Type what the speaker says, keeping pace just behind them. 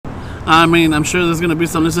I mean, I'm sure there's gonna be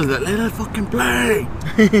some listeners that let it fucking play.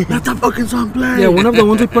 Let the fucking song play. Yeah, one of the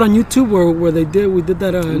ones we put on YouTube where we did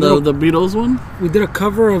that. The Beatles one. We did a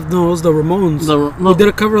cover of the Ramones. We did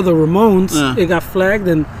a cover of the Ramones. Yeah. It got flagged,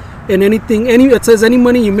 and it says any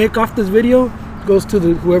money you make off this video goes to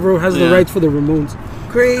whoever has the rights for the Ramones.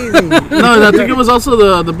 Crazy. No, I think it was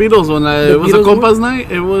also the Beatles one. It was a compas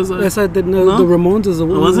night. It was. Yes, I did. No, the Ramones is the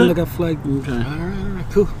one that got flagged. Okay. All right,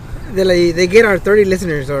 cool. They get our 30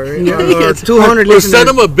 listeners or 200 We'll listeners. send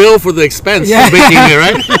them a bill for the expense of making it,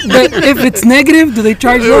 right? But if it's negative, do they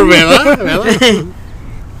charge them?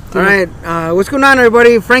 All right, what's going on,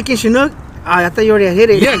 everybody? Frankie Chinook. I thought you already hit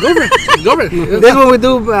it. Yeah, go for it. Go for it. This is what we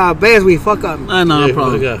do best. We fuck up. No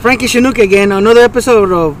problem. Frankie Chinook again. Another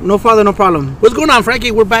episode of No Father, No Problem. What's going on, Frankie?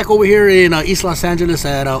 We're back over here in East Los Angeles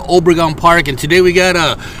at Obregon Park, and today we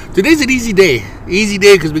got today's an easy day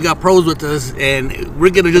because we got pros with us, and we're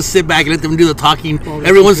gonna just sit back and let them do the talking.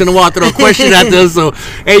 Every once in a while, throw a question at us. So,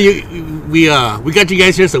 hey, we got you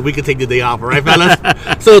guys here so we can take the day off, all right, fellas?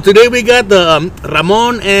 So today we got the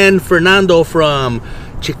Ramon and Fernando from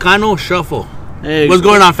Chicano Shuffle. Hey, what's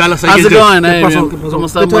going on, fellas? How's it going? Hey, ¿Cómo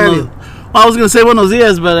está? I was gonna say buenos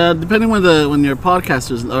dias, but depending when your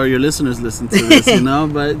podcasters or your listeners listen to this, you know.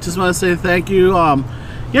 But just want to say thank you.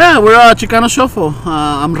 Yeah, we're Chicano Shuffle.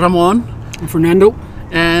 I'm Ramon. I'm Fernando.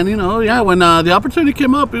 And you know, yeah, when the opportunity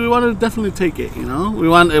came up, we wanted to definitely take it. You know,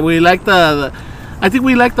 we like I think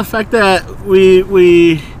we like the fact that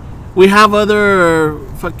we have other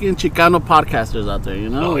fucking Chicano podcasters out there. You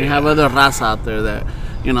know, we have other raza out there that.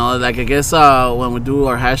 You know, like I guess when we do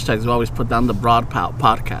our hashtags, we always put down the broad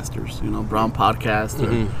podcasters. You know, brown podcast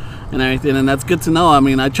and everything, and that's good to know. I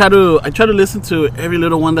mean, I try to listen to every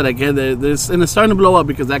little one that I get. And it's starting to blow up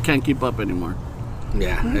because I can't keep up anymore.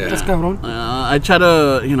 Yeah. That's cabrón. I try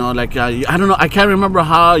to, you know, like I don't know, I can't remember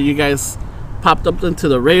how you guys popped up into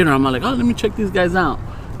the radar. I'm like, oh, let me check these guys out.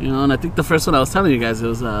 You know, and I think the first one I was telling you guys it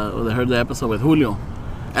was I heard the episode with Julio.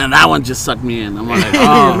 And that one just sucked me in. I'm like,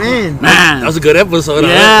 oh, man. That was a good episode.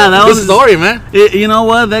 Yeah, that was a story, man. You know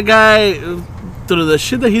what? That guy, through the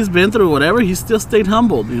shit that he's been through, whatever, he still stayed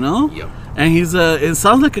humbled, you know? Yep. And he's it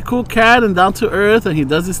sounds like a cool cat and down to earth, and he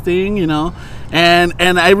does his thing, you know? And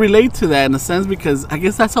I relate to that in a sense because I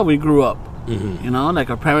guess that's how we grew up. You know? Like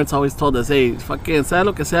our parents always told us, hey, fucking, sea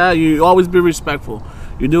lo que sea, you always be respectful.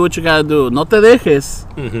 You do what you gotta do. No te dejes,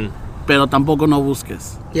 pero tampoco no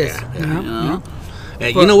busques. Yes. You know?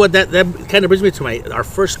 You know what? That kind of brings me to our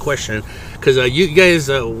first question, because you guys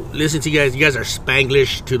listen to you guys. You guys are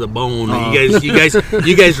Spanglish to the bone.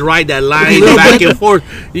 You guys ride that line back and forth.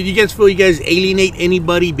 You guys feel you guys alienate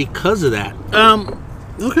anybody because of that?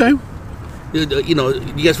 Okay. You know,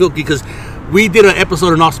 you guys feel because we did an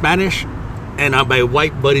episode in all Spanish. And my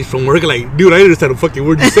white buddies from work are like, dude, I understand a fucking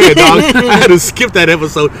word you said, dog. I had to skip that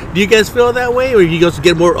episode. Do you guys feel that way, or you guys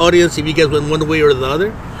get more audience if you guys went one way or the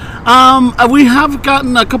other? We have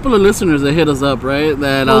gotten a couple of listeners that hit us up, right?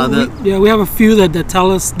 We have a few that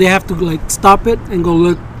tell us they have to like stop it and go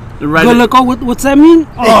look. Right. Go look. Oh, what's that mean?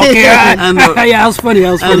 Oh, okay. Yeah, that was funny.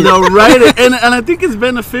 And they'll write it, and I think it's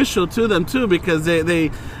beneficial to them too because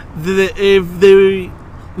they if they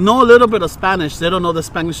know a little bit of Spanish, they don't know the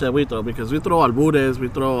Spanish that we throw because we throw albures, we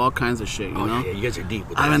throw all kinds of shit, you know? Yeah, you guys are deep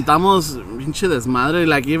with that. Aventamos pinche desmadre,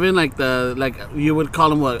 like even like you would call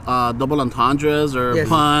them double entendres or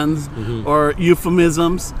puns or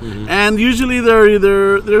euphemisms, and usually they're in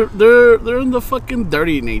the fucking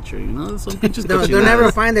dirty nature, you know? Some pinches they'll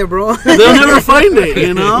never find it, bro. They'll never find it,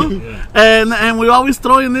 you know? And we always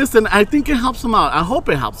throw in this, and I think it helps them out. I hope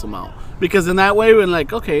it helps them out because in that way we're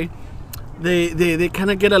like, okay. They kind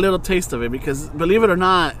of get a little taste of it because, believe it or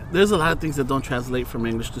not, there's a lot of things that don't translate from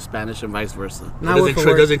English to Spanish and vice versa.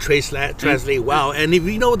 Doesn't translate well. And if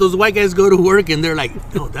you know those white guys go to work and they're like,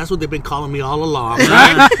 no, that's what they've been calling me all along,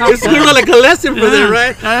 right? It's sort of like a lesson for them,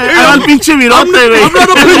 right? I'm not a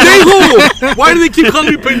pendejo. Why do they keep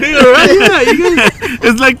calling me pendejo, right? Yeah,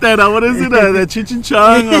 it's like that. What is it? That Cheech and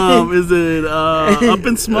Chong? Is it Up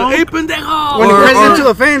in Smoke? Hey, pendejo. When he pressed into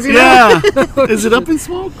the fence, you know? Yeah. Is it Up in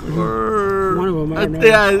Smoke or? One of them, I don't know.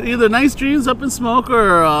 Yeah, either Nice Dreams, Up in Smoke,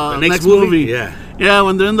 or Next Movie. Yeah,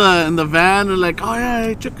 when they're in the van, they're like, oh yeah,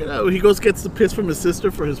 hey, check it out. He gets the piss from his sister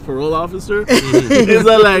for his parole officer. He's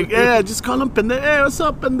like, yeah, just call him pendejo. Hey, what's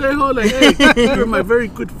up, pendejo? Like, hey, you're my very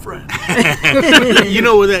good friend. You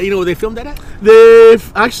know where they filmed that at?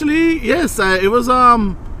 Yes, it was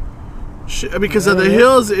because of the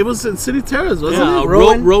hills, it was in City Terrace, wasn't it?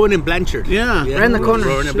 Rowan and Blanchard. Yeah. Right in the corner.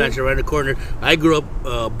 Rowan and Blanchard, right in the corner. I grew up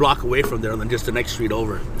a block away from there, and then just the next street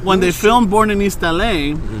over. When they filmed Born in East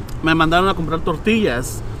LA, me mandaron a comprar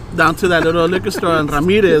tortillas down to that little liquor store in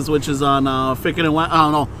Ramirez, which is on Ficken and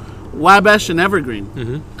Wabash and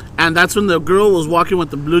Evergreen. And that's when the girl was walking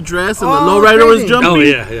with the blue dress and the Oh, lowrider was crazy. jumping. Oh,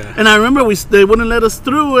 yeah. And I remember they wouldn't let us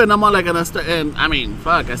through, and I'm all like, and I mean,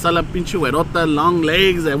 fuck, I saw la pinche güerota, long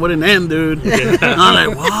legs that wouldn't end, dude. And I'm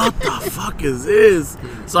like, what the fuck is this?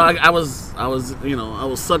 So I was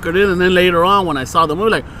suckered in, and then later on when I saw the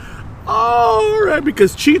movie, like, oh, right,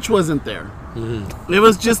 because Cheech wasn't there. It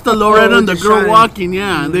was just the lowrider and the just girl shot it. walking,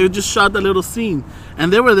 and they just shot the little scene,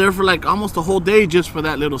 and they were there for like almost a whole day just for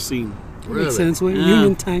that little scene. Makes sense. Wait, Yeah.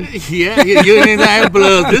 Union time. Yeah, you need that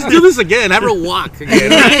blood. Let's do this again. Have her walk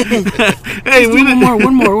again. Right? Hey, we One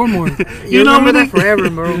didn't, more. You know, remember we that didn't- forever,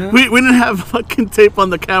 bro. we didn't have fucking tape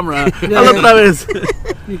on the camera. Yeah. Otra vez.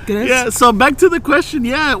 You crees? Yeah, so back to the question.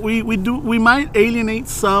 Yeah, we might alienate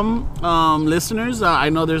some listeners. I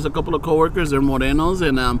know there's a couple of coworkers, they're morenos,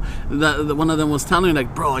 and one of them was telling me,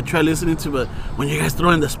 like, bro, I try listening to, but when you guys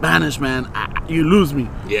throw in the Spanish, man, you lose me.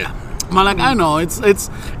 Yeah. I'm like, I know, it's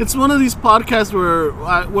one of these podcasts where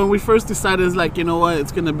when we first decided, it's like, you know what,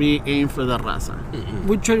 it's gonna be aimed for the raza.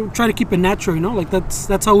 We try to keep it natural, you know, like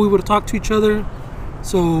that's how we would talk to each other.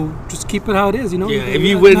 So just keep it how it is, you know. Yeah. Like, If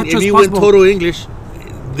you natural went as total possible. English,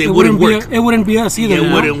 it wouldn't work. It wouldn't be us either. It you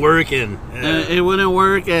know? wouldn't work, and It wouldn't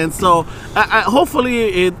work, and so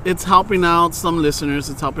hopefully it's helping out some listeners.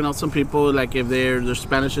 It's helping out some people, like if their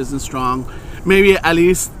Spanish isn't strong, maybe at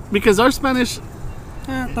least because our Spanish.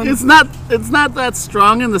 It's not that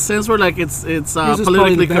strong in the sense where like it's is politically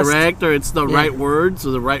probably the best. correct or it's the Yeah. right words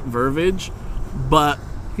or the right verbiage, but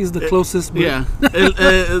He's the closest. But yeah,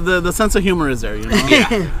 the sense of humor is there, you know.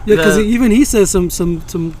 Yeah, because The- even he says some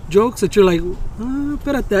jokes that you're like,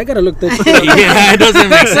 espérate, I gotta look that up. yeah, it doesn't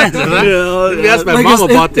make sense. Huh? Yeah, Maybe ask my Like, mom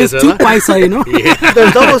about this. it's too huh? paisa, you know.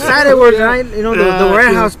 The double-sided words, right? You know, the Yeah.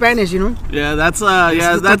 warehouse Spanish, you know? Yeah, that's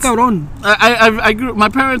Está that's. cabrón. I grew. My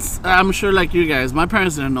parents, I'm sure, like you guys, my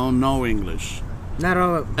parents didn't know no English. Not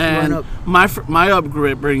all growing And up. my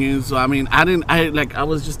upbringing, so I mean, I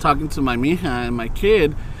was just talking to my mija and my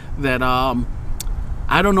kid that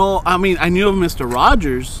I don't know. I mean, I knew of Mr.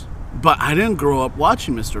 Rogers, but I didn't grow up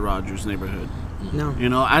watching Mr. Rogers' Neighborhood. No. You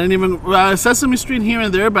know, I didn't even Sesame Street here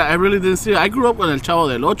and there, but I really didn't see it. I grew up with El Chavo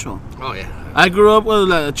del Ocho. Oh yeah. I grew up with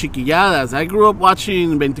Chiquilladas. I grew up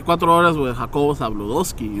watching 24 Horas with Jacobo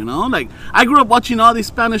Zabludowski, you know? Like, I grew up watching all these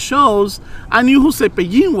Spanish shows. I knew who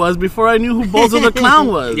Cepillín was before I knew who Bozo the Clown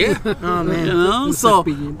was. Yeah. Oh, man. You know? So,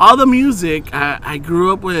 Cepillín. all the music, I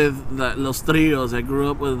grew up with Los Trios. I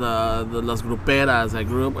grew up with the Las Gruperas. I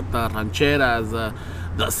grew up with the Rancheras,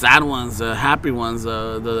 the sad ones, the happy ones,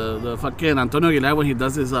 the fucking Antonio Aguilar when he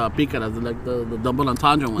does his picaras, like the double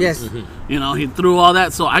entendre ones. Yes. You know, he threw all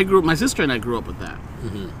that. So my sister and I grew up with that.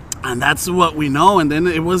 And that's what we know. And then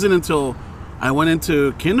it wasn't until I went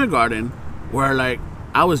into kindergarten where, like,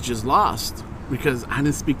 I was just lost because I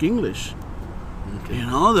didn't speak English. You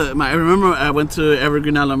know, I remember I went to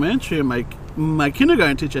Evergreen Elementary and my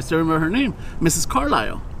kindergarten teacher, I still remember her name, Mrs.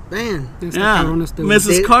 Carlisle. Man. Está Yeah, cabrón este güey.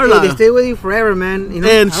 Mrs. Carlisle. They stay with you forever, man. You know?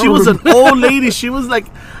 And I she don't was an remember. old lady. She was like,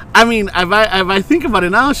 I mean, if I think about it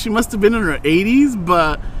now, she must have been in her 80s.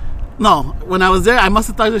 But no, when I was there, I must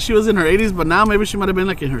have thought that she was in her 80s. But now maybe she might have been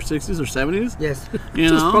like in her 60s or 70s. Yes. You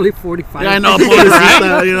She's know? probably 45. Yeah, I know.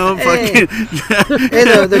 Pobrecita, you know, Hey. fucking.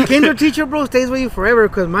 Hey, the kinder teacher, bro, stays with you forever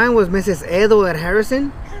because mine was Mrs. Edo at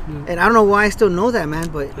Harrison. And I don't know why I still know that, man,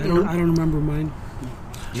 but, I you know. don't remember mine.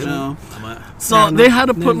 You know. I'm So Yeah, they no, had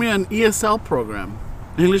to put no. me on ESL program,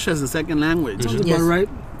 English as a second language, Sounds Yes. about right.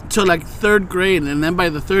 to like third grade, and then by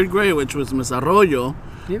the third grade, which was Miss Arroyo,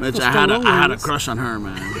 Yeah, which that's I had cabrón, I had a güey. crush on her,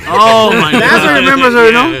 man. Oh my That's what god. remembers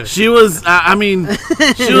her, no? She was, I mean,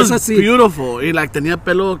 she was Esa sí. beautiful. Y like tenía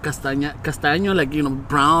pelo castaño, like, you know,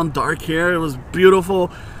 brown, dark hair. It was beautiful.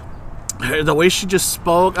 The way she just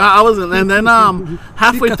spoke, I wasn't. And then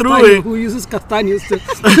halfway Sí, through castaño. it, Who uses castaños?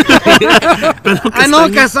 I know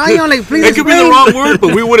Casaño, like, please It could be the explain. wrong word,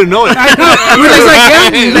 but we wouldn't know it. We're just like,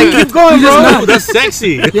 yeah, like, keep going, bro. Ooh, that's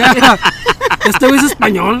sexy. Yeah. Este güey es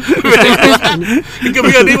español. It could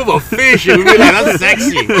be a name of a fish, and we'd be like, that's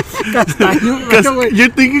sexy. Castaño. Este güey. you're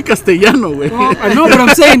thinking castellano, güey. Oh, I know, but I'm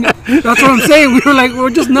saying, that's what I'm saying. We were like, we're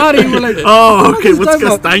just nodding. We're like, Oh, okay. is What's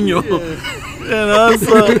that about? castaño? You know,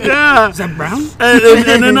 so yeah. is that brown? And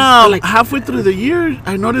then Like- halfway through the year,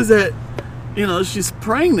 I noticed that, you know, she's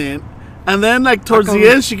pregnant, and then like towards come? the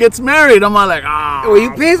end, she gets married. I'm all like, ah. Were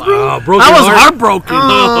you pissed, bro? Broken I was heart. heartbroken.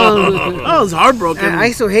 Oh. I was heartbroken. I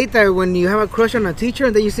used to hate that when you have a crush on a teacher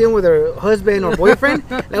and then you see him with her husband or boyfriend.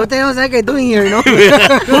 Like, what the hell is that guy doing here, you know?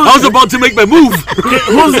 I was about to make my move.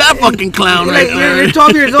 Who's that fucking clown You're right like, there? you're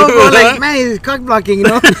 12 years old, bro. Like, man, he's cock blocking, you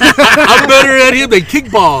know? I'm better at him than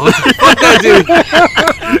kickball. Fuck that dude.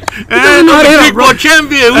 And not the it, big bro. boy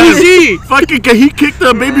champion. Who's he? Fucking, can he kick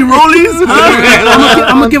the baby rollies? Huh?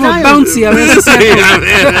 I'm gonna give him bouncy. I mean,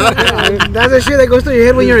 That's the shit that goes through your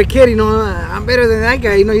head when you're a kid. You know, I'm better than that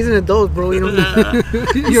guy. You know, he's an adult, bro. You know.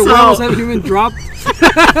 your So- walls haven't even dropped.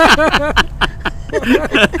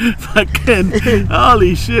 Fucking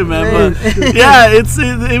holy shit, man! But yeah,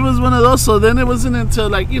 it was one of those. So then it wasn't until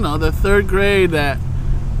like the third grade that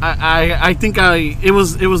I think it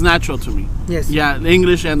was natural to me. Yes. Yeah, the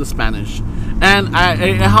English and the Spanish, and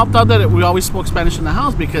it helped out that we always spoke Spanish in the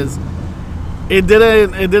house because it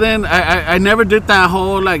didn't. I never did that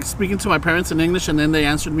whole like speaking to my parents in English and then they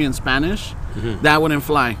answered me in Spanish. Mm-hmm. That wouldn't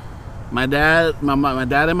fly. My dad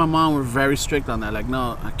and my mom were very strict on that. Like,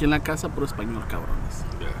 no, aquí en la casa puro español, cabrones.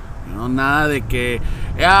 Yeah. Nada de que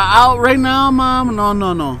out right now, mom.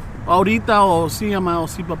 No. Ahorita o sí, mamá, o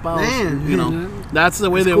sí, papá. Man. That's the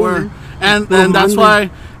way they cool, were, man. and that's why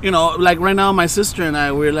like right now, my sister and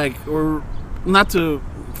I, we're not to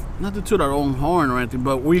toot our own horn or anything,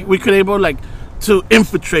 but we could able like to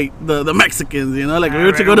infiltrate the Mexicans, like we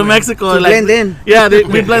were to go to Mexico, To like blend in. Yeah,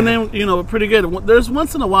 we blend in, pretty good. There's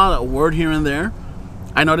once in a while a word here and there.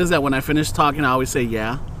 I notice that when I finish talking, I always say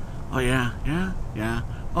yeah, oh yeah,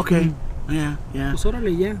 okay, yeah. Pues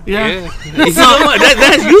órale, ya. Yeah. So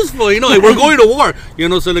that's useful, like, we're going to war. Yo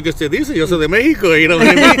no sé lo que usted dice, yo soy de México, you know what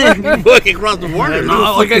I mean? Fucking cross the border.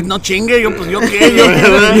 No, oiga, no chingue, yo pues yo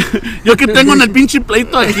qué, yo que tengo en el pinche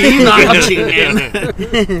pleito aquí, no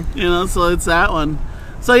chinguen. So it's that one.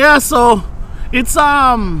 So yeah, so it's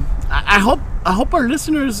I hope our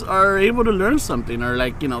listeners are able to learn something or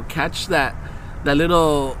like, catch that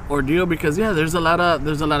little ordeal because there's a lot of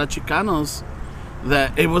Chicanos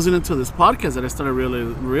that it wasn't until this podcast that I started really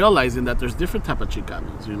realizing that there's different type of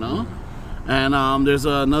Chicanos, And there's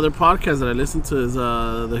another podcast that I listen to is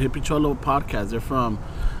the Hippie Cholo podcast. They're from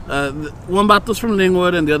one vato's from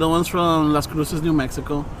Linwood and the other one's from Las Cruces, New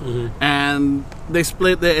Mexico. Mm-hmm. And they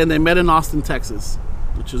split and they met in Austin, Texas,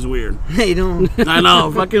 which is weird. Hey, no. I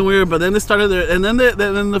know, fucking weird. But then they started there, and then in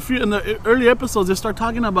the early episodes they start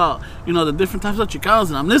talking about the different types of Chicanos,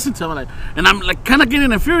 and I'm listening to them and I'm like kind of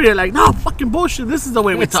getting infuriated, like no fucking bullshit. This is the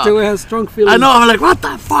way we talk. Still has strong feelings. I know. I'm like, what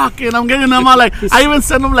the fuck? And I'm getting them all like, I even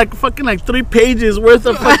send them like fucking like 3 pages worth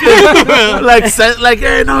of fucking hey,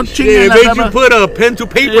 no chinging. It made you put a pen to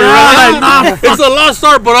paper. Yeah, Right? like, nah, It's a lost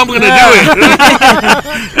art, but I'm gonna do it.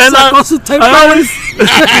 And I always,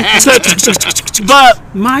 but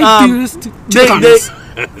My dearest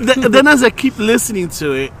then as I keep listening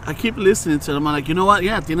to it, I'm like, you know what?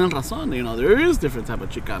 Yeah, tienen razón. There is different type of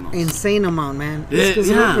Chicanos. Insane amount, man.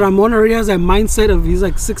 Yeah. Ramon already has that mindset of he's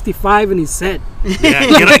like 65 and he's set.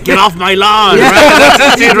 Yeah, get off my lawn. Right?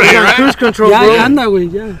 That's it, right? Cruise control, Yeah, bro. anda,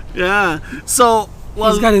 güey, yeah. Yeah. So,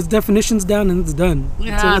 well, He's got his definitions down and it's done.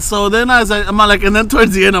 yeah. So then I'm like, and then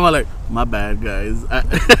towards the end, I'm like, my bad, guys.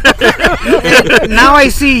 Now I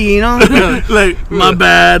see, Like, my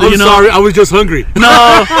bad. I'm sorry, I was just hungry.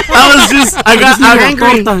 No, I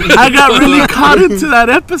got really caught into that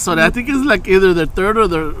episode. I think it's like either the third or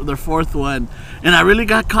the fourth one, and I really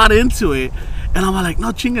got caught into it. And I'm like,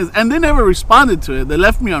 no chingas, and they never responded to it. They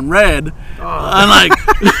left me on red. I'm like,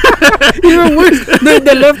 Even worse, they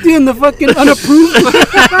left you in the fucking unapproved.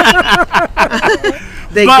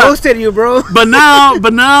 They ghosted you, bro. but now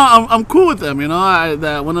I'm cool with them.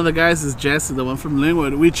 That one of the guys is Jesse, the one from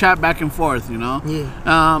Linwood. We chat back and forth.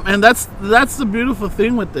 Yeah. And that's the beautiful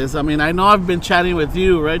thing with this. I mean, I know I've been chatting with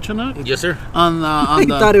you, right, Chinook? Yes, sir. On He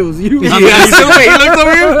the. thought it was you. He looked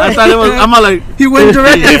over here. I thought it was. I'm all like. He went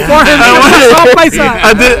directly for him. Side by side.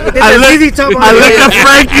 I look at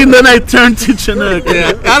Frankie and then I turn to Chinook.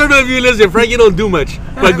 Yeah. I don't know if you listen, Frank. You don't do much,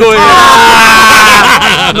 but go ahead.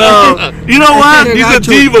 No, you know what? He's a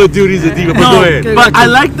diva, dude. He's a diva. But go ahead. But I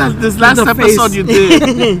like that this last The episode face. you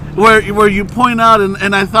did, where you point out,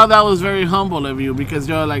 and I thought that was very humble of you because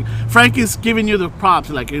you're like Frankie's giving you the props,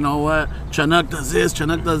 like, you know what, Chinook does this,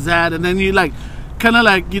 Chinook does that, and then you like kind of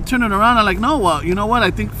like you turn it around and like, no, well, you know what,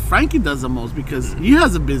 I think Frankie does the most because he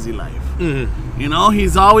has a busy life. Mm-hmm.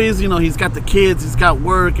 He's always, he's got the kids, he's got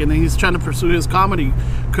work, and then he's trying to pursue his comedy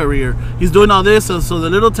career. He's doing all this, so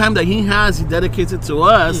the little time that he has, he dedicates it to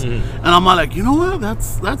us. Mm-hmm. And I'm all like, you know what,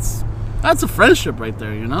 that's a friendship right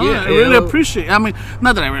there. I really appreciate. I mean,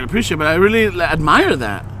 not that I really appreciate, but I really admire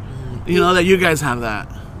that. That you guys have that.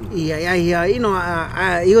 Yeah.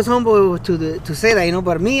 He was humble to say that,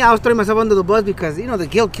 but me, I was throwing myself under the bus because, the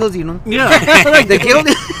guilt kills you, Yeah. The guilt.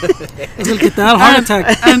 Es el que te da el heart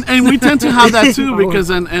attack. And we tend to have that too because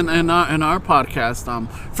in our podcast,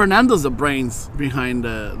 Fernando's the brains behind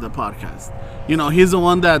the podcast. You know, he's the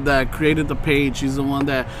one that created the page. He's the one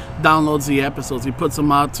that downloads the episodes. He puts them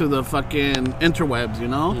out to the fucking interwebs, you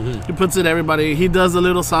know? He puts it everybody. He does the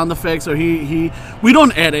little sound effects, or we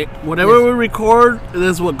don't edit. Whatever we record,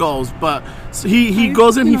 that's what goes. But he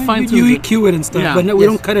goes in, he finds you EQ it and stuff, Yeah. but we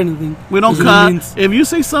don't cut anything. We don't That's what cut. it means. If you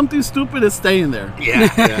say something stupid, it's staying there.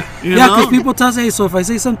 Yeah. You Yeah, know? because people tell us, hey, so if I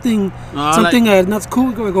say something not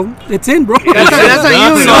cool, I go, it's in, bro. That's how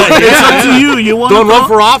you So it's up to you. You want Don't run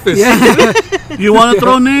for office. You want to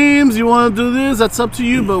throw names, you want to do this, that's up to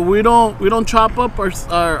you, but we don't chop up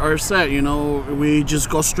our set, you know. We just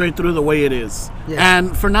go straight through the way it is. Yeah.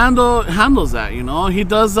 And Fernando handles that, you know. He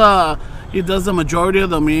does the majority of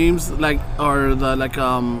the memes,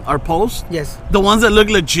 our posts. Yes. The ones that look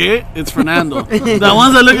legit, it's Fernando. The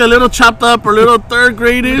ones that look a little chopped up or a little third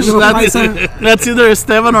grade-ish, that's either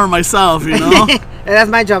Esteban or myself, you know. And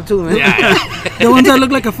that's my job too, man. The ones that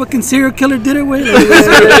look like a fucking serial killer did it with.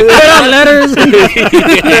 Letters.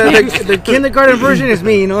 The kindergarten version is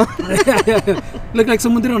me, you know. Look like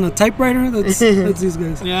someone did it on a typewriter. That's these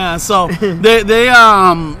guys. Yeah, so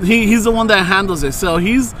he's the one that handles it. So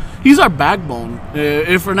he's our backbone.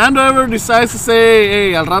 If Fernando ever decides to say,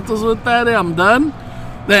 "Hey, al rato sueltare, I'm done,"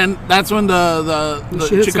 then that's when the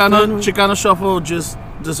Chicano Shuffle just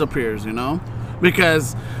disappears, you know,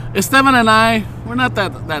 because Esteban and we're not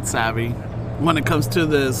that savvy when it comes to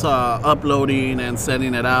this uploading and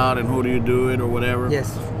sending it out and who do you do it or whatever.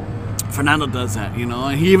 Yes. Fernando does that, you know,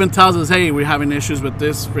 and he even tells us, "Hey, we're having issues with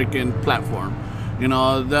this freaking platform." You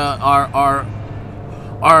know,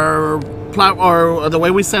 the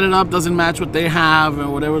way we set it up doesn't match what they have or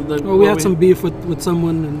whatever. We had some beef with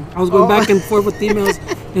someone, and I was going back and forth with emails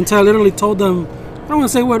until I literally told them, I don't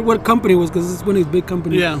want to say what company it was because it's one of these big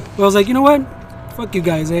companies. Yeah. But I was like, you know what? Fuck you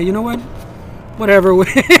guys. Hey, you know what? Whatever.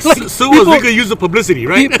 Like, we could use the publicity,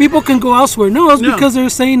 right? People can go elsewhere. No, it's Yeah. because they're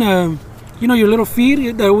saying, your little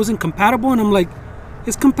feed that it wasn't compatible, and I'm like,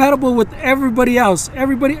 it's compatible with everybody else.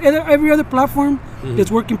 Every other platform,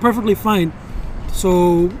 it's working perfectly fine.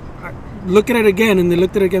 So I look at it again, and they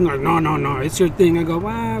looked at it again like, no, it's your thing. I go,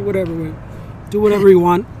 whatever, way. Do whatever you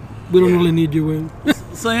want. We don't really need you, way.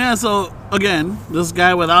 So again, this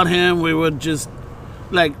guy, without him, we would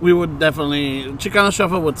definitely, Chicano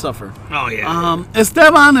Shuffle would suffer. Oh yeah.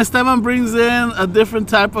 Esteban brings in a different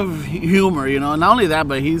type of humor, you know. Not only that,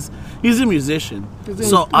 but he's a musician.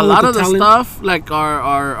 So a lot of the stuff, like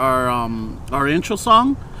our intro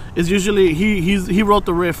song, is usually he wrote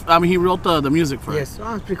the riff. I mean, he wrote the music for it. Yes.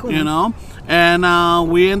 Oh, it's pretty cool. You know, and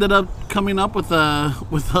we ended up coming up with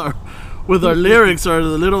our lyrics or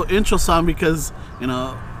the little intro song because, you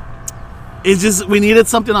know, it's just we needed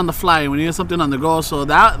something on the fly. We needed something on the go. So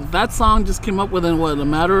that song just came up within a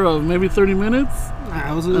matter of maybe 30 minutes.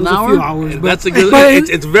 It was An a hour? few hours. But That's a good.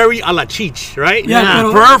 It's very a la Cheech, right? Yeah,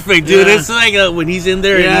 perfect, dude. Yeah. It's like when he's in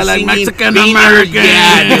there. Yeah, and like he's Mexican singing, American.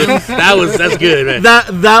 Yeah, dude. That's good, man.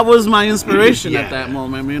 That was my inspiration Yeah. at that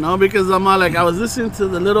moment, you know, because I'm all like, I was listening to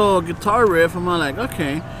the little guitar riff. I'm all like,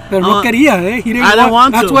 okay. Pero no quería, eh? He didn't I didn't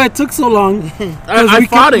want That's to. why it took so long. I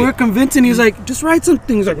fought it. We were convincing. He's like, just write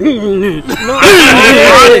something. He's like,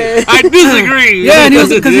 I disagree. yeah, and he was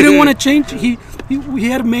because he didn't want to change. He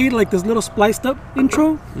had made like this little spliced up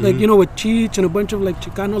intro, like with Cheech and a bunch of like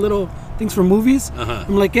Chicano little things for movies.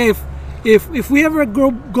 I'm like, hey, if we ever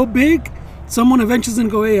go big, someone eventually is gonna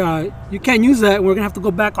go, hey, you can't use that. We're gonna have to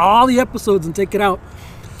go back all the episodes and take it out.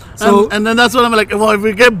 So and then that's what I'm like, well, if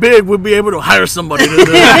we get big, we'll be able to hire somebody to do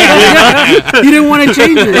it. he didn't want to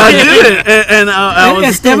change it. I did it. And I was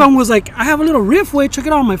Esteban was like, I have a little riff. Wait, check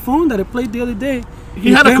it out on my phone that I played the other day.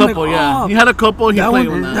 He had a I'm like, couple, yeah. oh, He had a couple. He played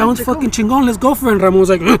with that one's fucking chingon. Let's go for it. And Ramon was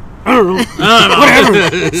like, I don't know.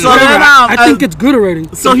 Whatever. So then, I think it's good already.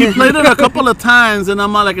 So he played it a couple of times, and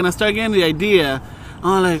I'm all like, and I started getting the idea.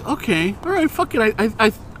 I'm like, okay, all right, fuck it.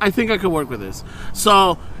 I think I could work with this.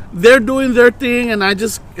 So they're doing their thing, and I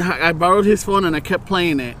borrowed his phone, and I kept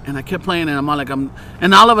playing it, and I'm all like, and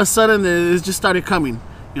all of a sudden it just started coming.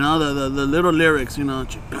 You know, the little lyrics, you know,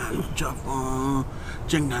 but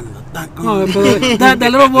that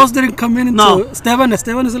little voice didn't come in until Esteban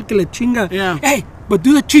is el que le chinga. Yeah. Hey, but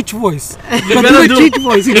do the Cheech voice.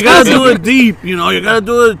 You gotta do it deep, you know. You gotta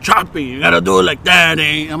do it choppy. You gotta do it like that.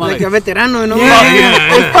 I'm Like a veterano, you know?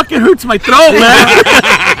 It fucking hurts my throat, man.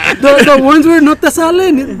 the ones where no te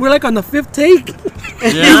salen, we're like on the 5th take.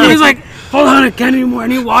 Yeah. He's like, hold on, I can't anymore. I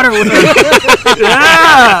need water.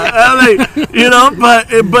 Yeah, like, you know, but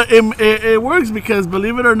it works because,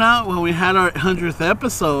 believe it or not, when we had our 100th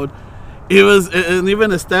episode, it was, and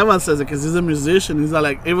even Esteban says it because he's a musician. He's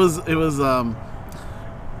like, it was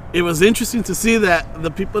interesting to see that the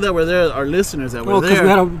people that were there, our listeners that were there, because we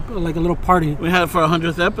had a little party. we had it for our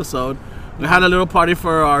 100th episode. We had a little party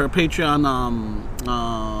for our Patreon.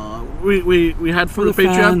 We had for the the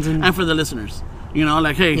fans Patreon and for the listeners. You know,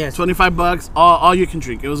 like, hey, Yes. $25, all you can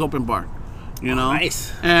drink. It was open bar. You know,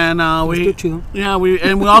 Nice. and we good too.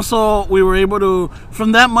 we were able to,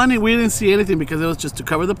 from that money we didn't see anything because it was just to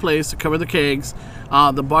cover the place, to cover the kegs,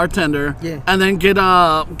 the bartender, Yeah. and then get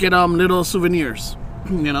little souvenirs,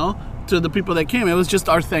 you know, to the people that came. It was just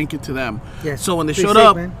our thank you to them. Yes. So when they Pretty showed sick,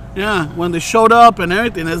 up, man. when they showed up and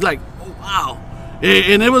everything, it's like, oh, wow.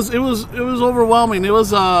 And it was overwhelming. It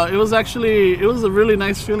was actually a really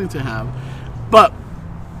nice feeling to have. But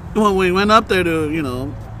when we went up there to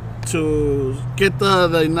get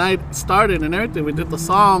the night started and everything, we did the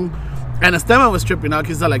song, and Esteban was tripping out.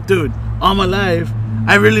 He's like, dude, all my life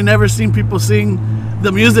I really never seen people sing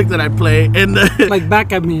the music that I play, and Like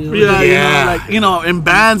back at me. yeah, in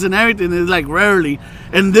bands and everything, it's like rarely.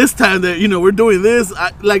 And this time that we're doing this,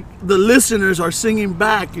 like the listeners are singing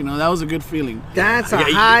back. That was a good feeling. That's a Yeah,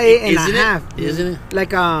 high and a isn't it? half. Isn't it?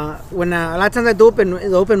 Like when a lot of times I do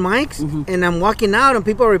open mics and I'm walking out and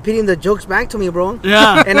people are repeating the jokes back to me, bro.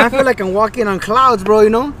 Yeah. And I feel like I'm walking on clouds, bro.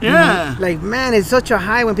 Yeah. Like, man, it's such a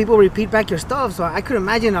high when people repeat back your stuff. So I could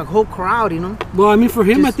imagine a whole crowd. Well, I mean, for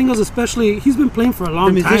him, I Just- think it was especially, he's been playing for a The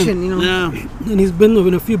long musician, time. Yeah. And he's been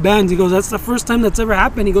in a few bands. He goes, that's the first time that's ever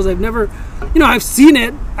happened. He goes, I've never, I've seen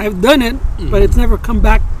it, I've done it, but it's never come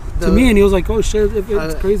back to The- me. And he was like, oh shit,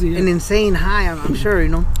 it's crazy. Yeah. An insane high, I'm sure.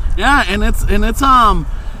 Yeah, and it's and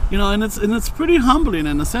it's pretty humbling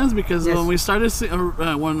in a sense because Yes. when we started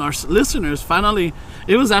when our listeners finally,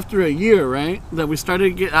 it was after a year, right, that we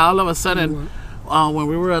started get all of a sudden when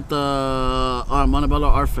we were at the Montebello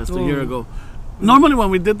Art Fest a year ago. Normally when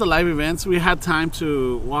we did the live events, we had time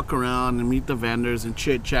to walk around and meet the vendors and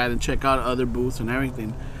chit chat and check out other booths and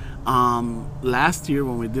everything. Last year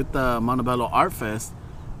when we did the Montebello Art Fest,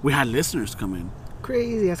 we had listeners come in.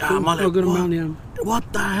 Crazy. That's I'm cool. like, a good what? amount, yeah.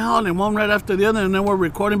 What the hell? And one right after the other, and then we're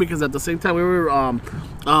recording because at the same time we were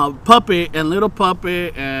Puppy and Little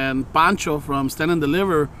Puppy and Pancho from Stand and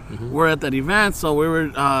Deliver were at that event. So we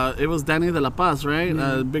were it was Danny de la Paz, right?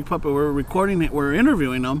 Big Puppy. We were recording it. We were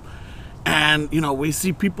interviewing them, and we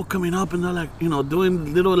see people coming up and they're like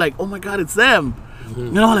doing little like, oh my god, it's them.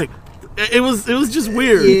 Like. It was just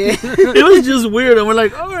weird. Yeah. It was just weird, and we're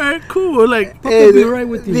like, all right, cool. We're like, I'll be right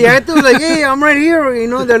with you. The actor was like, hey, I'm right here.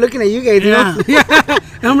 They're looking at you guys. yeah.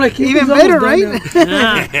 And I'm like, Even he's better, almost right? done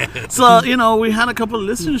now. Yeah. So, we had a couple of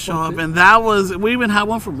listeners show up, and we even had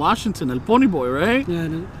one from Washington, El Pony Boy, right? Yeah,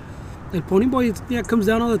 and Pony Boy, comes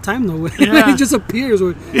down all the time though. Yeah. He just appears.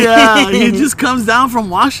 Yeah, he just comes down from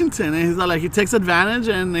Washington, and he's like, he takes advantage,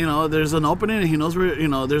 and, there's an opening, and he knows where,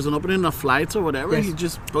 there's an opening in the flights or whatever. Yes. He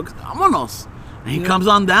just books, vámonos. And he comes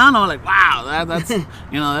on down. I'm like, wow, that's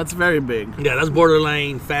that's very big. Yeah, that's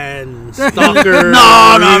borderline fan stalker.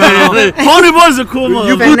 No. Pony Boy's a cool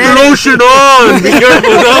You motherfucker. put the lotion on. Be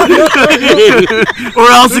careful, though. Or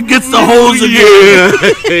else it gets the hose again.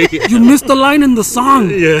 Yeah. You missed the line in the song.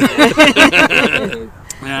 Yeah.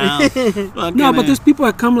 No, but there's people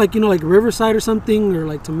that come like like Riverside or something or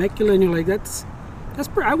like Temecula, and you're like,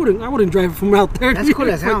 I wouldn't drive from out there. That's cool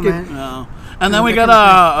as hell, man. Yeah. And then we got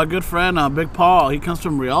a good friend, Big Paul. He comes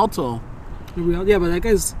from Rialto. Yeah, but that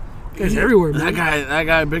guy's everywhere, man. That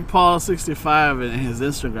guy, Big Paul 65, and his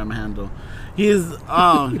Instagram handle. He's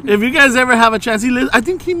if you guys ever have a chance, I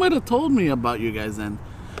think he might have told me about you guys then.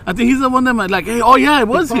 I think he's the one that might like, hey, oh yeah, it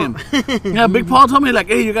was him. Yeah, Big Paul told me like,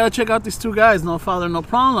 hey, you gotta check out these two guys, No Father, No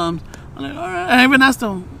Problems. I'm like, all right. And I even asked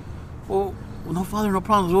him, well, No Father, No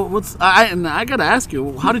Problems. I gotta ask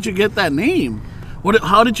you, how did you get that name?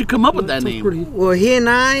 How did you come up with that name? Well, he and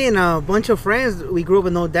I and a bunch of friends, we grew up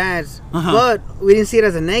with no dads, but we didn't see it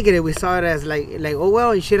as a negative. We saw it as like oh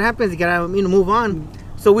well, shit happens. You gotta move on.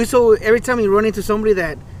 So every time we run into somebody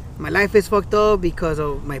that my life is fucked up because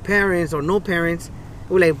of my parents or no parents,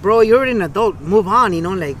 we're like, bro, you're already an adult. Move on,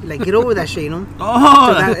 like get over that shit,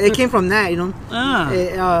 Oh, So it came from that,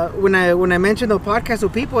 When I mentioned the podcast to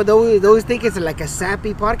people, they always think it's like a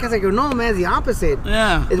sappy podcast. I go, no, man, it's the opposite.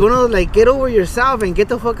 Yeah. It's one of those like get over yourself and get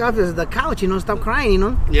the fuck off the couch, stop crying,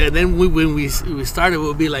 Yeah, then when we started,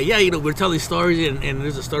 we'll be like, we're telling stories, and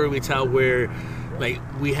there's a story we tell where, like,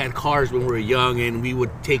 we had cars when we were young, and we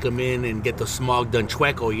would take them in and get the smog done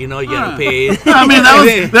chueco. You gotta pay. I mean,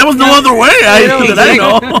 that was no other way. I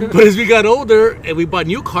know. But as we got older and we bought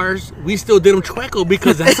new cars, we still did them chueco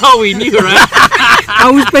because that's all we knew, right?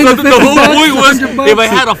 I was paying The whole point was, if I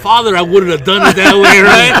had a father, I wouldn't have done it that way,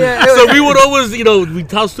 right? So we would always, we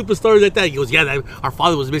tell stupid stories like that. He goes, our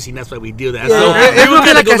father was missing, that's why we do that. So it would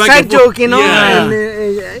be like a side joke, Yeah.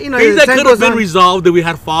 And, Things that time could have goes been on. resolved that we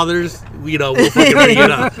had fathers, we'll fucking bring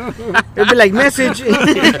it up. It'd be like message.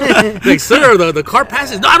 Like, sir, the car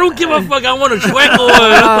passes. No, I don't give a fuck. I want a Chueco.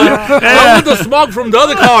 I want the smog from the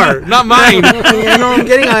other car, not mine. I'm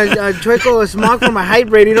getting a Chueco smog from a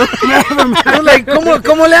hybrid, I'm like,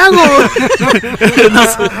 ¿cómo le hago?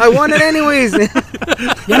 I want it anyways.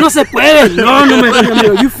 Ya no se puede. No,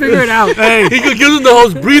 amigo. You figure it out. Hey, He gives him the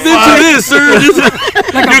hose. Breathe into this, sir.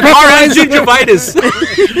 Your car has gingivitis.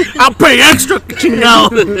 I'll pay extra.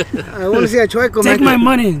 Chingado. I want to see a Chueco, Take my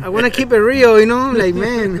money. I want to keep it real, like,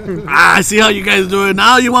 man. I see how you guys do it.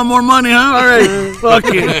 Now you want more money, huh? All right. Fuck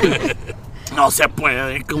it. No se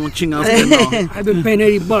puede. Como chingados que no. I've been paying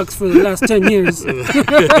 $80 for the last 10 years.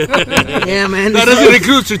 Yeah, man. That doesn't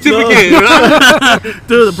include certificate. Right?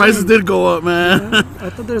 Dude, the prices did go up, man. I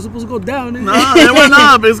thought they were supposed to go down. No, they went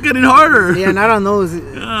up. It's getting harder. Yeah, not on those.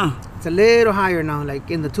 Yeah. It's a little higher now,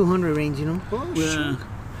 like in the 200 range, Yeah.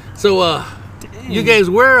 So, you guys,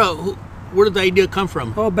 where did the idea come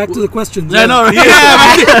from? Oh, back to the questions. I know, right? Yeah,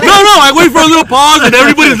 no. I wait for a little pause, and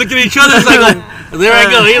everybody's looking at each other. It's like, there I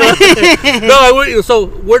go. No, I wait. So,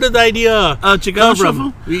 where did the idea Chicano come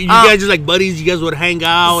Shuffle? from? You guys just like buddies. You guys would hang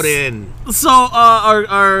out and. So,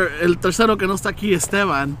 our el tercero que no está aquí,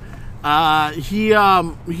 Esteban,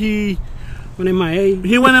 he When MIA.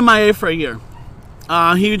 He went MIA for a year.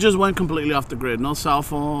 He just went completely off the grid. No cell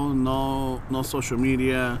phone, no social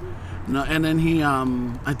media, no. And then he,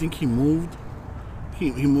 I think he moved.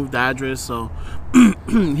 He moved the address, so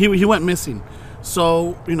he went missing.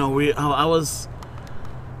 So I was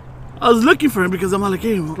looking for him because I'm like,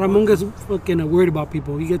 hey, Ramon gets fucking worried about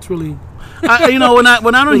people. He gets really. when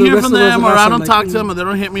I don't the hear rest from of us them are or I awesome, don't like, talk to them or they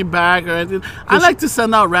don't hit me back or anything, I like to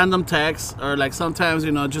send out random texts or like sometimes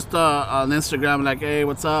just on Instagram like, hey,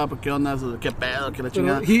 what's up, qué onda, qué pedo, qué la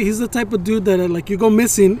chingada. He's the type of dude that like you go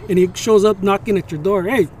missing and he shows up knocking at your door.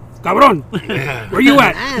 Hey, cabrón, where you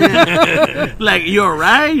at? Like, you're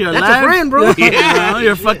right, you're That's alive. a friend, bro.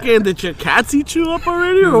 You're fucking. Did your cats eat you up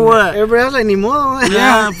already or what? Everybody else like, ni modo.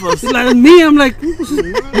 Yeah, pues, He's like me. I'm like,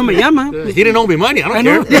 no me llama. He didn't owe me money. I don't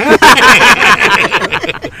know. care.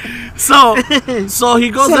 so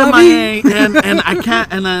he goes Sorry. in my and I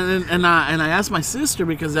can't and I asked my sister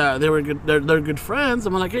because they were good. They're good friends.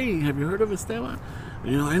 I'm like, hey, have you heard of Esteban?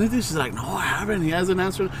 Anything? She's like, no, I haven't. He hasn't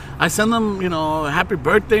answered. I send him, happy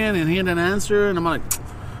birthday, and he didn't answer. And I'm like,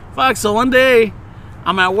 fuck. So one day,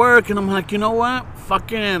 I'm at work, and I'm like, you know what?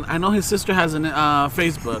 Fucking, I know his sister has an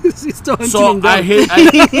Facebook. He's still hunting So him down. I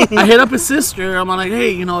hit up his sister. I'm like,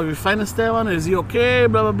 hey, if you find Esteban, is he okay?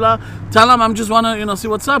 Blah, blah, blah. Tell him I'm just want to, see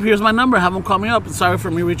what's up. Here's my number. Have him call me up. Sorry for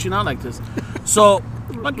me reaching out like this. So,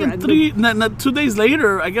 fucking 2 days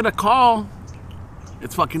later, I get a call.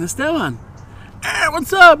 It's fucking Esteban. Hey,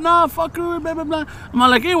 what's up? Nah, fucker, blah, blah, blah. I'm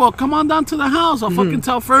like, hey, well, come on down to the house. I'll fucking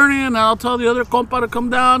tell Fernie and I'll tell the other compa to come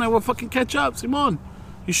down and we'll fucking catch up. Simon.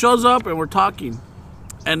 He shows up and we're talking.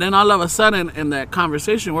 And then all of a sudden, in that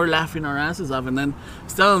conversation, we're laughing our asses off. And then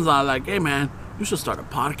Stellan's all like, hey, man, we should start a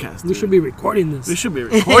podcast. We should be recording this. We should be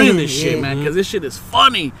recording this shit, man, because this shit is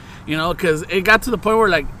funny. Because it got to the point where,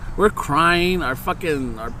 like, we're crying, our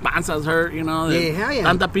panzas hurt, Yeah, hell yeah.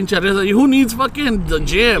 Tanta pinche risa. Who needs fucking the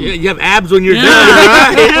gym? You have abs when you're Yeah.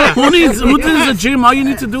 done. Yeah. Who needs the gym? All you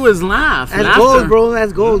need to do is laugh. That's Laughter. gold, bro.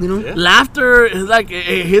 That's gold, Laughter is like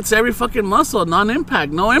it hits every fucking muscle,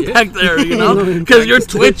 non-impact, no impact there, No because you're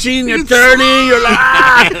twitching, you're turning, you're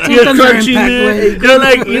like you're Sometimes they're crunching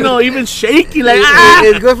impact, it, you're like even shaky, like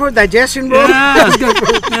It's good for digestion, bro.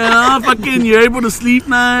 yeah, fucking you're able to sleep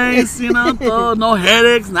nice, no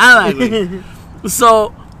headaches, nada, güey.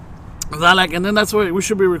 So and then that's why we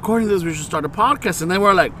should be recording this. We should start a podcast, and then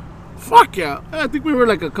we're like, fuck yeah! I think we were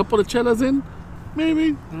like a couple of chelas in.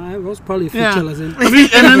 Maybe. I was probably a few Yeah. chelas in. I mean,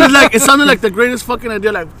 and then it sounded like the greatest fucking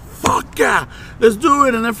idea. Like, fuck yeah, let's do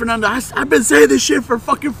it. And then Fernando, I've been saying this shit for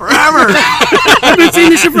fucking forever. I've been saying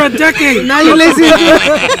this shit for a decade. Now you listen to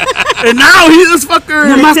it. And now he this fucker.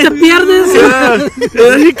 Nomás te pierdes. Yeah. And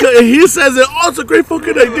then he says it. Oh, it's a great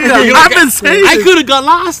fucking idea. I've been saying I it. could have got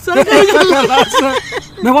lost.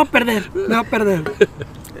 Me voy a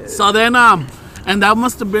perder. So then, and that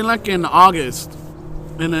must have been like in August,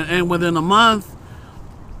 and within a month.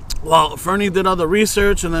 Well, Fernie did all the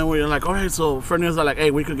research, and then we were like, all right, so Fernie was like,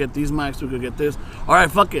 hey, we could get these mics, we could get this. All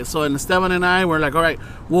right, fuck it. So, and Esteban and I were like, all right,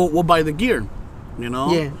 we'll buy the gear,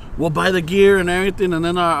 Yeah. We'll buy the gear and everything, and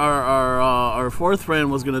then our fourth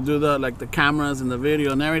friend was going to do the cameras and the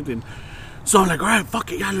video and everything. So I'm like, all right,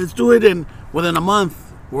 fuck it, yeah, let's do it. And within a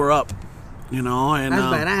month, we're up. You know, and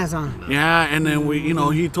That's badass, huh? yeah, and then we, you know,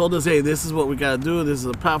 he told us, hey, this is what we gotta do. This is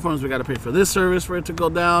the platforms we gotta pay for this service for it to go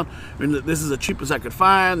down. And this is the cheapest I could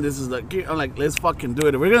find. This is the. I'm like, let's fucking do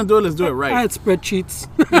it. If we're gonna do it, let's do it right. I had spreadsheets.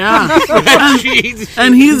 Yeah,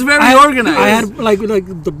 and he's very organized. I had like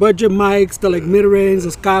the budget mics, the like mid range, the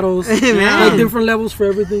scatos, like different levels for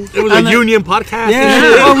everything. It was a union podcast. Yeah,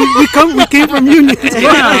 well, we came from union.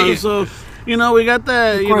 Yeah, so. You know, we got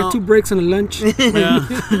the, you know, 2 breaks and a lunch. Yeah.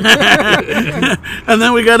 And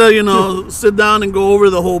then we gotta, you know, sit down and go over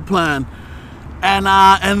the whole plan. And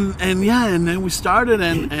yeah, and then we started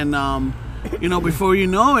and you know, before you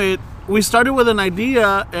know it, we started with an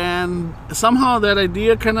idea, and somehow that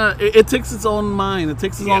idea kind of it takes its own mind, it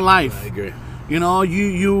takes its own life. I agree. You know,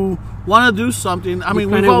 you want to do something. I mean,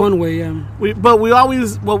 we we've one way, yeah. what we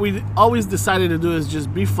always decided to do is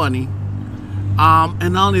just be funny.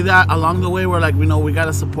 And not only that, along the way, we're like, we know we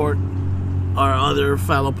gotta support our other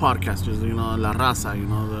fellow podcasters. You know, La Raza. You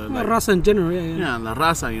know, La Raza in general, yeah. Yeah, La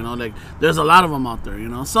Raza. You know, like there's a lot of them out there. You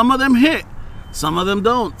know, some of them hit, some of them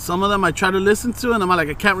don't. Some of them I try to listen to, and I'm like,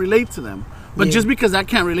 I can't relate to them. But just because I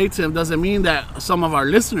can't relate to them doesn't mean that some of our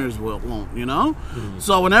listeners won't. You know,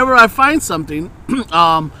 so whenever I find something,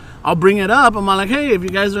 I'll bring it up. I'm like, hey, if you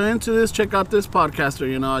guys are into this, check out this podcaster.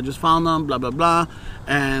 You know, I just found them, blah, blah, blah.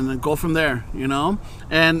 And go from there, you know?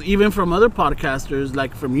 And even from other podcasters,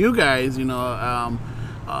 like from you guys, you know,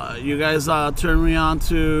 you guys turned me on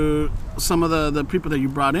to some of the people that you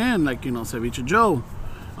brought in, like, you know, Ceviche Joe.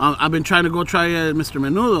 I've been trying to go try Mr.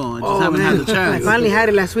 Menudo. I just haven't had the chance. I finally had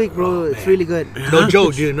it last week, bro. It's really good. No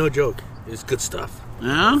joke, dude. No joke. It's good stuff.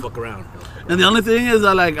 Yeah? Fuck around. And the only thing is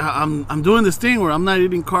that, like, I'm doing this thing where I'm not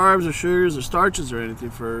eating carbs or sugars or starches or anything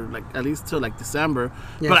for, like, at least till, like, December.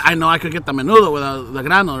 Yes. But I know I could get the menudo without the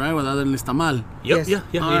grano, right? Without the nixtamal. Yep, Yes.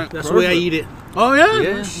 yeah. Right, That's the way I eat it. Oh, yeah?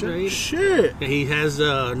 Yeah, Shit. And he has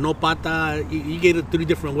no pata. You get it 3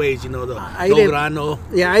 different ways, you know. The I no did- grano.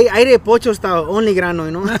 Yeah, I did pocho style, only grano,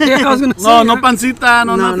 you know? Yeah, I was gonna say. No pancita,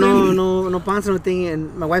 no nothing. no pants, no thing.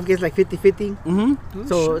 And my wife gets like 50-50. Mm-hmm.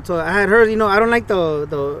 So I had heard, you know, I don't like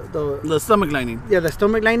The stomach lining. the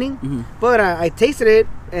stomach lining, but I tasted it,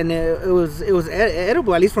 and it was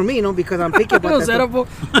edible, at least for me, you know, because I'm picky about It was that stuff. edible.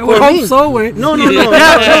 I would hope so, güey. No.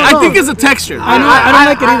 I think it's a texture. I don't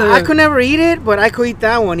like it either. I could never eat it, but I could eat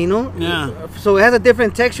that one, you know. Yeah. So it has a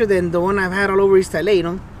different texture than the one I've had all over East LA, you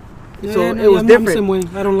know. Yeah, So no, it was I'm the different. same way.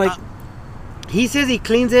 I don't like. He says he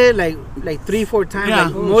cleans it like 3-4 times, Yeah.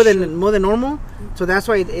 like Oh, more than normal. So that's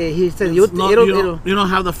why he says You it'll don't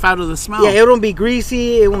have the fat or the smell. yeah, it won't be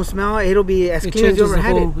greasy. It won't smell. It'll be as It clean as you changes ever the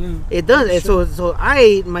had it. whole- yeah. It does. And so I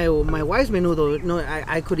ate my wife's menudo. You know,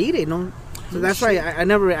 I could eat it. You know, so that's why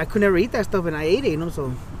I could never eat that stuff, and I ate it. You know,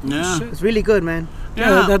 so Yeah. it's really good, man.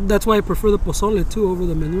 Yeah, that's why I prefer the pozole too over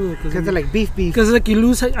the menudo. Because they're like beef. Because like you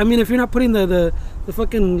lose. I mean, if you're not putting the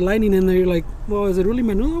fucking lining in there, you're like, well, is it really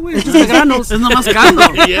menudo? Güey? It's just the granos. Es nomás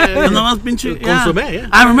caldo. Yeah. Es nomás pinche. Consomé, yeah.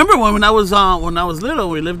 I remember when I was little,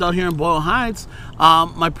 we lived out here in Boyle Heights.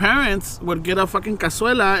 My parents would get a fucking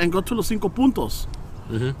cazuela and go to Los Cinco Puntos.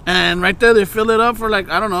 And right there, they fill it up for like,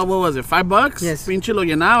 I don't know, what was it, $5? Yes. Pinche lo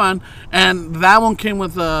llenaban. And that one came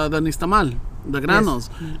with the nixtamal, the granos.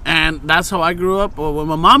 And that's how I grew up. When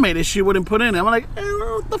my mom made it, she wouldn't put in it. I'm like, hey,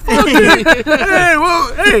 what the fuck?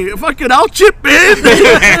 hey, fuck it, I'll chip in.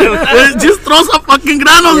 Just throw some fucking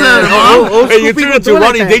granos there, Mom. Hey, you people turn it do to like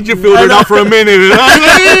Ronnie that. Dangerfield now for a minute. Hey,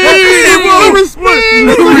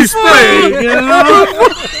 no respect, you know?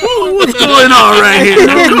 What's going on right here?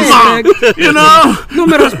 Come on, you know? No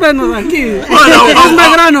me respeto aquí. Well, Es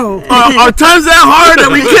más grano. our time's that hard that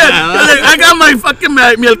we can't. I got my fucking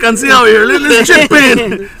mi alcancía over here. Let's chip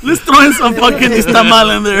in. Let's throw in some fucking istamal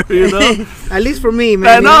in there, you know? At least for me, I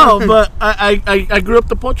man. know, but I grew up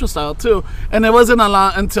the pocho style too, and it wasn't a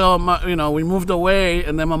lot until we moved away,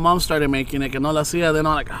 and then my mom started making it, que no la hacía. Then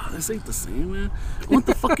I'm like, oh, this ain't the same, man. I want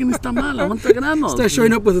the fucking istamal. I want the granos. Start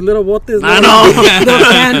showing up with little botes. I know.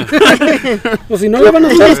 Pues si no le van a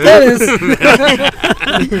usar ustedes.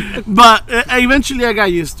 But eventually I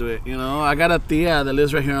got used to it, you know. I got a tia that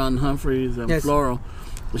lives right here on Humphreys and Yes. Floral.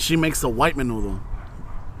 She makes the white menudo.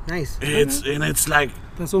 Nice. It's like,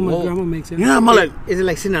 That's what my whoa. grandma makes. Yeah, I'm like, Is it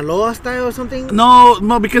like Sinaloa style or something? no,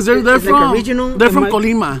 because they're It's like from original? they're from My-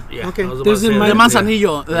 Colima, Yeah, Okay. I was about There's to in say my- the that.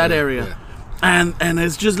 Manzanillo, that area. Yeah. And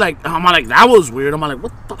it's just like, I'm like, that was weird. I'm like,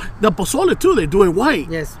 what the pozole too, they do it white.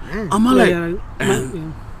 Yes, man. I'm Yeah, like,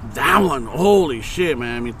 yeah. that one, holy shit,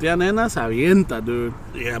 man. Mi tía nena se avienta, dude.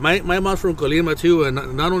 Yeah, my mom's from Colima too, and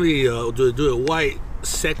not only do it white,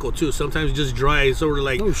 seco too. Sometimes just dry. It's sort of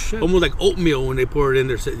like Oh, shit. almost like oatmeal when they pour it in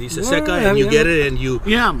there. Dice seca, Yeah, and you yeah. get it, and you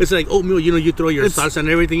It's like oatmeal. You know, you throw your salsa and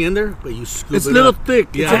everything in there, but you scoop It's it a little up. thick.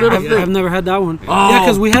 It's Yeah, a little I've, thick. I've never had that one. Oh. Yeah,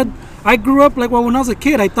 because I grew up like when I was a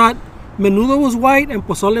kid. I thought menudo was white and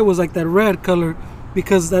pozole was like that red color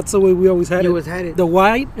because that's the way we always had You it. always had it. The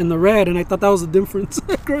white and the red, and I thought that was the difference.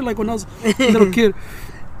 Like when I was a little kid.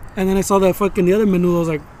 And then I saw that fucking the other menudo. I was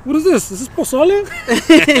like, what is this? Is this pozole?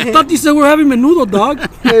 I thought you said we're having menudo, dog.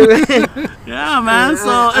 Yeah, man. So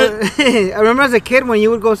I remember as a kid when you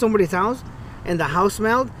would go to somebody's house and the house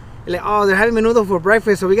smelled like, oh, they're having menudo for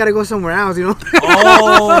breakfast, so we gotta go somewhere else, you know.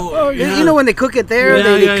 oh, You know when they cook it there, Yeah,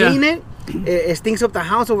 they yeah, clean it stinks up the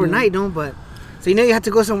house overnight, no? But so you know you have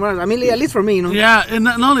to go somewhere else. I mean, at least for me, you know. Yeah, and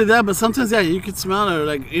not only that, but sometimes you could smell it,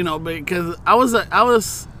 like, you know, because I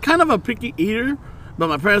was kind of a picky eater, but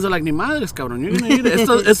my parents are like, ni madres, cabrón, you're gonna eat it.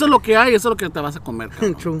 Esto es lo que hay, esto es lo que te vas a comer,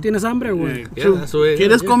 cabrón. True. ¿Tienes hambre, güey? Yeah, that's the way.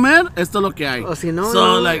 ¿Quieres comer? Esto es lo que hay. O si no,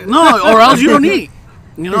 so no. like, no, or else you don't eat.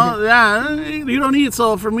 You know, yeah, you don't eat.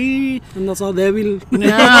 So for me, Andas all débil.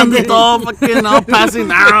 yeah, ando todo fucking no passing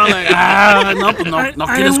out, like, no, pues no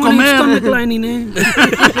quieres I don't want comer. stomach lining,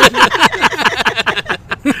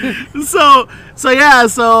 So yeah,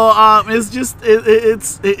 it's just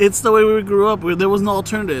it's the way we grew up. There was no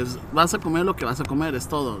alternatives. Vas a comer lo que vas a comer, es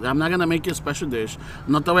todo. I'm not gonna make you a special dish.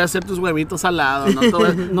 No te voy a hacer tus huevitos salados. No, te voy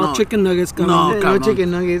a, No chicken nuggets, cabrón. No, No cabrón.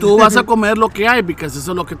 chicken nuggets. Tú vas a comer lo que hay because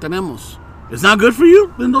eso es lo que tenemos. It's not good for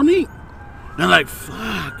you, then don't eat. And like,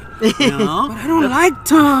 fuck, you know? I don't like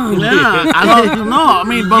tongue. Yeah, I don't know. I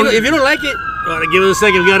mean, You but know, if you don't like it, give it a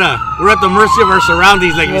second. We're at the mercy of our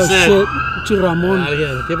surroundings, like you Oh, said. shit. Chiramón.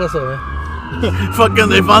 ¿Qué pasó, fucking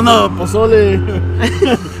they found a pozole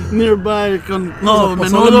nearby con no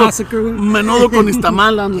Pozole massacre, güey. menudo con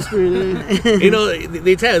istamal on the street. You know,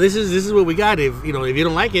 they tell you this is what we got. If you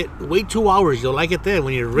don't like it, wait 2 hours. You'll like it then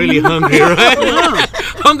when you're really hungry, right? Yeah.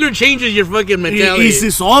 Hunger changes your fucking mentality. Y si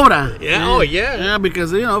sobra. Yeah, oh yeah. Yeah,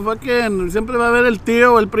 because fucking siempre va a haber el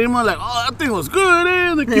tío o el primo like, oh, that thing was good,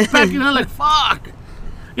 and they keep packing it like, fuck.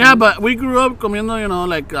 Yeah, but we grew up comiendo,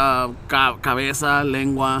 like cabeza,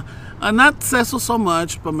 lengua. Not seso so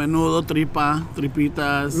much, but menudo,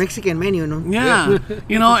 tripitas. Mexican menu, no? Yeah,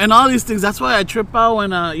 and all these things. That's why I trip out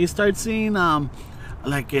when you start seeing,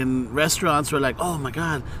 like in restaurants, where like, oh my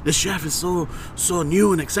God, this chef is so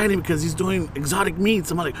new and exciting because he's doing exotic meats.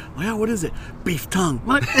 I'm like, oh yeah, what is it? Beef tongue. I'm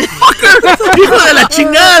like, fucker, hijo de la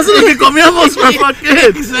chingada, eso es lo que comíamos for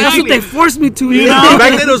fucking. That's what they forced me to. You You know? know?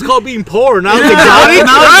 Back then it was called being poor. Now it's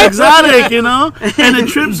Yeah, exotic. now it's exotic, and it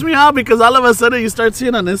trips me out because all of a sudden you start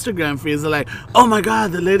seeing on Instagram feeds like, oh my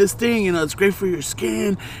God, the latest thing, it's great for your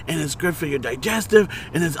skin and it's good for your digestive,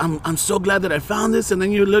 and I'm so glad that I found this, and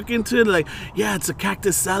then you look into it like, yeah, it's a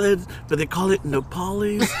cactus salad, but they call it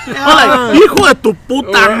Nepalese. I'm like, hijo de tu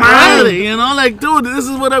puta madre, like, dude, this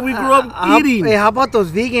is what we grew up eating. Hey, how about those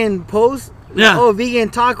vegan posts? Yeah. Oh, vegan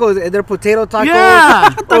tacos. They're potato tacos. Yeah.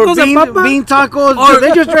 Or Tacos de papa. bean tacos. Or-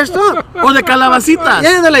 They just dressed up. Or the calabacitas.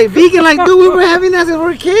 Yeah, they're like vegan. Like, dude, we were having that since we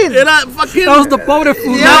were kids. Era fucking. That was the pobre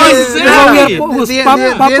food. Yeah, That was- exactly. that's all we had was The-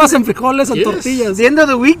 papas the- and frijoles and Yes. tortillas. The end of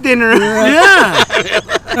the week dinner. Yeah.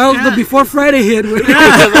 That was the before Friday hit.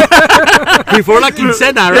 güey. Before la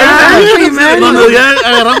quincena, right? Exactly, man. Cuando ya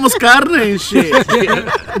agarramos carne and shit.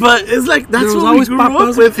 But it's like, that's There was what we always grew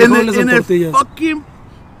papas up with. and And frijoles in and a tortillas. fucking,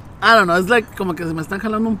 I don't know, it's like como que se me están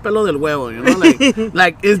jalando un pelo del huevo,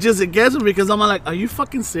 like it gets me because I'm like, are you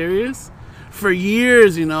fucking serious? For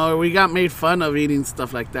years, we got made fun of eating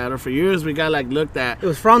stuff like that, or for years we got like looked at. It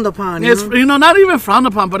was frowned upon. It's You know? not even frowned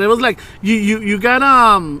upon, but it was like you got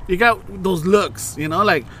those looks,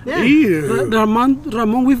 like, Yeah. ew.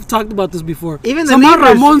 Ramon, we've talked about this before. Even the somehow neighbors.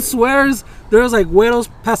 Ramon swears there was like güeros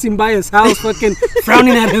passing by his house, fucking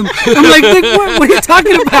frowning at him. I'm like, Nick, what are you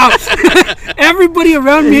talking about? Everybody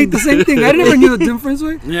around me ate the same thing. I never knew the difference.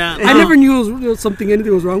 Way. Yeah, I no. never knew it was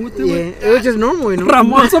anything was wrong with it. Yeah, way. it was just normal, you know.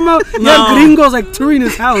 Ramon somehow No. had gringos like touring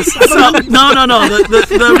his house. So, no.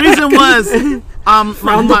 The reason was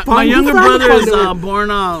my younger brother is born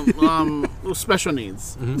with special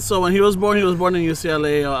needs. So when he was born in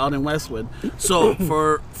UCLA out in Westwood. So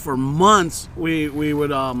for months we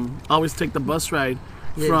would always take the bus ride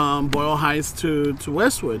from Boyle Heights to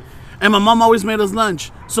Westwood. And my mom always made us lunch.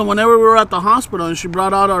 So whenever we were at the hospital and she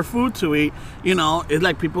brought out our food to eat, it's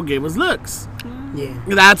like people gave us looks. Yeah.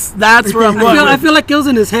 That's where I'm going. I feel like it was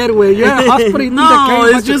in his head. Way you're at a hospital. you think they're No, carrying a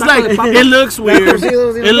it's bunch of just tacos like de papa. it looks weird.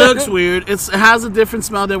 Tortillas, It looks weird. It has a different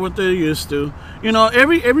smell than what they're used to.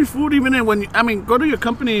 Every food, even when go to your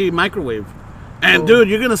company microwave. And dude,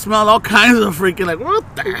 you're gonna smell all kinds of freaking like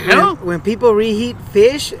what the hell? When people reheat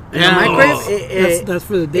fish in the microwave, that's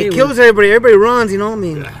for the day. it kills everybody. Everybody runs, you know. I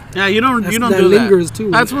mean, Yeah, you don't that do lingers that. too.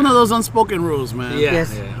 That's one of those unspoken rules, man. Yeah,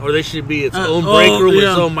 Yes. yeah. Or there should be its own break room with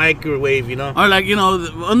its own microwave, you know. Or like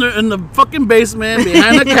under in the fucking basement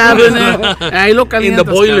behind the cabinet. Ahí lo In the calientas,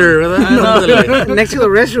 boiler, cabrón. next to the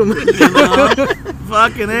restroom,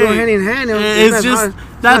 Fucking go hand A. in hand. It's just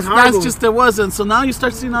that's horrible. just it wasn't. So now you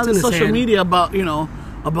start seeing all It's in this his social hand. media about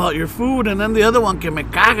about your food, and then the other one que me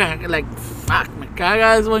caga, like fuck me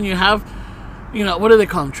caga is when you have what do they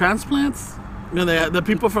call them, transplants? The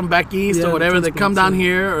people from back east Yeah, or whatever, they come transplants, down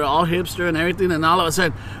here, or all hipster and everything, and all of a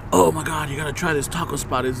sudden, oh my god, you gotta try this taco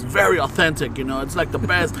spot. It's very authentic, it's like the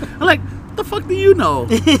best. I'm like, the fuck do you know?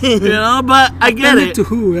 But I get it. To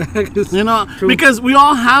who? Because we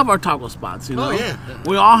all have our taco spots, Oh, yeah.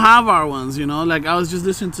 We all have our ones, like I was just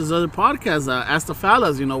listening to this other podcast, Ask the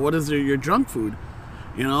Fellas, what is your drunk food?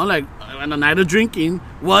 Like on a night of drinking,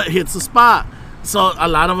 what hits the spot? So a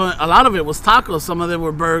lot of it was tacos. Some of them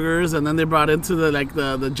were burgers, and then they brought into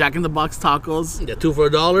the Jack in the Box tacos. Yeah, 2 for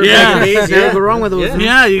 $1. Yeah. back in the days, Never go wrong with those.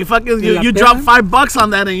 Yeah, you fucking you drop $5 on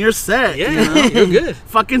that and you're set. Yeah, you're good.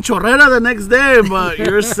 Fucking chorrera the next day, but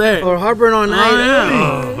you're set. Or heartburn all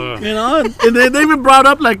night. And they even brought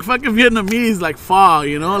up like fucking Vietnamese, like pho,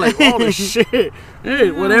 like holy shit. Hey,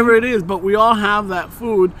 whatever it is, but we all have that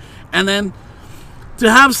food, and then to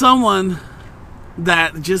have someone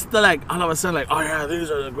that just like all of a sudden like, oh yeah,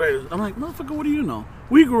 these are the greatest. I'm like, motherfucker, what do you know?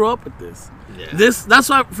 We grew up with this. Yeah. That's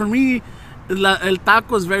why for me, el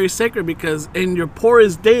taco is very sacred, because in your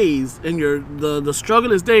poorest days, in the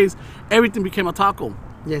strugglest days, everything became a taco.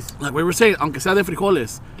 Yes. Like we were saying, aunque sea de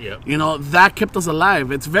frijoles. Yep. That kept us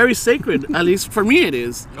alive. It's very sacred. At least for me, it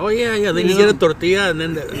is. Oh, yeah. Then you get a tortilla and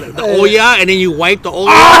then the olla, and then you wipe the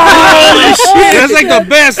olla. Holy shit! That's like the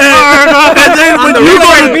best part. And then when you go,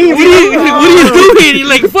 what are you doing? You're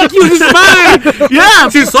like, fuck you, this is mine. Yeah.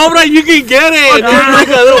 Si sobra, you can get it. There's like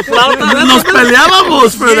a little flauta. Nos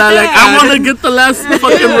peleábamos for that. Like, I want to get the last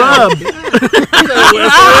fucking rub.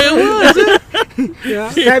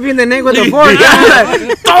 Stab you in the neck with a fork.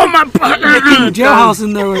 Toma, Jailhouse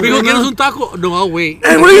in there. We go get us un taco. No, I'll wait.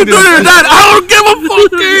 Hey, what are you doing with that? I don't give a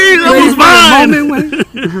fuck. That was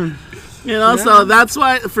mine. So that's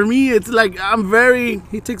why for me it's like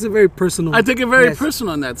He takes it very personal. I take it very Yes.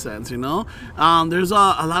 personal in that sense, There's a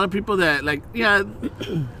lot of people that like,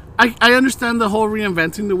 I understand the whole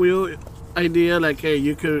reinventing the wheel idea. Like, hey,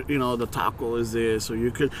 you could, the taco is this, or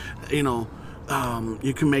you could,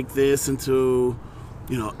 you can make this into,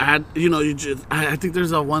 add, I think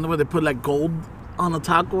there's a one where they put like gold on a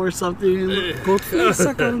taco or something. Goldfish.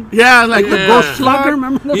 Yeah, like the gold Slugger,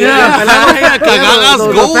 remember that? Cagadas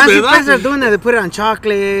Those gold, fancy ¿verdad? places are doing that. They put it on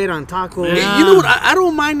chocolate, on tacos. Yeah. You know what? I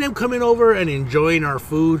don't mind them coming over and enjoying our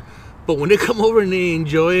food, but when they come over and they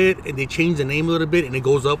enjoy it and they change the name a little bit and it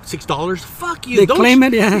goes up $6, fuck you. They claim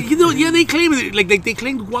it, yeah. They claim it. Like they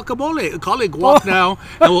claim guacamole. Call it guac now,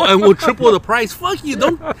 and we'll triple the price. Fuck you.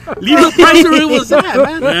 Don't leave the price where it was at,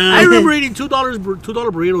 man. I remember eating $2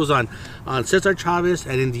 burritos on Cesar Chavez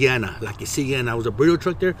and Indiana. Like you see, and I was a burrito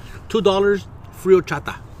truck there. $2 frio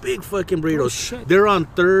chata. Big fucking burritos. shit. They're on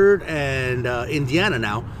 3rd and Indiana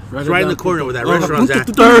now. It's right in the corner where that restaurant's at.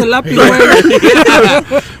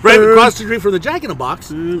 Right across the street from the Jack in the Box.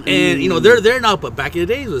 And they're there now, but back in the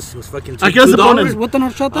days it was fucking I guess $2. What the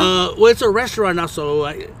horchata? Well, it's a restaurant now,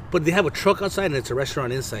 but they have a truck outside and it's a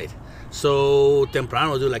restaurant inside. So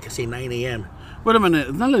temprano, do like I say 9 a.m. Wait a minute,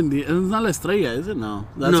 it's not La Estrella, is it? No,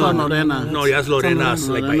 that's on Lorena. No, that's Lorena's,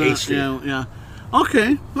 like by 8th Street. Yeah.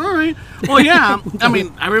 Okay, all right. Well, yeah. I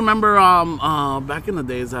mean, I remember back in the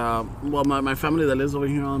days. My family that lives over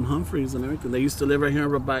here on Humphreys and everything, they used to live right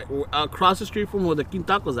here across the street from where the King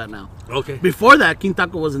Taco's at now. Okay. Before that, King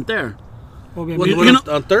Taco wasn't there. Okay, What, You the one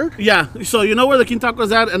know- on 3rd? Yeah, so you know where the King Taco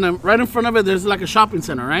is at, and then right in front of it, there's like a shopping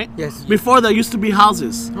center, right? Yes. Before there used to be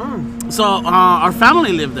houses. So our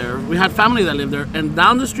family lived there. We had family that lived there, and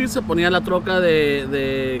down the street se ponía la troca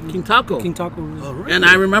de King Taco. King Taco. And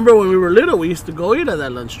I remember when we were little, we used to go eat at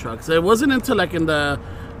that lunch truck. So it wasn't until like in the,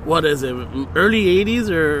 what is it, early 80s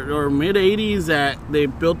or mid 80s that they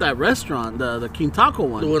built that restaurant, the King Taco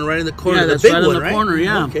one. The one right in the corner. Yeah, the that's big right one, in the right? corner,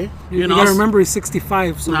 yeah. Okay. You gotta remember he's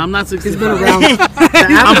 65, so No, I'm not 65. he's been around.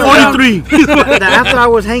 I'm 43. The after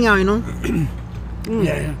hours hangout,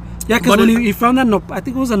 Yeah, because when he found that, I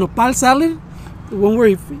think it was a nopal salad, the one where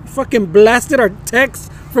he fucking blasted our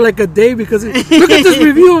text for like a day because look at this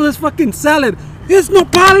review of this fucking salad. It's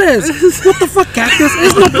Nopales. What the fuck, Cactus?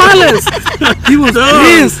 It's Nopales. He was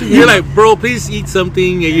pissed. You're like, bro, please eat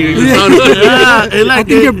something. And you're Yeah, and I like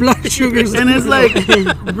think your blood sugars. and it's like,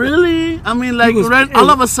 really? I mean, like, was- right, all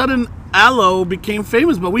of a sudden, aloe became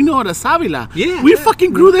famous, but we know it as Savila. Yeah. We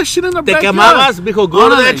fucking grew that shit in the Te backyard. quemabas, mijo, go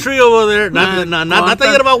to that Órale. tree over there. Not the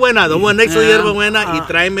hierba buena, the one next to the Yeah. hierba buena. Y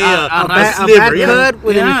tráeme a A sliver. bad Yeah. cut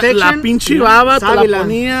with an Yeah, infection. la pinche baba te la Sábila.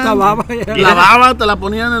 ponían. La baba, yeah. La baba te la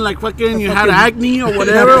ponían and like fucking you had acne or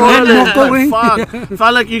whatever. Yeah, Órale, moco, güey. fuck.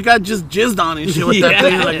 Felt like you got just jizzed on and shit with that Yeah.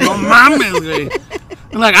 thing. Like, no mames, güey.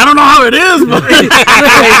 I'm like, I don't know how it is, but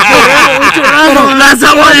that's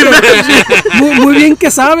how I imagine. Muy bien que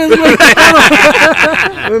sabes, güey.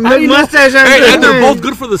 With mustache and Hey, and they're both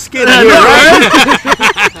good for the skin. I know, right?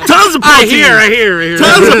 Tons of I protein. hear.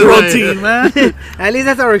 Tons of protein, man. At least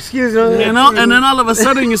that's our excuse, no? You know, and then all of a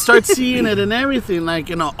sudden you start seeing it and everything. Like,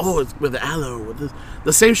 you know, oh, it's with aloe. With this.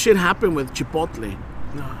 The same shit happened with chipotle.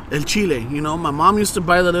 El chile, you know, my mom used to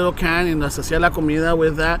buy the little can and nos hacía la comida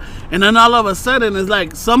with that. And then all of a sudden, it's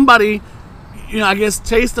like somebody, you know, I guess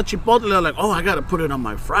taste the chipotle. They're like, oh, I got to put it on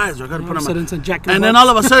my fries. Or I got to put it on my... It's a Jack in the And then Box. all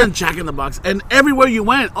of a sudden, Jack in the Box. And everywhere you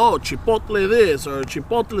went, oh, chipotle this or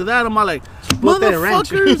chipotle that. I'm all like, ranch.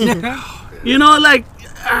 motherfuckers. You know, like,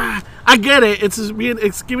 I get it.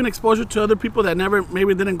 It's giving exposure to other people that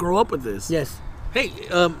maybe didn't grow up with this. Yes. Hey,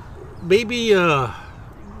 maybe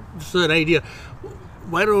just an idea.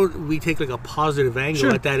 Why don't we take like a positive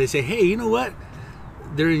angle at that and say, hey, you know what?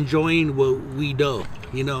 They're enjoying what we know.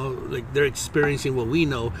 You know, like they're experiencing what we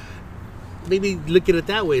know. Maybe look at it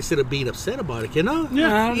that way instead of being upset about it. You know?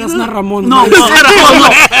 Yeah, that's not Ramon. No, man.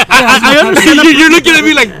 I understand. You're looking at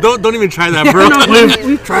me like, don't even try that, bro.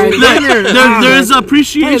 We've tried. There's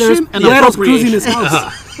appreciation and Leo's cruising appropriation. his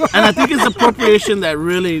house. And I think it's appropriation that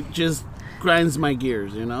really just grinds my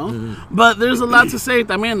gears, you know. But there's a lot to say.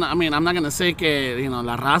 I mean, I'm not gonna say que, you know,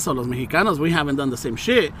 la raza o los mexicanos, we haven't done the same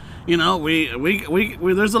shit. You know, we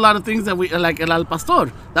there's a lot of things that we like. El al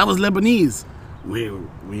pastor, that was Lebanese.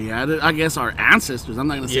 We had it, I guess, our ancestors. I'm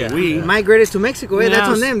not gonna say we. Migrated to Mexico. Yeah, that's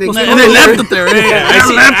on them. They and they left it there.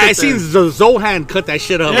 I seen Zohan cut that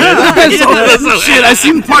shit up. Shit, I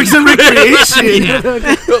seen Parks and Recreation.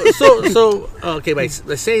 So okay, by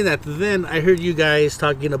saying that, then I heard you guys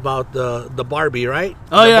talking about the Barbie, right?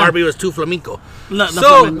 Oh, the yeah. Barbie was too flamenco. The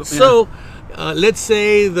flamenco, So let's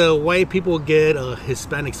say the white people get a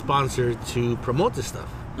Hispanic sponsor to promote this stuff.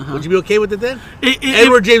 Would you be okay with it then?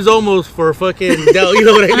 Edward James Olmos for fucking, you know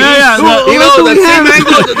what I mean? Yeah, you know, the same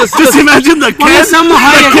angle. Just imagine the kid.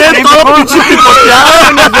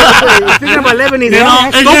 Speaking about Lebanese,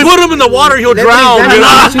 Don't put him in the water; he'll drown. Lebanese, You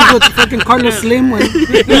know? She's with fucking Carlos Slim.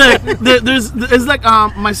 It's like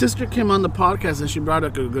my sister came on the podcast and she brought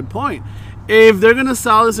up a good point. If they're gonna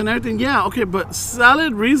sell this and everything, yeah, okay, but sell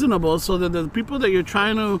it reasonable so that the people that you're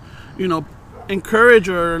trying to, you know, encourage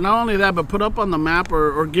or not only that, but put up on the map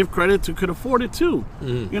or give credit to could afford it too.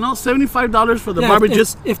 You know, $75 for the Barbie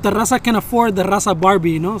if the raza can afford the raza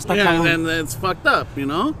Barbie, you know, está cabrón. and it's fucked up, you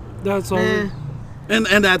know. That's all. In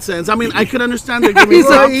that sense, I mean, I could understand they're giving So,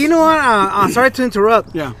 props. you know what? Sorry to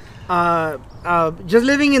interrupt. Yeah. Just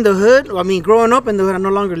living in the hood. I mean, growing up in the hood, I no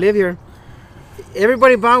longer live here.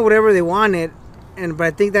 Everybody bought whatever they wanted, but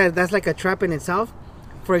I think that's like a trap in itself.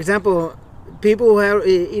 For example, people who have,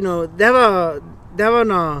 you know, they have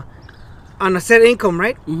on a set income,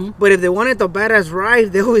 right? Mm-hmm. But if they wanted the badass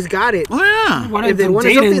ride, they always got it. Oh yeah. If they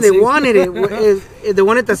wanted something, they wanted it. If they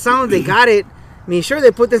wanted the sound, they got it. I mean, sure,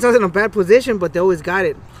 they put themselves in a bad position, but they always got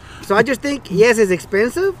it. So I just think, yes, it's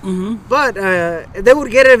expensive, but they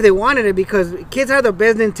would get it if they wanted it because kids have the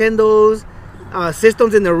best Nintendos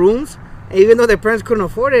systems in their rooms. And even though their parents couldn't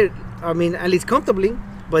afford it, I mean, at least comfortably,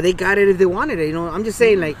 but they got it if they wanted it. You know, I'm just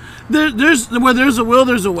saying, like, There's where there's a will,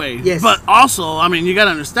 there's a way. Yes. But also, I mean, you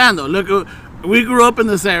gotta understand though. Look, we grew up in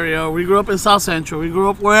this area. We grew up in South Central. We grew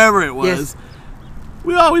up wherever it was. Yes.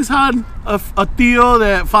 We always had a tío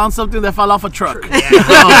that found something that fell off a truck.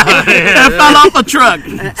 That fell off a truck.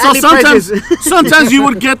 So Ali sometimes you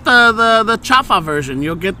would get the chafa version.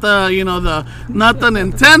 You'll get the not the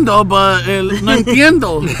Nintendo, but el no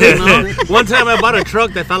entiendo. You know? One time I bought a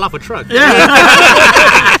truck that fell off a truck. You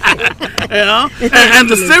know, and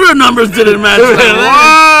the serial numbers didn't match. Like,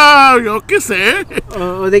 wow, yo qué sé.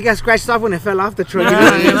 they got scratched off when it fell off the truck.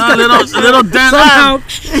 Yeah, you know, a little dent.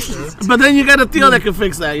 But then you got a tío that can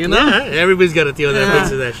fix that. You know. Yeah, everybody's got a deal that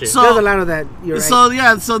fixes that shit. So, There's a lot of that. You're right. So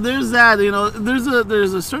yeah, so there's that. You know, there's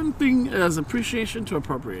a certain thing as appreciation to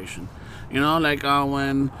appropriation. You know, like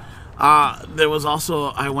when there was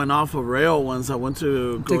also I went off a rail once. I went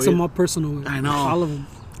to go Takes them all personal. I know. All of them.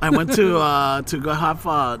 I went to go have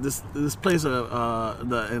this place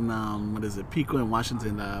what is it, Pico in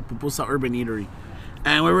Washington, Pupusa Urban Eatery,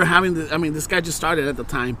 and we were having this guy just started at the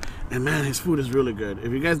time, and man, his food is really good.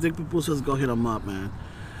 If you guys dig pupusas, go hit him up, man.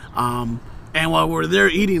 And while we're there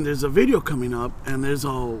eating, there's a video coming up, and there's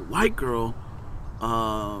a white girl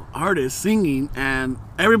artist singing, and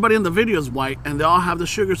everybody in the video is white, and they all have the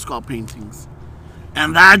Sugar Skull paintings,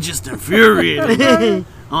 and that just infuriated me.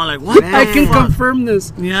 I'm like, what? I can confirm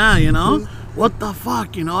this. Yeah, you know, what the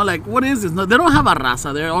fuck, you know, like, what is this? No, they don't have a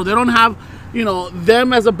raza there, or they don't have, you know,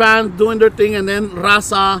 them as a band doing their thing, and then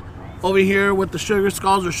raza over here with the Sugar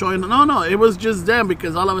Skulls are showing. No, it was just them,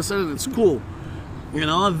 because all of a sudden it's cool. You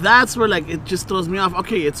know, that's where, like, it just throws me off.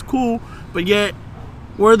 Okay, it's cool, but yet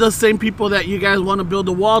we're the same people that you guys want to build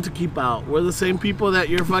a wall to keep out. We're the same people that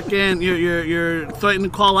you're fucking, you're threatening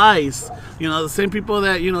to call ICE. You know, the same people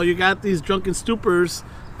that, you know, you got these drunken stupors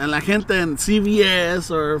and la gente in CVS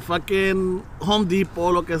or fucking Home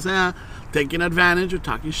Depot, lo que sea, taking advantage or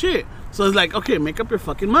talking shit. So it's like, okay, make up your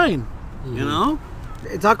fucking mind, you know?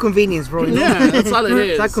 It's all convenience, bro. You know? Yeah, that's all it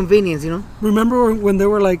is. It's all convenience, you know? Remember when they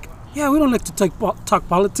were like, yeah, we don't like to talk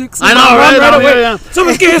politics. I know, right away. Yeah.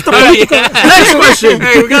 Somos que esto Next question.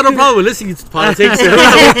 Hey, we got no problem with listening to politics. I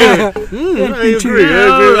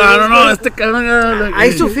don't know. I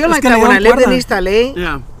used to feel like that when I lived in East LA.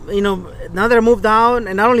 Yeah. You know, now that I moved out,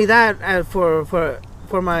 and not only that, for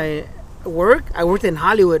my work, I worked in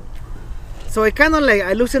Hollywood. So I kind of like,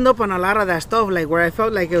 I loosened up on a lot of that stuff, like where I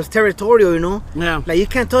felt like it was territorial, you know? Yeah. Like, you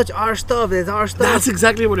can't touch our stuff, it's our stuff. That's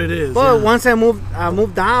exactly what it is. But once I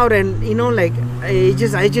moved out, and, you know, like, I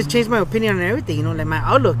just changed my opinion on everything, you know, like my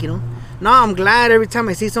outlook, you know? Now I'm glad every time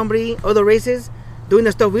I see somebody, other races, doing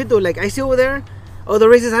the stuff we do. Like, I see over there, other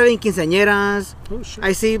races having quinceañeras. Oh, shit.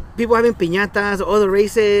 I see people having piñatas, other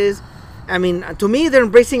races. I mean, to me, they're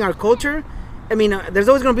embracing our culture. I mean, there's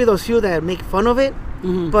always going to be those few that make fun of it.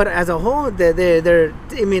 Mm-hmm. But as a whole, they're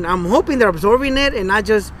I mean, I'm hoping they're absorbing it and not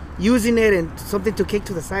just using it and something to kick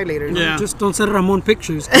to the side later. You know? Yeah. Just don't say Ramon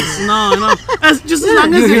pictures. No. As just as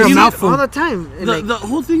long as hear a you know, mouthful. all the time. the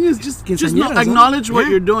whole thing is just Quinceañeras, acknowledge what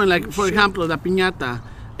Yeah. you're doing. Like, for example, the piñata.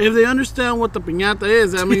 If they understand what the piñata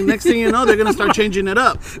is, I mean, next thing you know, they're gonna start changing it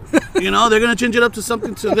up. You know, they're gonna change it up to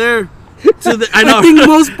something to their. I know. I think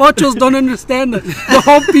most pochos don't understand that. The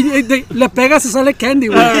whole le pegas se sale candy.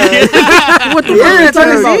 What the Yeah, fuck that's are what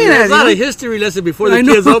you I'm talking saying. about? It's not a history lesson before the I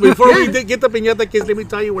know. kids. Oh, before we get the piñata kids, let me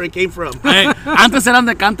tell you where it came from. Hey, antes eran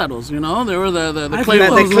de cántaros, you know, they were the clay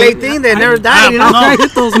The ones. clay thing, they never died, you know? I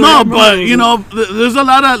hit those No, with but you know, there's a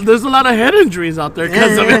lot of head injuries out there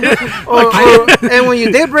because of it. And when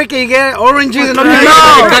you did break it, you get oranges and all No.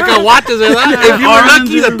 that. Cacahuates, ¿verdad? If you were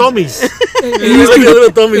lucky, the Tommies. It You used look at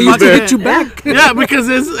little to Tommies there. hit you back. Yeah, because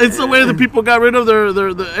it's the way the people got rid of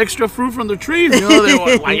the extra fruit from their trees. You know, they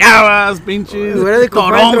were guayabas, pinches, What are they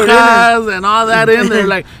comprando, toronjas, and all that in there.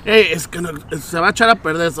 Like, hey, se va a echar a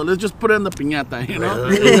perder, so let's just put it in the piñata, you know?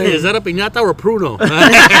 Is that a piñata or a pruno?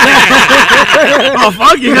 Oh,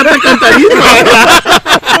 fuck, you got the cantadito.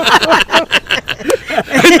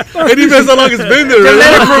 It depends how long it's been there,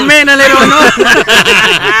 Let it right? ferment a little, no?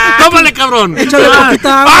 Tómale, cabrón. Échale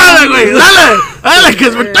poquita agua. Dale, güey, dale,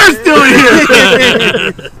 because we're thirsty over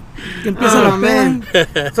here. Que empieza la Oh, man.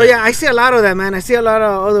 peda. So yeah, I see a lot of that, man. I see a lot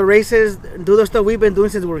of other races do the stuff we've been doing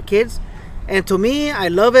since we were kids. And to me, I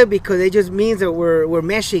love it because it just means that we're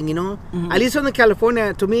meshing, you know? At least Southern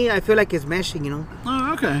California, to me, I feel like it's meshing, you know?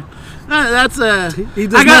 Oh, okay. That's He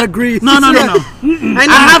does not agree. No. I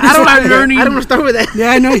have to start learning. I don't want to start with that. Yeah,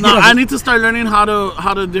 I know. No, I need to start learning how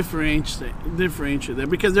to differentiate there,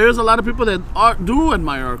 because there's a lot of people that do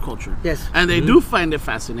admire our culture. Yes. And they do find it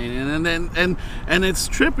fascinating, and it's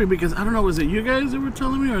trippy because I don't know, was it you guys that were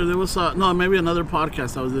telling me, or there was no, maybe another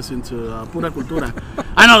podcast I was listening to, Pura Cultura.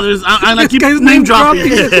 I know I keep guy's name dropping,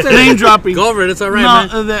 name dropping. Go over it. It's all right,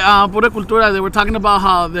 No, man. the Pura Cultura, they were talking about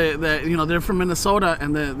how they're from Minnesota,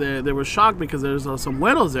 and they were shocked because there's some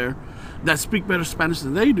güeros there that speak better Spanish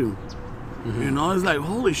than they do. You know, it's like,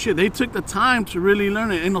 holy shit, they took the time to really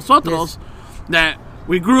learn it. And nosotros, that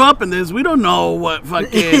we grew up in this, we don't know what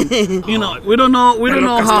fucking, you know, we don't know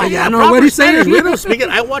how. I know what he's saying. We don't speak it.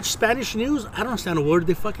 I watch Spanish news. I don't understand a word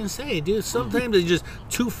they fucking say, dude. Sometimes they're just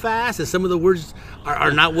too fast, and some of the words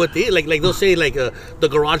are not what they like. Like they'll say like the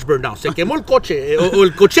garage burned down. Se quemó el coche o el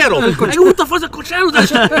cochero. Like, what the fuck's a cochero?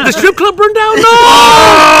 The strip club burned down? No,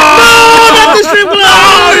 not the strip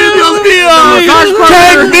club. Dios mío!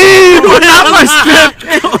 Take me, but not my strip.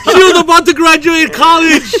 She was about to graduate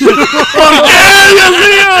college.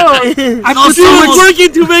 I put She so was much.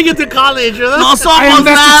 working to make it to college. ¿verdad? No I somos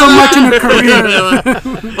invested so nada. much in her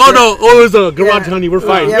career. Oh no! Oh, it was a garage, honey. We're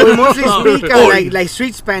fine. Yeah, we mostly speak Oi. like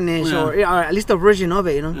street Spanish or at least a version of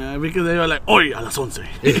it, you know. Yeah, because they were like, hoy a las 11.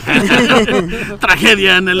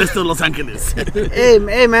 Tragedia en el este de Los Ángeles. Hey,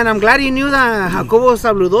 man, I'm glad you knew that Jacobo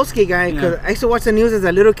Zabludowski guy. Cause I used to watch the news as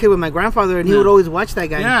a little kid with my grandfather, and he would always watch that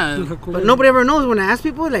guy. Yeah. But nobody ever knows. When I ask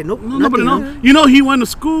people, like, nope, No, nobody nothing, knows. You know, he went to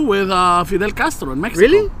school with Fidel Castro in Mexico.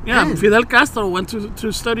 Really? Yeah, Man. Fidel Castro went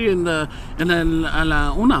to study in la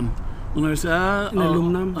UNAM. Universidad En el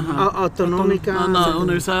UNAM. Autonómica.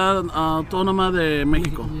 Universidad Autónoma de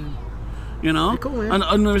México. You know? Cool, man.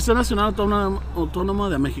 Universidad Nacional Autónoma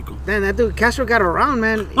de México. Damn, that dude Castro got around,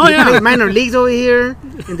 man. Oh, He yeah. played minor leagues over here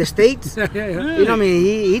in the States. Yeah. You know what I mean?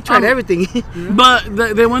 He tried everything. But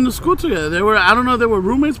they went to school together. They were, I don't know if they were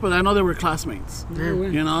roommates, but I know they were classmates. Yeah.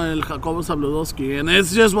 You know, El Jacobo Zabludowski. And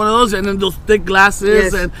it's just one of those, and then those thick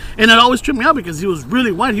glasses. Yes. And it always tripped me out because he was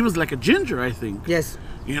really white. He was like a ginger, I think. Yes.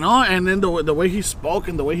 You know, and then the way he spoke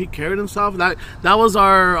and the way he carried himself, that was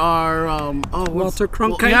our Walter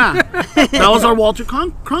Cronkite. Yeah, that was our Walter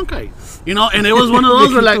Cronkite. You know, and it was one of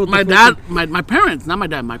those where like my dad, my parents, not my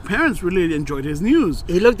dad, my parents really enjoyed his news.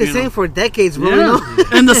 He looked the You same know? for decades, bro. You Yeah, know?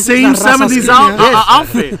 and the same La raza 70s skin, yeah.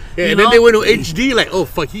 outfit. Yeah, you and then know? they went to HD, like, oh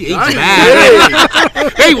fuck, he aged Right.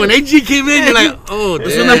 bad. Hey, when HG came in, you're like, oh Una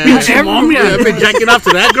damn. pinche I've momia. been jacking off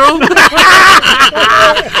to that girl.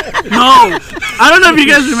 No, I don't know if you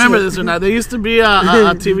guys remember this or not. There used to be a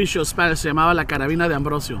TV show Spanish, se llamaba La Carabina de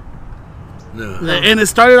Ambrosio. No. And it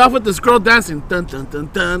started off with this girl dancing, dun, dun, dun,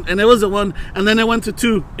 dun, and it was the one, and then it went to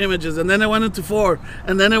 2 images, and then it went into 4,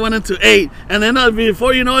 and then it went into 8, and then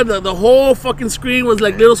before you know it, the whole fucking screen was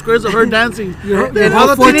like little squares of her dancing. And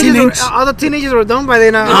all the teenagers were done by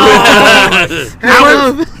then.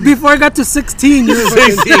 Before I got to 16, you were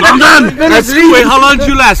I'm done. Wait, how long did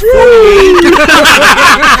you last? 48.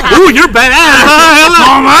 Ooh, you're badass.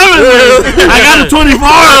 Oh, man. I got a 24.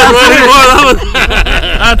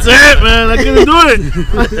 That's it, man. I couldn't do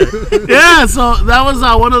it. Yeah, so that was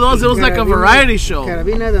one of those. It was like a variety show.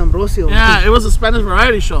 Carabina de Ambrosio. Yeah, it was a Spanish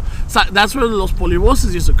variety show. So that's where los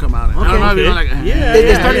polivoces used to come out. I don't know if you know, like,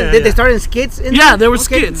 Did they start in skits? Yeah, there were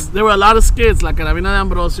skits. There were a lot of skits, like Carabina de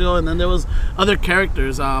Ambrosio, and then there was other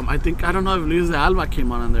characters. I don't know if Luis de Alba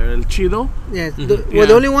came on in there. El Chido. Yes. Were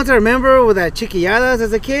the only ones I remember were the Chiquilladas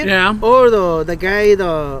as a kid? Yeah. Or the guy,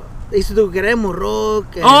 they used to do Queremos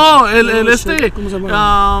Rock. and- Oh, el este. ¿Cómo se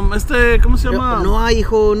llama? ¿Cómo se llama? No hay,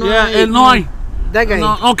 hijo, no Yeah, hay. el No Hay. That guy.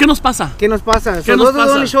 No, ¿qué nos pasa? ¿Qué nos pasa? So ¿Qué nos those are the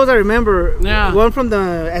pasa? only shows I remember. Yeah. One from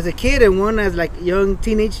as a kid and one as like young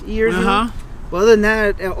teenage years. You know? Uh-huh. But other than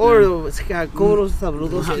that, or Coros,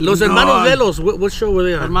 Sabludos. Los Hermanos Lelos, what show were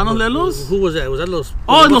they on? Hermanos Lelos? Who was that? Was that Los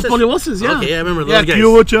Oh, los polivoces, yeah. Okay, I remember those Yeah, guys. ¿Qué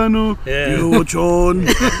hubo, Chano? Yeah. ¿Qué hubo, Chon?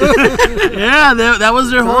 Yeah, that was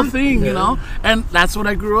their whole thing, you know? And that's what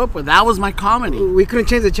I grew up with. That was my comedy. We couldn't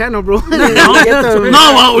change the channel, bro. No,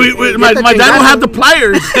 well, my dad would have the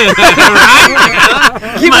pliers.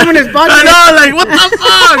 Keep him in his I pocket. know, like, what the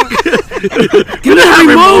fuck? Give me the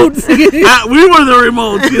remotes. We were the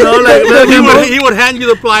remotes, you know? Like, He would hand you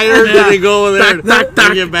the pliers and then go over there Tac, tac,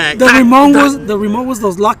 bring it back. The remote was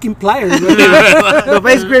those locking pliers. Right? The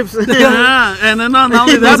base grips. yeah, and then not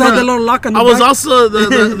only that, Those had but the little lock on the I was back. also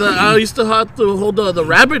I used to have to hold the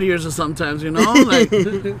rabbit ears or sometimes, you know? Like,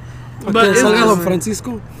 but Que it's salga Don just,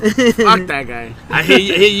 Francisco. fuck that guy. I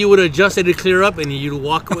hate you would adjust it to clear up and you'd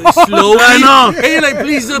walk away slowly. I know. Hey, you're like,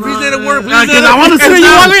 please let it work. Please Because let it I want to and sit you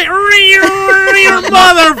down. walk like,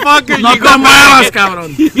 motherfucker. No You te go muevas, back. cabrón.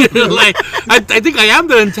 You're like, I think I am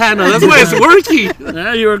the antenna. That's why it's working.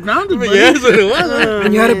 Yeah, you were grounded, buddy. Yes, it was.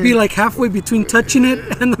 And you had to be like halfway between touching it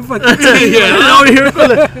and the fucking Yeah, and over here con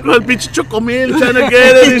el pinche chocomil trying to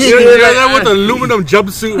get it and You're shit. there with the aluminum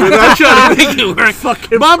jumpsuit. Man. I'm trying to make it work.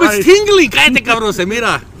 Fucking Mom, Christ. it's tingly. Cállate, cabrón. Se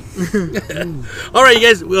mira. All right, you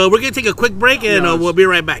guys. We're going to take a quick break and we'll be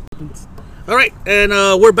right back. All right. And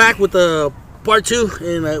we're back with part 2.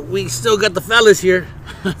 And we still got the fellas here.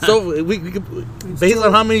 So, we could, based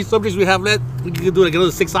on how many subjects we have left, we could do like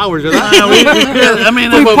another 6 hours. Right? I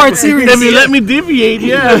mean, Three-part series. if you let me deviate,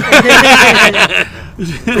 yeah.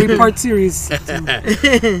 3-part series.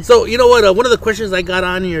 So, you know what? One of the questions I got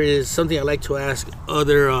on here is something I like to ask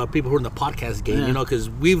other people who are in the podcast game, you know, because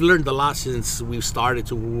we've learned a lot since we've started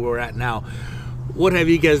to where we're at now. What have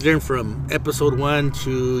you guys learned from episode 1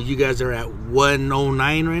 to you guys are at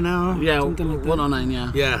 109 right now? Yeah, Something like that. 109,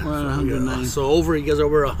 yeah. Yeah. We're at 109. So you guys are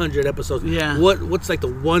over 100 episodes. Yeah. What's like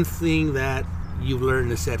the one thing that you've learned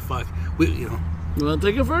and said, fuck, you know. You want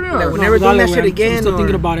to take it further? Like, Or? we're never doing that Dale, shit güey. again. I'm still or-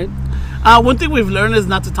 thinking about it. One thing we've learned is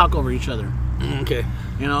not to talk over each other. Okay.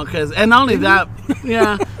 You know, and not only that,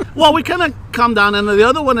 yeah. Well, we kind of calm down. And the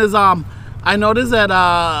other one is, I noticed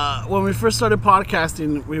that when we first started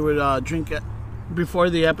podcasting, we would drink before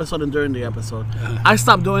the episode and during the episode. I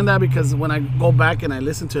stopped doing that because when I go back and I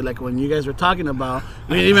listen to it, like when you guys were talking about,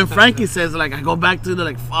 I mean, even Frankie says, like, I go back to the,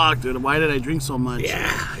 like, fuck, dude, why did I drink so much?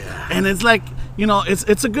 Yeah. And it's like, you know,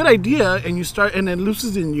 it's a good idea, and you start, and it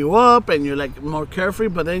loosens you up, and you're like more carefree.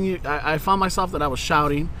 But then I found myself that I was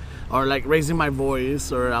shouting, or like raising my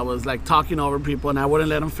voice, or I was like talking over people, and I wouldn't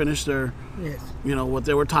let them finish their, you know, what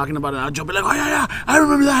they were talking about, and I'd jump in like, oh yeah, I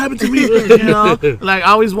remember that happened to me, you know, like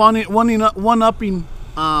I always one-upping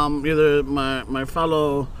either my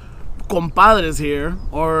fellow compadres here,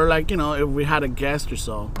 or like, you know, if we had a guest or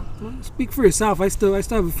so. Well, speak for yourself. I still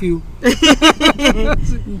have a few.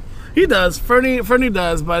 He does, Fernie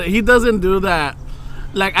does, but he doesn't do that.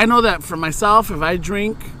 Like, I know that for myself, if I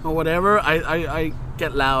drink or whatever, I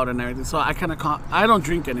get loud and everything. So I kind of I don't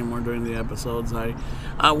drink anymore during the episodes. I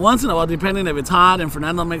once in a while, depending if it's hot and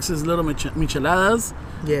Fernando makes his little micheladas.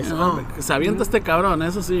 Yes. You know, se avienta este cabrón,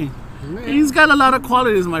 eso sí. He's got a lot of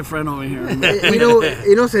qualities, my friend over here. you know,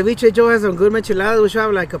 Ceviche Joe has some good micheladas. We should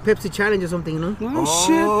have like a Pepsi challenge or something, you know?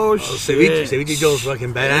 Oh shit. Ceviche Joe's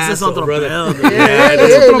fucking badass. Ese es otro brother. pedo,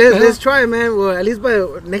 Hey, let's try it, man. Well, at least by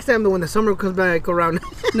next time when the summer comes back around.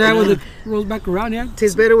 Now when it rolls back around, yeah.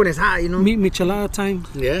 Tastes better when it's hot, you know? Michelada time.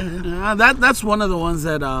 Yeah. That's one of the ones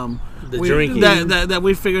that drinking. that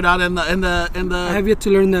we figured out in the. I have yet to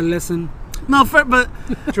learn that lesson. No, but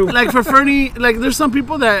like for Fernie, like there's some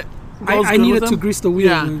people that I needed to grease the wheel.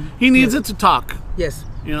 Yeah, man. he needs it to talk. Yes.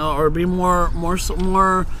 You know, or be more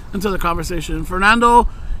into the conversation. Fernando,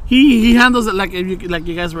 he handles it like you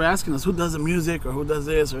guys were asking us, who does the music or who does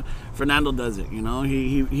this, or Fernando does it. You know,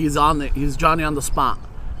 he's on it. He's Johnny on the spot.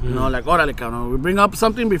 You know, like, órale, cabrón. We bring up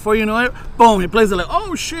something, before you know it, boom, he plays it like,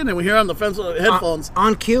 oh shit, and we hear on the headphones.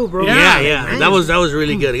 On cue, bro. Yeah. Nice. That was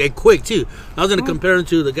really good. Like, quick too. I was gonna compare him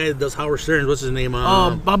to the guy that does Howard Stern. What's his name?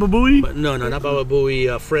 Baba Booey? But no, not Baba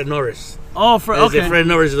Booey. Fred Norris. Oh, okay. Fred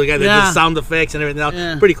Norris is the guy that does sound effects and everything else.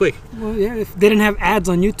 Yeah. Pretty quick. Well, yeah, if they didn't have ads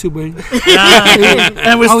on YouTube, right?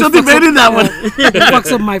 And we're still debating that one. It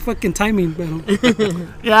fucks up my fucking timing, but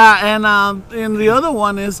Yeah, and the other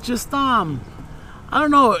one is just I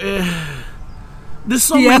don't know. There's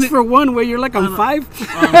so he many. asked for one where you're like on 5.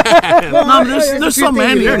 No, there's so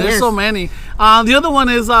many. Yes. There's so many. The other one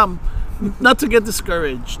is not to get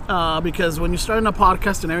discouraged, because when you're starting a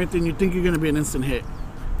podcast and everything, you think you're gonna be an instant hit.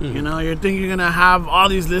 You know, you think you're gonna have all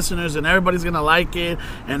these listeners and everybody's gonna like it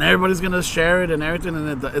and everybody's gonna share it and everything,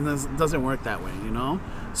 and it doesn't work that way. You know.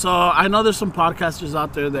 So I know there's some podcasters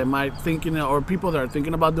out there that might thinking it, or people that are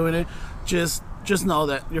thinking about doing it. Just know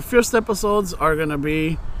that your first episodes are gonna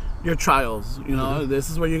be your trials. You know, this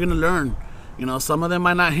is where you're gonna learn. You know, some of them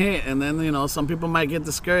might not hit, and then, you know, some people might get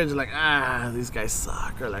discouraged, like, these guys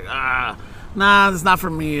suck, or like, nah, it's not for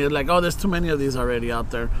me. Like, oh, there's too many of these already out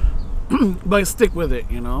there. But stick with it,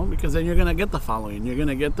 you know, because then you're gonna get the following. You're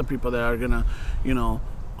gonna get the people that are gonna, you know,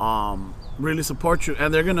 really support you,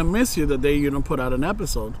 and they're gonna miss you the day you don't put out an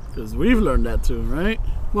episode, because we've learned that too, right?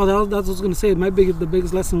 well, that's what I was gonna say. The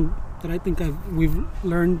biggest lesson that I think we've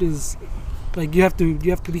learned is, like, you have to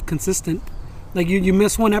be consistent. Like, you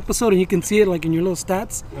miss one episode and you can see it, like, in your little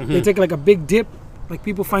stats. They take like a big dip. Like,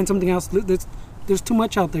 people find something else. There's too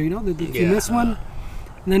much out there, you know. If you miss one,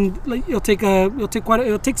 and then like it'll take a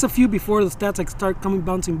few before the stats like start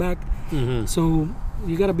bouncing back. So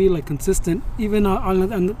you gotta be like consistent. Even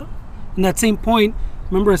on that same point,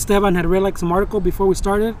 remember Esteban had read like some article before we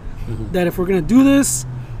started that if we're gonna do this,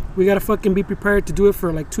 we gotta fucking be prepared to do it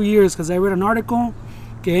for like 2 years. Because I read an article.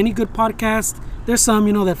 Okay, any good podcast, there's some,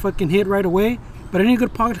 you know, that fucking hit right away, but any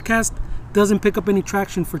good podcast doesn't pick up any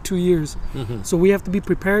traction for 2 years. So we have to be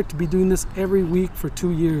prepared to be doing this every week for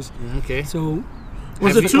 2 years. Okay. So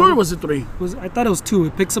Was it 2 or was it 3? I thought it was 2.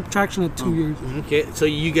 It picks up traction at 2 years. Okay, so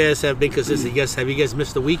you guys have been consistent. Have you guys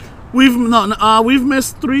missed a week? We've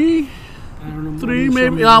missed 3. I don't know. 3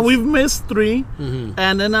 maybe. We've missed 3,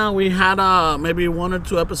 and then we had maybe 1 or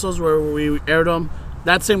 2 episodes where we aired them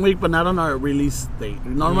that same week, but not on our release date.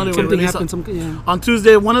 Normally we Something release happened. on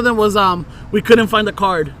Tuesday. One of them was we couldn't find the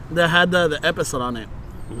card that had the episode on it.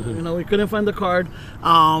 You know, we couldn't find the card.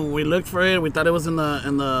 We looked for it. We thought it was in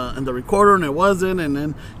the recorder, and it wasn't. And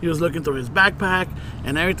then he was looking through his backpack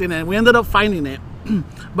and everything, and we ended up finding it.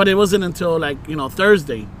 But it wasn't until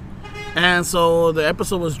Thursday. And so the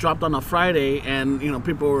episode was dropped on a Friday, and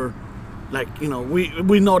people were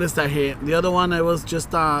we noticed that hit. The other one, it was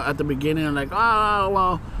just at the beginning, like, oh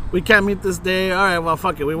well, we can't meet this day. All right, well,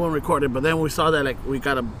 fuck it, we won't record it. But then we saw that like we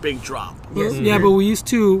got a big drop. Yes. Yeah, but we used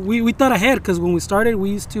to we thought ahead because when we started, we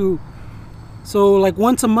used to. So like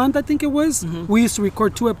once a month, I think it was. We used to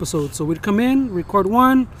record 2 episodes. So we'd come in, record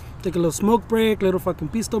one, take a little smoke break, little fucking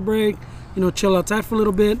pistol break, chill outside for a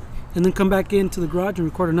little bit, and then come back into the garage and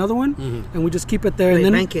record another one. And we just keep it there. Like and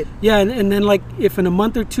then bank it. Yeah, and then like if in a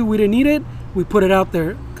month or 2 we didn't need it, we put it out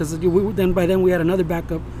there because then by then we had another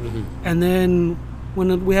backup. And then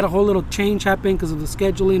when we had a whole little change happen because of the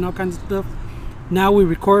scheduling, all kinds of stuff. Now we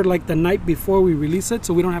record like the night before we release it,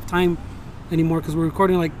 so we don't have time anymore because we're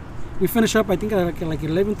recording like. We finish up, I think, at like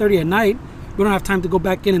 11:30 at night. We don't have time to go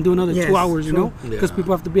back in and do another 2 hours, because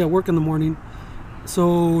people have to be at work in the morning.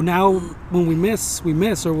 So now, when we miss,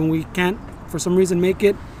 or when we can't, for some reason, make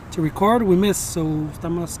it to record, we miss. So,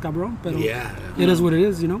 estamos cabrón, pero it is what it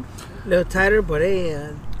is, A little tighter, but hey,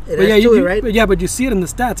 it but adds to it, right? But you see it in the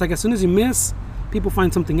stats. Like, as soon as you miss, people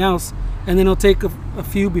find something else. And then it'll take a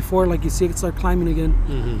few before, like, you see it start climbing again.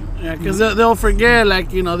 Yeah, because they'll forget,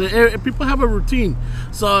 like, people have a routine.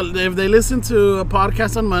 So if they listen to a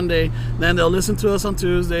podcast on Monday, then they'll listen to us on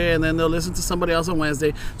Tuesday, and then they'll listen to somebody else on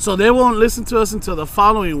Wednesday. So they won't listen to us until the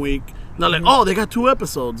following week. They're like, oh, they got 2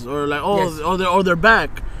 episodes, or like, they're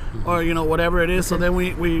back, or whatever it is. So then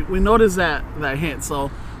we notice that hint. So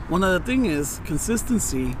one other thing is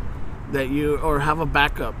consistency, or have a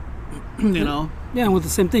backup, Yeah, and with the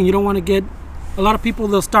same thing, you don't want to get a lot of people.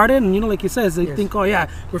 They'll start it, and like you said, they think, oh yeah,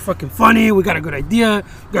 we're fucking funny, we got a good idea,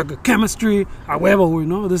 we got good chemistry,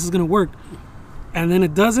 huevo, this is gonna work, and then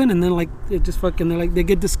it doesn't, and then like it just fucking they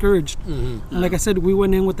get discouraged. And like I said, we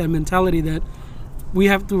went in with that mentality that we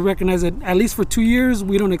have to recognize that at least for 2 years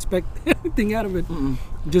we don't expect anything out of it.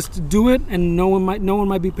 Just do it, and no one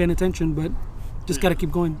might be paying attention, but just gotta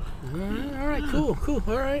keep going. All right, cool.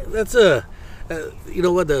 All right, that's you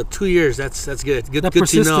know what, the 2 years, that's good. Good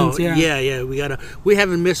to know. Yeah. We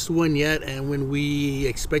haven't missed one yet, and when we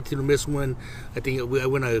expected to miss one, I think I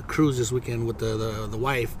went on a cruise this weekend with the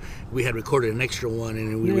wife. We had recorded an extra one,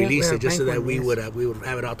 and we released it just so that we would have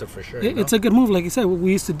it out there for sure. It's a good move, like you said.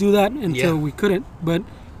 We used to do that until we couldn't, but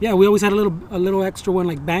yeah, we always had a little extra one,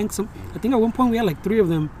 like banks. I think at one point we had like 3 of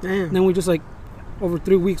them. Damn. And then we just like over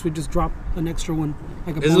 3 weeks we just dropped an extra one.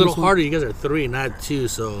 Like it's a little harder. You guys are 3, not 2,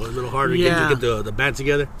 so a little harder to get the band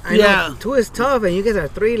together. I know 2 is tough, and you guys are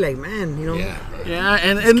 3. Like, man, Yeah,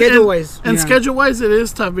 and schedule wise, schedule wise, it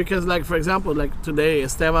is tough because, like, for example, like today,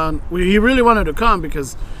 Esteban, he really wanted to come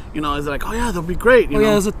because it's like, oh yeah, that'll be great.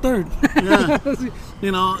 There's a third. Yeah,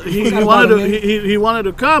 he wanted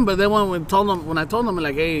to come, but then when I told him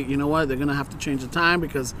like, hey, you know what, they're gonna have to change the time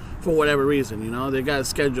because for whatever reason, they got a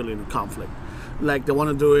scheduling conflict. Like, they want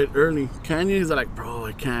to do it early. Can you? He's like, bro,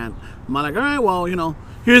 I can't. I'm like, all right, well,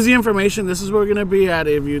 here's the information. This is where we're going to be at.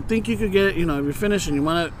 If you think you could get, if you finish and you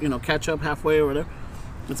want to, catch up halfway or whatever,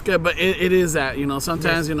 it's good. But it is that,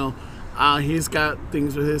 sometimes, he's got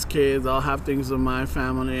things with his kids. I'll have things with my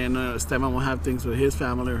family. And Esteban will have things with his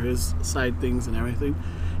family or his side things and everything.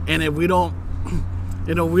 And if we don't,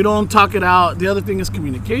 we don't talk it out. The other thing is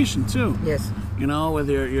communication, too. Yes. With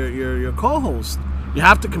your co-host. You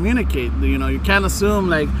have to communicate. You can't assume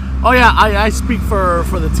like, oh yeah, I speak for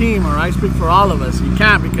the team or I speak for all of us. You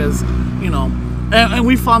can't because, and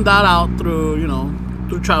we found that out through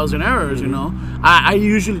trials and errors. I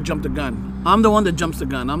usually jump the gun. I'm the one that jumps the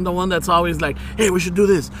gun. I'm the one that's always like, hey, we should do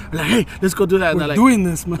this. Or like, hey, let's go do that. We're like, doing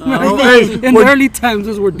this, man. In the early times,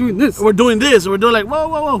 we're doing this. We're doing this. We're doing like,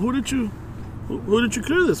 whoa, who did you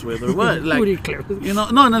clear this with, or what? Like, who did you clear this? No,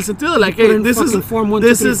 in the sentido, like, hey, this is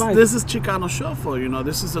Chicano Shuffle.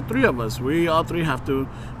 This is the 3 of us. We all 3 have to,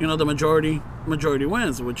 the majority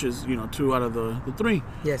wins, which is 2 out of the 3.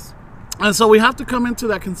 Yes. And so we have to come into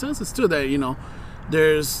that consensus too. That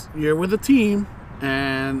you're with a team,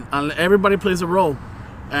 and everybody plays a role,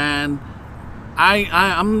 and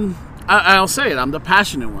I'll say it. I'm the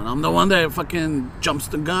passionate one. I'm the one that fucking jumps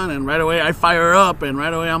the gun, and right away I fire up, and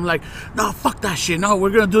right away I'm like, no, fuck that shit. No,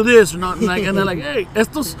 we're gonna do this. And they're like, hey,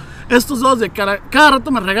 estos dos de cada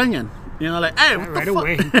rato me regañan. Like, hey, what right the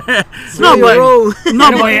away. But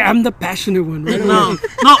I'm the passionate one. Right no, away.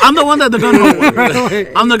 I'm the one that the gun hold.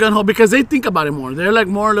 I'm the gun hold because they think about it more. They're like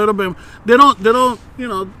more a little bit. They don't.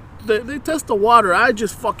 They test the water. I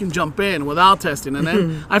just fucking jump in without testing, and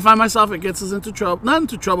then I find myself, it gets us into trouble. Not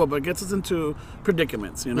into trouble, but it gets us into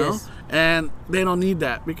predicaments. Yes. And they don't need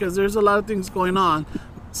that because there's a lot of things going on.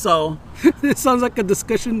 So it sounds like a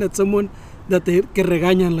discussion that someone that they que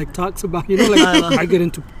regañan like talks about. I get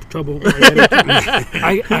into trouble.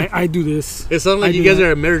 I do this. It sounds like you guys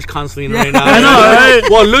are marriage counseling right now. I know, right?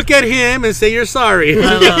 Well, look at him and say you're sorry.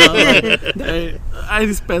 I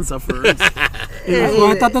dispensa first.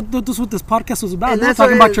 Well, I thought that's what this podcast was about. And Not that's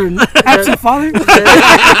talking why- about your absent father.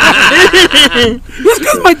 Just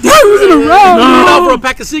because my dad wasn't around. You went out for a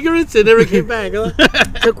pack of cigarettes and never came back. Huh?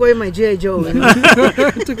 Took away my G.I. Joe. You know?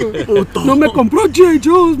 No me compró G.I.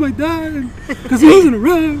 Joe's, my dad, because he wasn't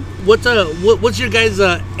around. What's your guys'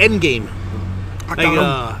 end game?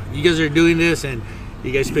 Like you guys are doing this and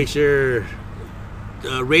you guys picture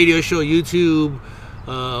radio show, YouTube,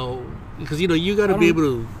 because you got to be able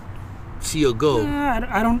to see a go.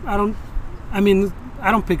 I don't. I mean,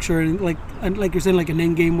 I don't picture it like you're saying, like an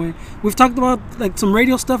end game way. We've talked about like some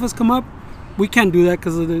radio stuff has come up. We can't do that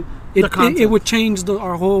because of it would change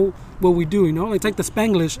our whole what we do. Like take the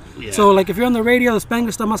Spanglish. Yeah. So like if you're on the radio, the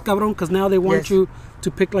Spanglish está más cabrón because now they want you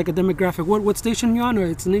to pick like a demographic. What station you on? Or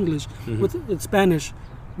it's in English. It's Spanish.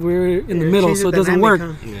 We're in the middle, so it doesn't work.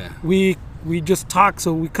 Huh? Yeah. We just talk,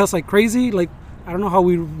 so we cuss like crazy. Like I don't know how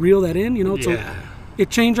we reel that in. So it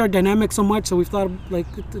changed our dynamic so much. So we thought like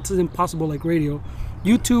it's impossible like radio.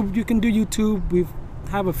 YouTube, you can do YouTube. We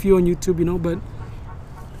have a few on YouTube, but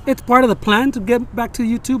it's part of the plan to get back to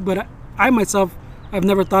YouTube. But I myself, I've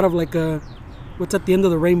never thought of like what's at the end of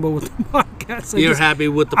the rainbow with the podcast. You're happy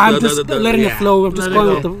with the I'm just letting it flow. I'm just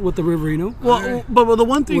Letting going with the river, Well, but the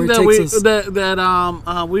one thing Where it that takes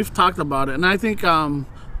us. we've talked about it, and I think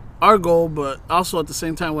our goal, but also at the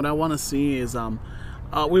same time, what I want to see is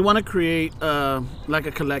we want to create like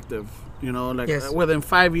a collective. Within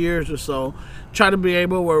 5 years or so, try to be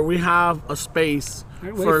able where we have a space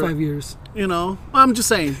for 5 years. I'm just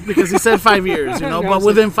saying because he said 5 years. But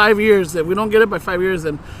within 5 years, if we don't get it by 5 years,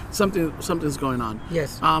 then something's going on.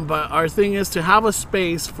 Yes. But our thing is to have a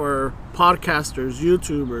space for podcasters,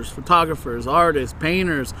 YouTubers, photographers, artists,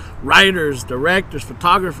 painters, writers, directors,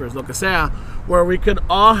 photographers, lo que sea, where we could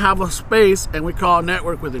all have a space and we could all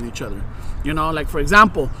network within each other. Like for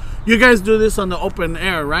example, you guys do this on the open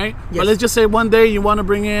air, right? Yes. But let's just say one day you want to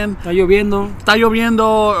bring in Está lloviendo. está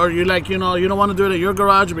lloviendo, or you like, you don't want to do it at your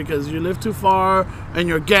garage because you live too far and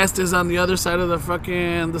your guest is on the other side of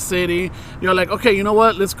the city. You're like, okay, you know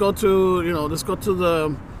what? Let's go to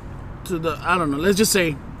the I don't know. Let's just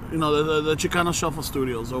say, the Chicano Shuffle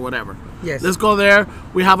Studios or whatever. Yes. Let's go there.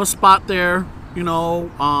 We have a spot there. We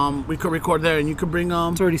could record there, and you could bring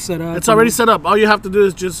them. It's already set up. It's already set up. All you have to do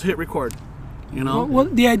is just hit record. Well,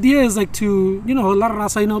 the idea is like to, a lot of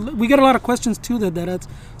raza, we get a lot of questions too that's,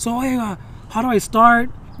 so hey, how do I start?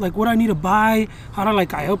 Like what do I need to buy? How do I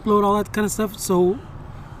upload all that kind of stuff? So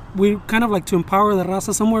we kind of like to empower the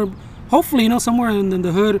raza somewhere, hopefully, somewhere in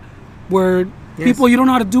the hood where people, you don't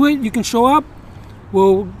know how to do it, you can show up.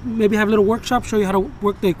 We'll maybe have a little workshop, show you how to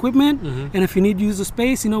work the equipment. And if you need to use the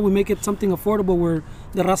space, we make it something affordable where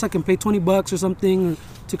the raza can pay $20 or something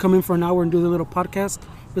to come in for an hour and do the little podcast.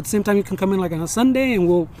 But at the same time, you can come in like on a Sunday and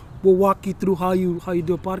we'll walk you through how you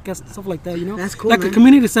do a podcast and stuff like that. That's cool. Like man. a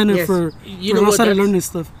community center Yes. for what, raza to learn this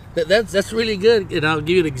stuff. That's really good, and I'll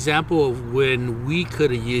give you an example of when we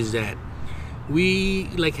could have used that. We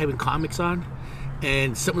like having comics on,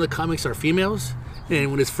 and some of the comics are females. And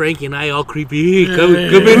when it's Frankie and I all creepy, hey, come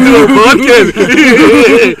into our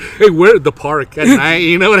podcast. Hey, we're at the park at night,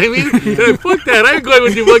 you know what I mean? Hey, fuck that, I ain't going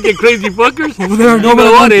with you fucking crazy fuckers. Over there, You know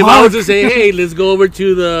what? If I was to say, hey, let's go over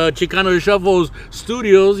to the Chicano Shuffles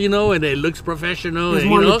studios, and it looks professional. It's and,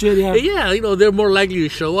 more legit, yeah. Yeah, they're more likely to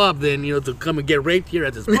show up than, to come and get raped here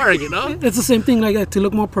at this park, It's the same thing like that, to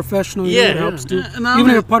look more professional. It helps too. And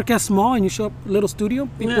Even if your podcast's small and you show up a little studio,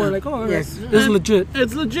 people are like, oh, Yes. this is legit.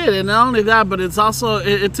 It's legit, and not only that, but it's also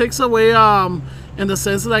it takes away in the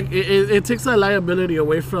sense like it takes that liability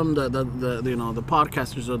away from the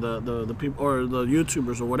podcasters or the people or the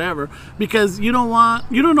YouTubers or whatever, because you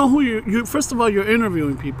don't know who you first of all you're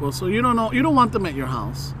interviewing people, so you don't want them at your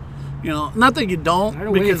house. Not that you don't, Right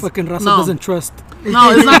away, because fucking raza doesn't trust.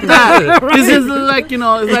 no, it's not that. It's just like,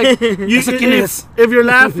 it's like if you're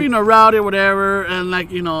laughing or rowdy or whatever, and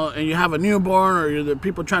and you have a newborn or you're the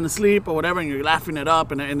people trying to sleep or whatever, and you're laughing it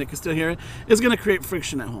up and they can still hear it, it's gonna create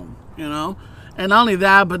friction at home, And not only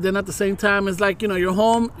that, but then at the same time, it's like, your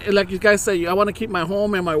home, like you guys say, I want to keep my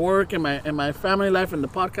home and my work and my family life and the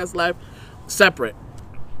podcast life separate.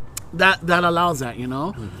 That allows that,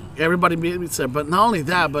 everybody be said. But not only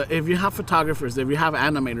that, but if you have photographers, if you have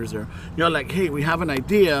animators there, you're like, hey, we have an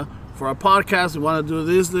idea for our podcast. We want to do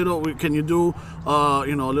this can you do a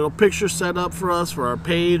little picture set up for us for our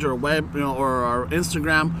page or web, or our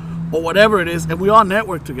Instagram or whatever it is, and we all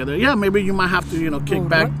network together. Yeah, maybe you might have to kick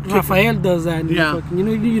back. Rafael does that. Yeah.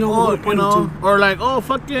 You know what we're pointing to. Or like,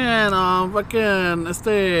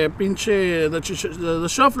 pinche the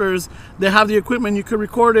shufflers, they have the equipment, you could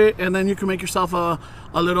record it and then you can make yourself a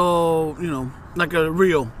little, like a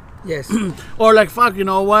reel. Yes. Or like, fuck, you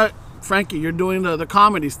know what? Frankie, you're doing the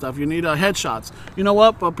comedy stuff. You need headshots. You know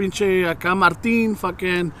what? Pinche acá Martín,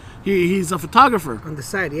 fucking, he's a photographer. On the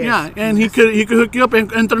side, yes. Yeah, and he could hook you up.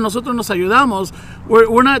 And entre nosotros nos ayudamos.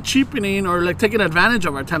 We're not cheapening or like taking advantage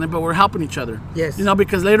of our talent, but we're helping each other. Yes. You know,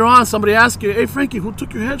 because later on somebody asks you, hey Frankie, who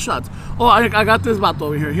took your headshots? Oh, I got this vato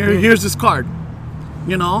over here. Here's this card.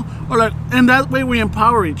 You know, or like, and that way we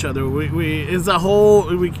empower each other. We is a whole.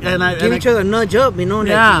 Give each other a nudge up, you know,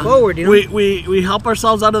 yeah, like forward. You know, we help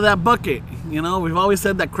ourselves out of that bucket. You know, we've always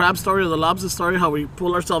said that crab story or the lobster story, how we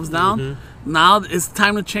pull ourselves down. Mm-hmm. Now it's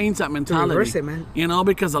time to change that mentality. To reverse it, man. You know,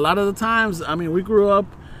 because a lot of the times, I mean, we grew up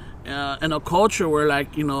in a culture where,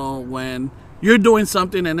 like, you know, when you're doing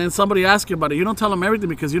something and then somebody asks you about it, you don't tell them everything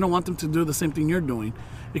because you don't want them to do the same thing you're doing,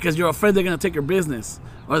 because you're afraid they're going to take your business,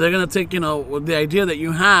 or they're going to take, you know, the idea that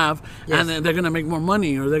you have, and then they're going to make more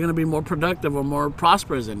money, or they're going to be more productive or more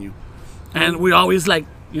prosperous than you. And we always, like,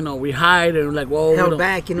 you know, we hide and like, whoa, held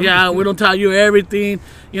back, you know. Yeah, we don't tell you everything,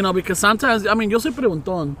 you know, because sometimes, I mean, yo soy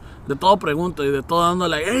preguntón, de todo pregunto, y de todo ando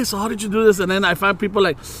like, hey, so how did you do this? And then I find people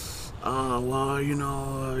like, well, you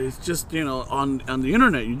know, it's just, you know, on the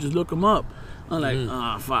internet, you just look them up. I'm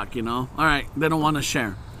like, fuck, you know. All right, they don't want to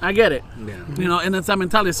share. I get it. Yeah. You know, and it's that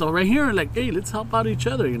mentality. So right here, like, hey, let's help out each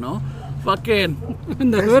other, you know. Fucking. In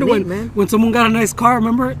the hood, when someone got a nice car,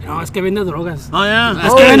 remember? Oh, es que vende drogas. Oh, yeah.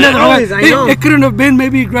 Es que vende drogas. It couldn't have been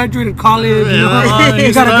maybe he graduated college, you know.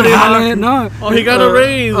 He got a good holiday. No. Oh, he got a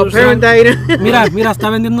raise. A parent died. Mira, está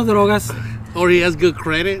vendiendo drogas. Or he has good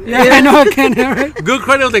credit. Yeah, I know, I can't hear it. Good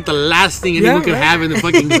credit is like the last thing anyone could have in the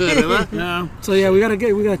fucking hood, huh? Yeah. So yeah, we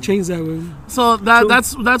gotta change that. So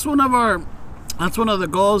that's one of the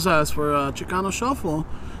goals as for Chicano Shuffle,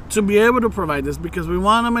 to be able to provide this, because we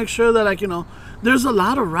want to make sure that, like, you know, there's a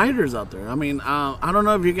lot of writers out there. I mean, I don't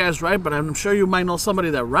know if you guys write, but I'm sure you might know somebody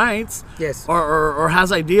that writes. Yes. Or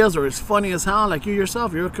has ideas, or is funny as hell, like you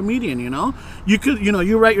yourself. You're a comedian, you know. You could, you know,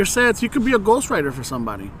 you write your sets. You could be a ghostwriter for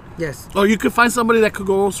somebody. Yes. Or you could find somebody that could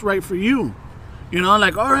ghostwrite for you. You know,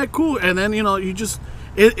 like, all right, cool. And then, you know, you just...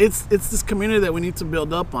 It's this community that we need to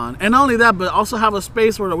build up on, and not only that, but also have a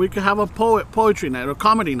space where we could have a poetry night or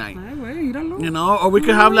comedy night, you know, or we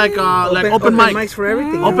could have like open mic, mics for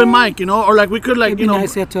everything, open mic, you know, or like we could, like, you know,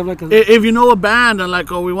 nice to have like if you know a band and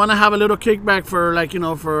like, oh, we want to have a little kickback for, like, you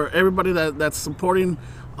know, for everybody that's supporting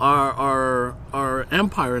our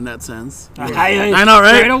empire in that sense. I know,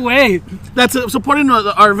 right? Right away. That's supporting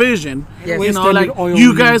our vision. Yes. You know, like,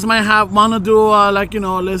 you guys might want to do like, you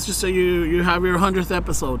know, let's just say you have your 100th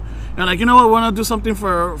episode, and like, you know what, we want to do something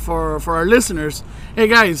for our listeners. Hey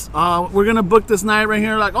guys, we're gonna book this night right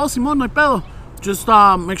here. Like, oh, Simón, no hay pedo. Just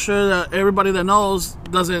make sure that everybody that knows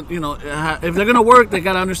doesn't, you know, if they're gonna work, they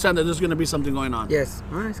gotta understand that there's gonna be something going on. Yes.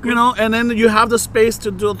 All right, cool. You know, and then you have the space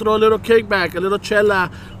to throw a little kickback, a little chela,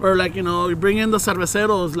 or like, you know, you bring in the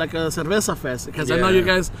cerveceros, like a cerveza fest, because I know you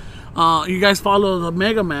guys follow the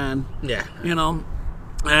Mega Man. Yeah. You know,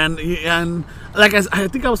 and like I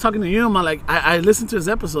think I was talking to you, I'm like, I listen to his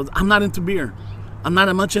episodes. I'm not into beer. I'm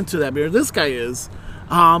not much into that beer. This guy is.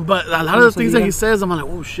 But a lot of the things that he says, I'm like,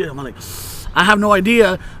 oh shit. I'm like, I have no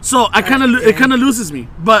idea. So it kind of loses me.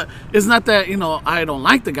 But it's not that, you know, I don't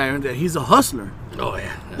like the guy, or that he's a hustler. Oh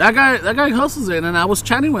yeah. That guy hustles it, and I was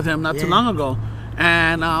chatting with him not too long ago,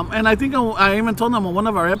 and I think I even told him on one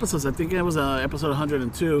of our episodes. I think it was episode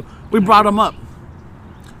 102. We brought him up.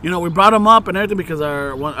 You know, we brought him up and everything because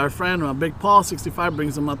our friend Big Paul 65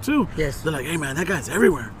 brings him up too. Yes. They're like, hey man, that guy's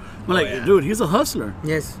everywhere. I'm like, dude, he's a hustler.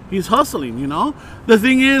 Yes. He's hustling. You know, the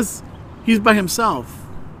thing is, he's by himself.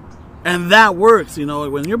 And that works, you know.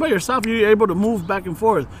 When you're by yourself, you're able to move back and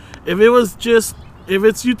forth. If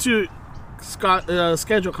it's you two,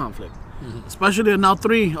 schedule conflict, especially now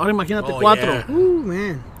 3. Ahora imagínate 4. Yeah. Ooh,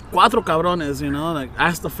 man. 4 cabrones, you know. Like,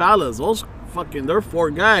 ask the fellas. Those fucking, they're 4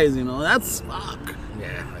 guys, you know. That's fuck.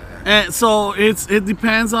 Yeah. And so it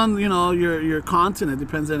depends on, you know, your content. It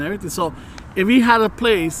depends on everything. So if he had a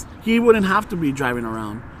place, he wouldn't have to be driving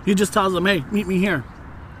around. He just tells them, hey, meet me here.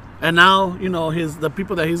 And now, you know, the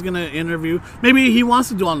people that he's gonna interview, maybe he wants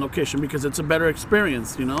to do on location because it's a better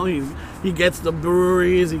experience. You know, he gets the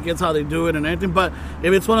breweries, he gets how they do it and everything. But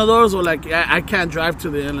if it's one of those where, like, I can't drive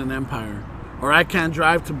to the Inland Empire, or I can't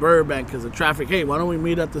drive to Burbank because of traffic. Hey, why don't we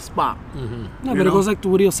meet at the spot? Mm-hmm. No, but it goes like to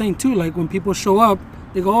what he was saying too. Like when people show up,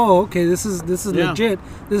 they go, "Oh, okay, this is legit.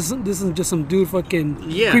 This isn't just some dude fucking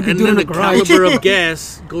creepy dude in the garage." Caliber of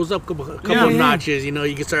gas goes up a couple of notches. You know,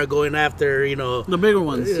 you can start going after, you know, the bigger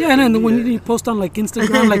ones. Yeah, and then when you post on like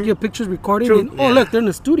Instagram, like your pictures recording, and, look, they're in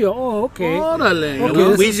the studio. Oh, okay.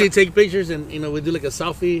 Okay, we usually take pictures and, you know, we do like a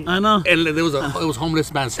selfie. I know. And there was it was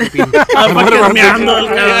homeless man sleeping.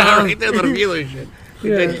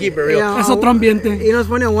 Yeah. Keep it real. Yeah. Es otro ambiente. You know, it's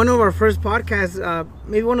funny. On one of our first podcasts,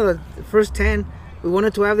 maybe one of the first 10, we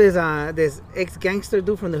wanted to have this ex-gangster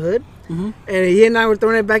dude from the hood. And he and I were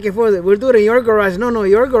throwing it back and forth. We'll do it in your garage. No,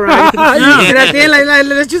 your garage. And at the end, like,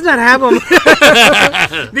 let's just not have him.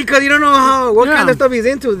 Because you don't know what kind of stuff he's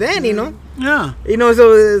into then, you know? Yeah. You know,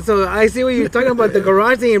 so I see what you're talking about, the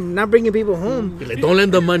garage thing and not bringing people home. Like, don't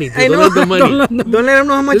lend them money. I Don't know. lend them money. Don't let them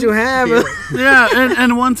know how much you have. Yeah,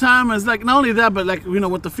 and one time it's like not only that, but like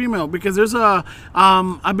with the female, because there's a I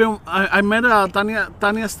met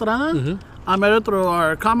Tania Estrada. I met her through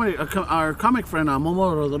our comic friend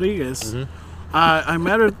Momo Rodriguez. I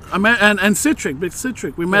met her. And Citric, Big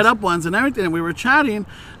Citric. We met up once and everything. And we were chatting.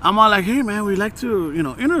 I'm all like, "Hey man, we'd like to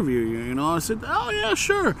interview you." You know, I said, "Oh yeah,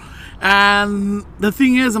 sure." And the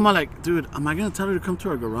thing is, I'm all like, "Dude, am I gonna tell her to come to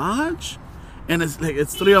our garage?" And it's like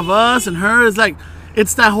it's three of us and her. It's like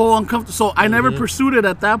it's that whole uncomfortable. So I never pursued it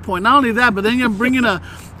at that point. Not only that, but then you're bringing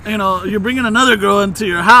you're bringing another girl into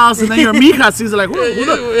your house, and then your mija sees it like, who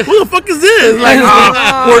the fuck is this? Like,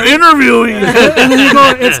 we're interviewing. And then you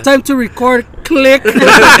go, it's time to record. Click. Whoa.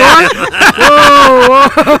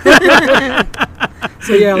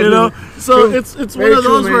 So yeah, So it's one of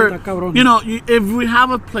those where Cabrón. if we have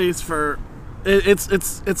a place for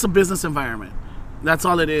it's a business environment. That's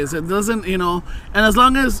all it is. It doesn't, and as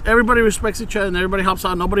long as everybody respects each other and everybody helps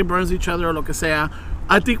out, nobody burns each other or lo que sea.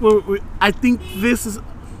 I think this is.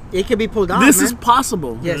 It can be pulled off. This is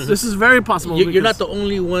possible. Yes. This is very possible. You're not the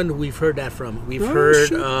only one we've heard that from. We've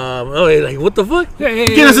heard, like, what the fuck?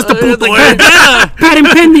 ¿Quién es este puto? Patent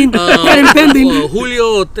pending. Patent pending.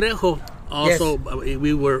 Julio Trejo. Also,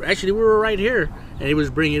 we were right here, and he was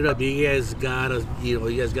bringing it up. You guys gotta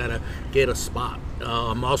get a spot.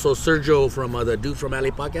 Also, Sergio from the Dude from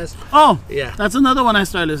LA podcast. Oh, yeah, that's another one I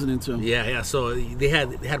started listening to. Yeah. So they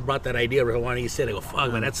had brought that idea. When he said, "I go,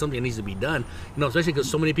 fuck, man, that's something that needs to be done." Especially because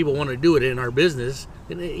so many people want to do it in our business.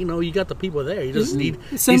 And you got the people there. You just need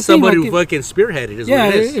somebody who fucking spearhead it. Yeah,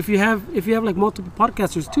 what it is. if you have like multiple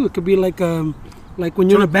podcasters too, it could be like when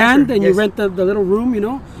you're in a band and you rent the little room,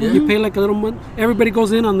 you pay like a little month. Everybody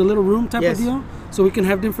goes in on the little room type of deal, so we can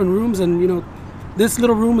have different rooms. And this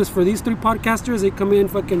little room is for these three podcasters. They come in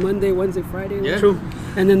fucking Monday, Wednesday, Friday. Yeah, true.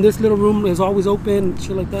 And then this little room is always open,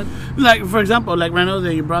 shit like that. Like for example, like right now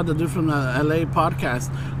that you brought the dude from the LA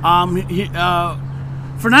podcast.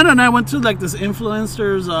 Fernando and I went to like this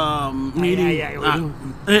influencers meeting,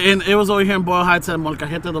 and it was over here in Boyle Heights at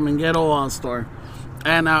Molcajete Dominguero store.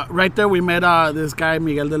 And right there we met this guy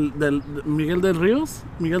Miguel del Rios,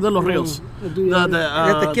 Miguel de los Rios,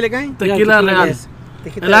 the tequila guy. Tequila Real. Yes.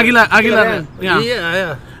 El Águila Real.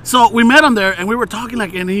 Yeah. So we met him there, and we were talking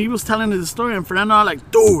and he was telling us the story, and Fernando was like,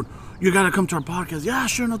 "Dude, you gotta come to our podcast." Yeah,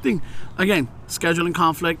 sure, no thing. Again, scheduling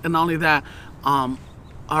conflict, and not only that,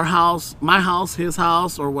 our house, my house, his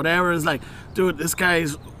house, or whatever is like, dude, this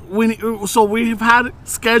guy's. So we've had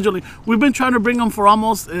scheduling. We've been trying to bring him for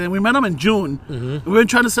almost. We met him in June. We've been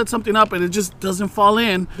trying to set something up, and it just doesn't fall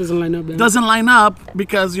in. Doesn't line up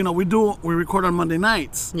because we record on Monday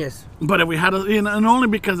nights. Yes. But if we had and only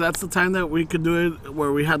because that's the time that we could do it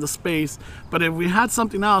where we had the space. But if we had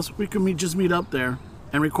something else, we could just meet up there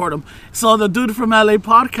and record them. So the dude from LA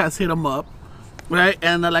podcast hit him up. Right,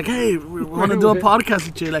 and they're like, "Hey, we want to do a podcast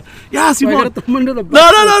with you." Like, yeah, Simon.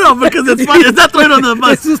 No, because it's funny. It's not thrown under the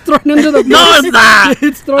bus. It's just thrown under the bus. No, it's not.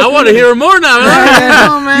 It's thrown. I want to hear more now.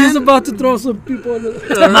 No, man. He's about to throw some people under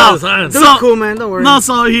the No, Dude's cool, man. Don't worry. No,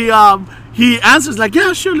 so he answers like,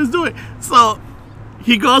 "Yeah, sure, let's do it." So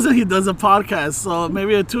he goes and he does a podcast. So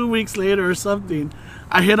maybe 2 weeks later or something,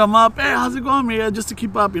 I hit him up. "Hey, how's it going, man?" Just to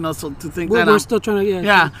keep up, so to think that we're still trying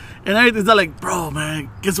to and everything's like, "Bro, man,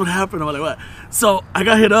 guess what happened?" I'm like, "What?" So I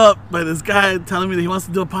got hit up by this guy telling me that he wants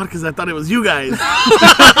to do a podcast. I thought it was you guys.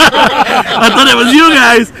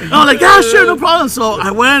 I'm like, "Yeah, sure, no problem." So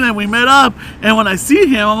I went and we met up, and when I see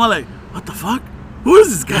him, I'm like, "What the fuck? Who is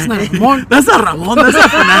this guy?" That's not Ramon. That's not Ramon. That's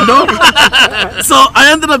not Fernando. So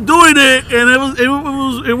I ended up doing it, and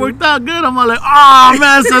it worked out good. I'm like, "Oh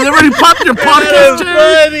man!" So they already popped your podcast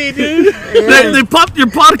cherry, dude. They popped your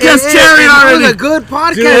podcast cherry already. It was a good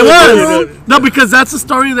podcast. It was. No, because that's the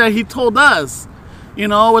story that he told us.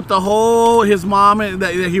 With the whole his mom and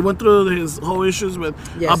that he went through his whole issues with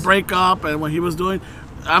a breakup and what he was doing.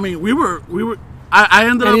 I mean, we were. I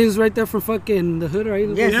ended up. And he was right there from fucking the hood, right?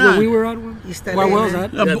 Yes. Where we were at. Where was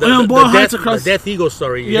that? The Death Eagle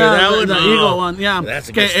story. The eagle one. Yeah. That's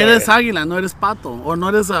a good story. Eres águila, no eres pato, or no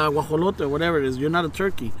eres a guajolote, or whatever it is. You're not a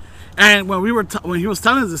turkey. And when when he was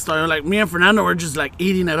telling us this story, like me and Fernando were just like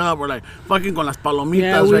eating it up. We're like fucking con las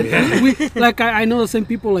palomitas, right? Like I know the same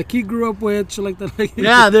people like he grew up with, shit like that. Like,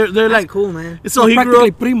 Yeah, they're like cool, man. So he grew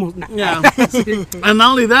practically up. primos. Nah. Yeah, and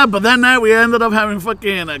not only that, but that night we ended up having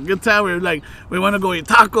fucking a good time. We were like, we want to go eat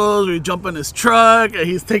tacos. We jump in his truck, and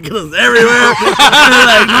he's taking us everywhere.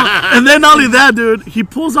 And then not only that, dude, he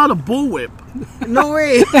pulls out a bullwhip. No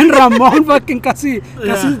way. And Ramón fucking casi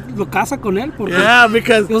lo casa con él. Porque Yeah,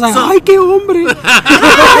 because he was like, so- ay, qué hombre.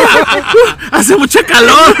 hace mucha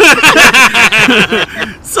calor.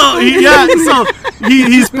 So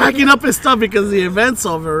he's packing up his stuff because the event's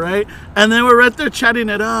over, right? And then we're right there chatting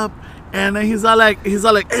it up. And then he's all like,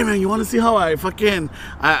 hey man, you want to see how I fucking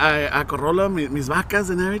I acorralo mis vacas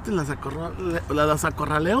and everything, las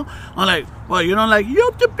acorraleo? I'm like, well, you know, like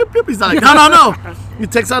yup. He's like, no. He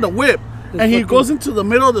takes out a whip and he goes into the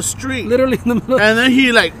middle of the street, Literally in the middle. and then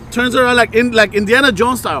he like turns around like Indiana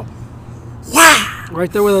Jones style. Wow!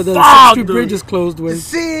 Right there where the Fuck, Street dude. Bridge is closed with.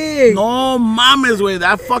 Sick. No mames, way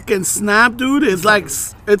that fucking snap, dude, is like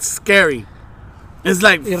it's scary. It's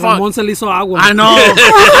like Y fuck. Ramón se le hizo agua. I know.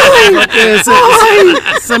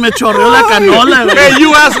 se me chorreó la canola, güey. Hey,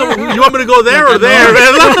 you ask him, you want me to go there or there,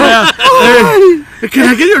 man? Yeah. Hey, can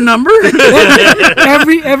I get your number?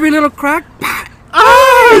 every little crack.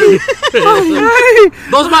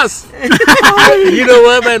 Dos más. You know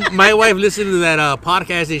what, man? My wife listened to that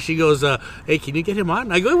podcast and she goes, hey, can you get him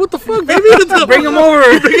on? I go, what the fuck, baby? Bring him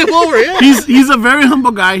over. Bring him over, yeah. He's a very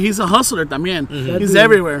humble guy. He's a hustler también. He's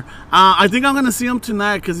everywhere. I think I'm gonna see him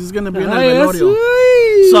tonight because he's gonna be in El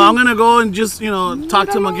Velorio. So I'm gonna go and just talk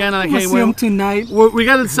to him again. Like, hey, See him tonight. we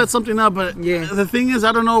gotta set something up. But Yeah. the thing is,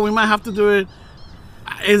 I don't know. We might have to do it.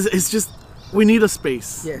 It's just. We need a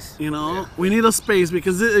space. Yes. We need a space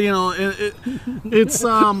because it's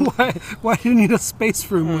Why do you need a space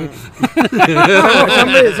for him?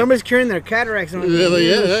 Somebody's curing their cataracts.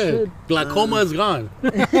 Yeah. Glaucoma is gone.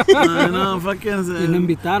 I know fucking Y no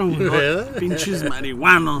invitaron. güey. pinches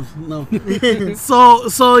marihuanos. No. So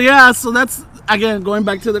that's again going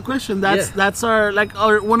back to the question. That's our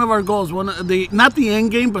one of our goals. One of the not the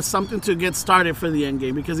end game, but something to get started for the end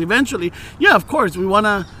game because eventually, yeah, of course, we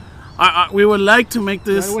wanna. We would like to make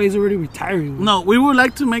By this. the way, he's already retiring. güey. No, we would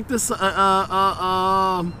like to make this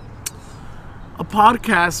a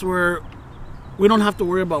podcast where we don't have to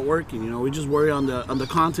worry about working. We just worry on the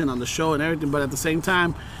content, on the show, and everything. But at the same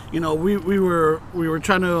time, we were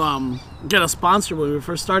trying to get a sponsor when we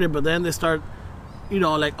first started. But then they start,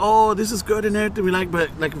 like, oh, this is good and everything we like. But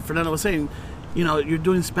like Fernando was saying, you're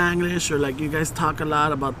doing Spanglish, or like you guys talk a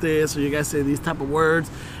lot about this, or you guys say these type of words.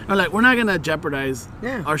 And like, we're not gonna jeopardize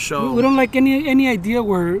our show. We don't like any idea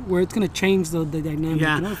where it's gonna change the dynamic.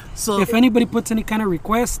 Yeah. So if anybody puts any kind of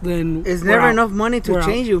request, then It's we're never out. enough money to We're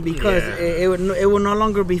change out. you because it will no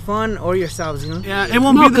longer be fun or yourselves, yeah, it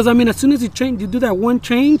won't No, be because I mean, as soon as you do that one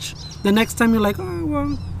change, the next time you're like, oh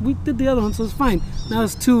well, we did the other one, so it's fine. Now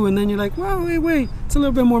it's two, and then you're like, well, wait, it's a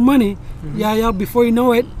little bit more money. Yeah. Before you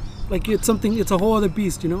know it, like it's a whole other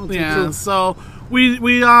beast, It's Yeah, so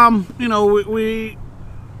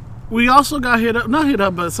we also got not hit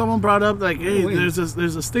up, but someone brought up like, hey, there's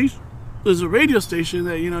a station, there's a radio station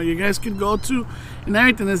that you guys could go to, and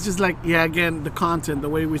everything. It's just like, yeah, again, the content, the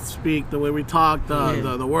way we speak, the way we talk,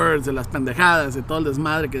 the words, de las pendejadas, y todo el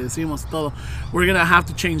desmadre que decimos, todo. We're gonna have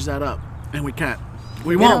to change that up, and we can't.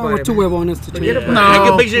 We won't. We're too huevones to change. Forget it. about No. I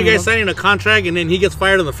can picture you guys signing a contract and then he gets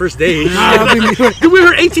fired on the first day. Nah, it'll be- Dude, we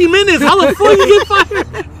were 18 minutes. How the fuck you get fired?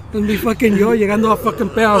 it'll be fucking yo llegando a fucking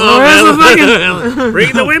pedos. Oh, Eso man. fucking-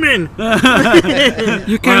 Bring the women.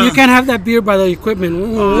 You can't have that beer by the equipment.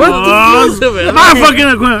 What fuck? my fucking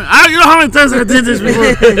equipment? You know how many times I did this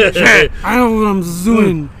before? Shit. I know what I'm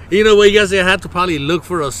doing. You know what, you guys have to probably look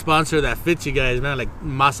for a sponsor that fits you guys, man, like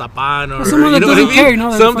Mazapan or someone that you know what I doesn't mean? care,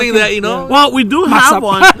 that Something fucking- that Well, we do have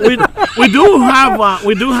one.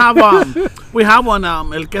 We have one.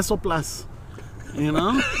 El Queso Plus. El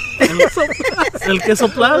Queso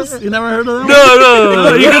Plus. You never heard of them?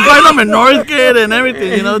 No. You can find them in Northgate and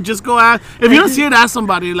everything. Just go ask. If you don't see it, ask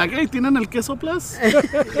somebody. Like, hey, ¿tienen el Queso Plus? And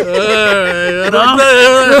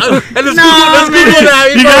let's Google that.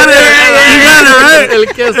 You got it, right? El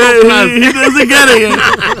queso plus. He doesn't get it yet.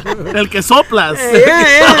 El Queso Plus. I'm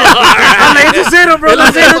like, it's a zero, bro.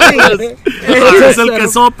 Don't say nothing. It's el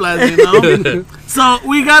Queso Plus, So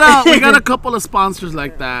we got a couple of sponsors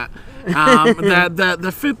like that.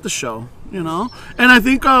 That fit the show, and I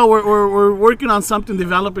think we're working on something,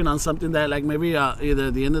 developing on something that like maybe either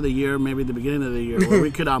the end of the year, maybe the beginning of the year, where we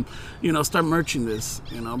could start merching this,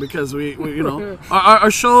 because we our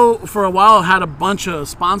show for a while had a bunch of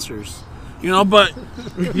sponsors, You know, but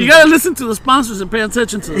you gotta listen to the sponsors and pay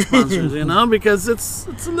attention to the sponsors, you know, because it's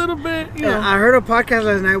a little bit, you know. I heard a podcast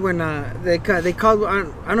last night when they called, I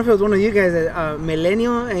don't know if it was one of you guys,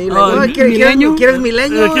 Milenio, and you're like, Milenio? ¿Quieres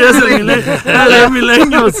Milenio?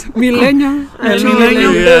 Millennials. Millennial.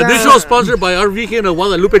 Yeah, this show is sponsored by our Virgen of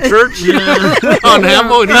Guadalupe Church on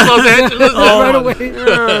Hambo in East Los Angeles. Right away.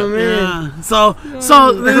 Oh, man. Yeah. So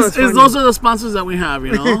those are the sponsors that we have,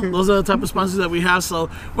 you know. Those are the type of sponsors that we have. So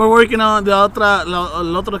we're working on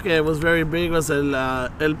el otro que was very big was el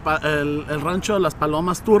rancho Las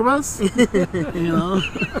Palomas Turbas. You know,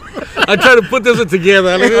 I'm trying to put this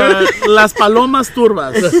together. Las Palomas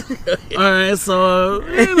Turbas. All right, so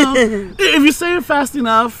you know, if you say it fast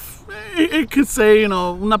enough, it could say, you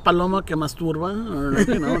know, una paloma que masturba, or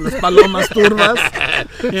you know, Las Palomas Turbas.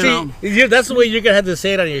 You know. See, that's the way you're gonna have to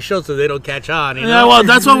say it on your show so they don't catch on. You know? Yeah, well,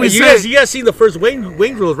 that's what we say. You guys seen the first Wayne's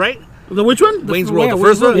World, right? The which one? Wayne's World, yeah, the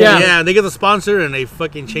first Wayne's one? World, yeah. They get the sponsor and they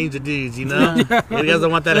fucking change the dudes, you know? You guys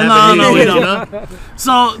don't want that No, happening, no, we you don't. know?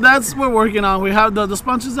 So that's what we're working on. We have the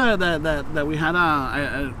sponsors that we had.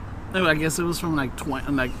 I guess it was from like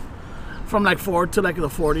 4 to like the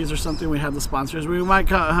 40s or something. We had the sponsors. We might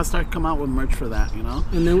start come out with merch for that, you know.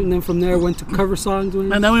 And then from there went to cover songs.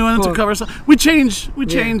 And then we went into cover songs. We change.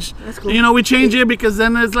 That's cool. You know, we change it because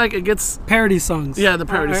then it's like it gets. Parody songs. Yeah, the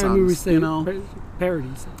parody I remember we songs, say you know.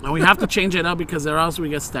 Parodies. And we have to change it up because or else we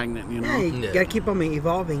get stagnant, you know. Yeah, you gotta keep them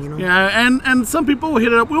evolving, you know. Yeah, and some people will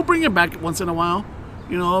hit it up. We'll bring it back once in a while.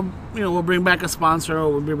 You know, we'll bring back a sponsor or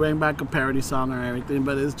we'll bring back a parody song or everything.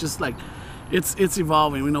 But it's just like, it's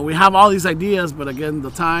evolving. You know, we have all these ideas, but again,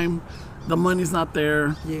 the time, the money's not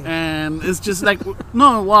there, and it's just like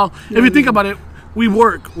no. Well, if you think about it, we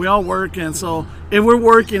all work, and so if we're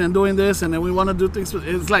working and doing this, and then we want to do things,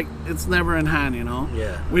 it's like it's never in hand, you know.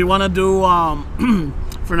 Yeah. We want to do.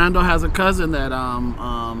 Fernando has a cousin that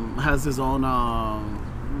has his own.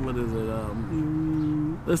 What is it?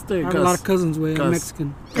 Let's take I have a lot of cousins with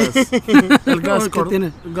Mexican. Gus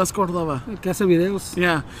Cordova. Que hace videos.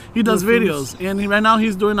 Yeah, he does videos, and right now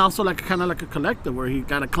he's doing also like kind of like a collective where he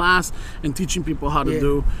got a class and teaching people how to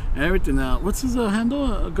do everything. What's his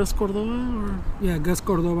handle? Gus Cordova or? Yeah, Gus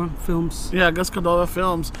Cordova Films. Yeah, Gus Cordova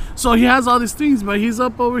Films. So he has all these things, but he's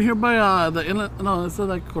up over here by the inlet. No, it's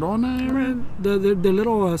like Corona area. The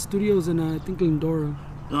little studios in I think Lindora.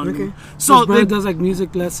 Okay. So His brother does like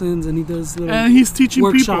music lessons and he does little and he's teaching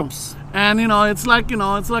workshops. people. And you know, it's like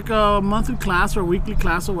a monthly class or weekly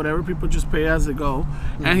class or whatever. People just pay as they go,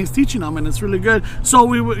 and he's teaching them, and it's really good. So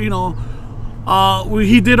we were, he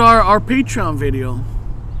did our Patreon video,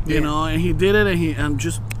 you know, and he did it, and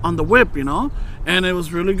just on the whip, you know, and it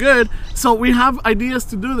was really good. So we have ideas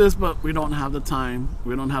to do this, but we don't have the time,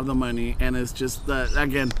 we don't have the money, and it's just that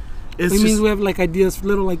again. It means we have like ideas,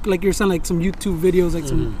 little like you're saying, like some YouTube videos, like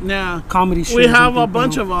some comedy shows. We have a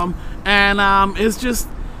bunch of them, and it's just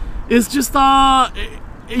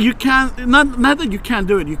you can't not that you can't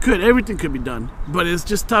do it. You could, everything could be done, but it's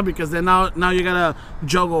just tough because then now you gotta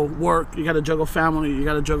juggle work, you gotta juggle family, you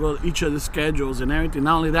gotta juggle each other's schedules and everything.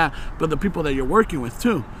 Not only that, but the people that you're working with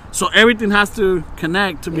too. So everything has to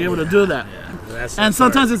connect to be able to do that. Yeah, and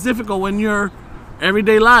sometimes it's difficult when your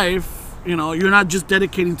everyday life. You know, you're not just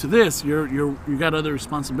dedicating to this. You got other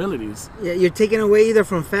responsibilities. Yeah, you're taking away either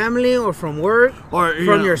from family or from work or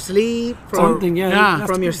from your sleep, from something.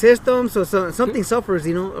 From your system. So something suffers,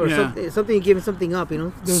 you know, or something you're giving something up, you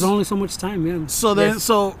know. There's only so much time, yeah.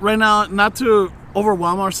 So right now, not to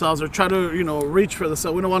overwhelm ourselves or try to reach for the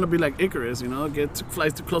sun. We don't want to be like Icarus, fly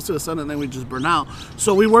too close to the sun and then we just burn out.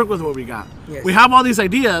 So we work with what we got. Yes. We have all these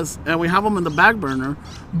ideas and we have them in the back burner,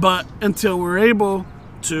 but until we're able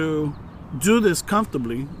to do this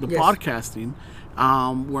comfortably, the podcasting,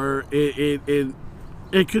 where it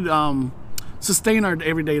could sustain our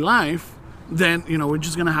everyday life, then we're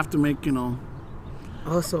just gonna have to make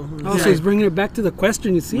Also, he's bringing it back to the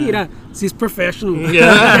question. You see, he's professional.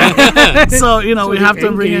 Yeah. So we have to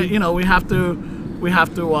bring it. We have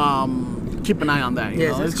to keep an eye on that.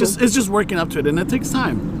 It's just working up to it, and it takes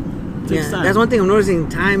time. That's one thing I'm noticing.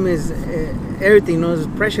 Time is everything. It's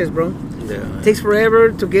precious, bro. Yeah. It takes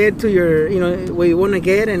forever to get to your, where you want to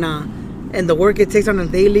get, and the work it takes on a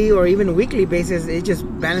daily or even a weekly basis, it's just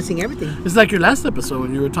balancing everything. It's like your last episode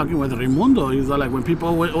when you were talking with Raimundo. He's like when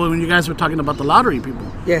you guys were talking about the lottery people.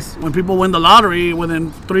 Yes. When people win the lottery,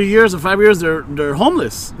 within 3 years or 5 years, they're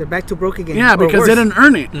homeless. They're back to broke again. Yeah, because they didn't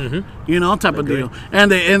earn it. Mm-hmm. Type of deal.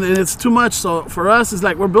 And it's too much. So for us, it's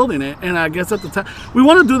like we're building it. And I guess at the time, we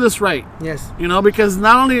want to do this right. Yes. Because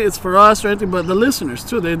not only it's for us or anything, but the listeners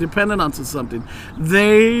too. They're dependent on something.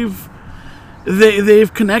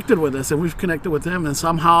 they've connected with us, and we've connected with them, and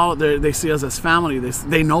somehow they see us as family.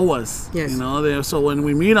 They know us. Yes. You know. So when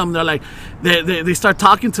we meet them, they're like, they start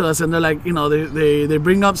talking to us, and they're like, you know, they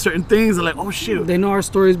bring up certain things. They're like, oh shoot. They know our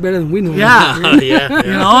stories better than we know. Yeah. Yeah.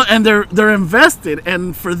 You know, and they're invested,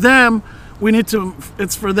 and for them.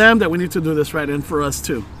 It's for them that we need to do this right, and for us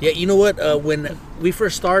too. Yeah, you know what? When we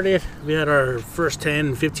first started, we had our first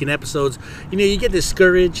 10, 15 episodes. You know, you get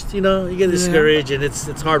discouraged, and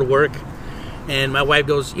it's hard work. And my wife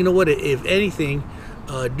goes, you know what? If anything,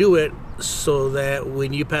 do it so that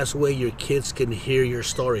when you pass away, your kids can hear your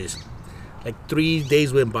stories. Like 3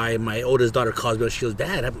 days went by, and my oldest daughter calls me. She goes,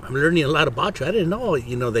 "Dad, I'm learning a lot about you. I didn't know,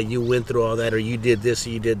 that you went through all that, or you did this, or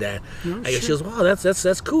you did that." She goes, "Wow,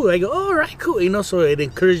 that's cool." I go, "All right, cool." So it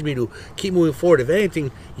encouraged me to keep moving forward. If anything,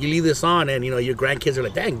 you leave this on, and your grandkids are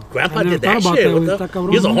like, "Dang, Grandpa did that shit.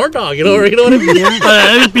 He's a horn dog." You know what I mean?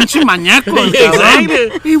 Pinche mañaco.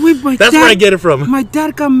 Exactly. Hey, wait, That's where I get it from. My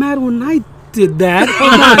dad got mad when I did that.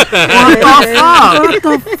 What the fuck? What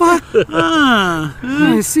the fuck?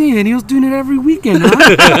 I see, and he was doing it every weekend, huh?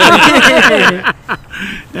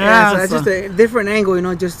 Yeah, so that's just a different angle,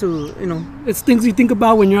 just to, It's things you think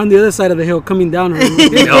about when you're on the other side of the hill coming down.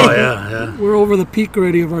 Yeah. We're over the peak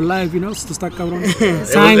already of our life, so está cabrón.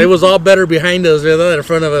 It was all better behind us than in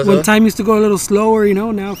front of us. When time used to go a little slower,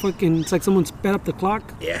 now fucking it's like someone sped up the clock.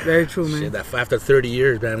 Yeah. Very true, man. Shit, after 30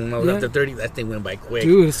 years, man. When I was after 30, that thing went by quick.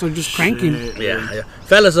 Dude, so just cranking. Yeah.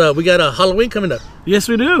 Fellas, we got a Halloween coming up. Yes,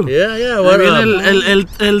 we do. Yeah. What, el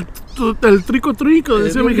trico.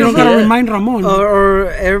 You don't gotta remind Ramon. Or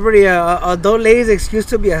everybody, adult ladies' excuse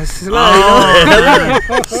to be a slut.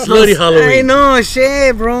 Slutty Halloween. I know,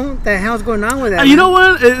 shit, bro. What the hell's going on with that? You know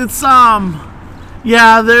what? It's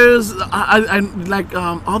there's I like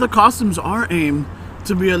all the costumes are aimed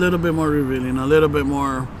to be a little bit more revealing, a little bit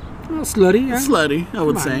more Slutty, yeah. slutty, I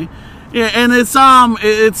would say. Yeah, and it's I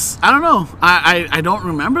don't know. I don't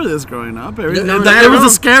remember this growing up. It was the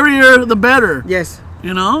scarier the better. Yes.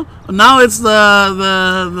 Now it's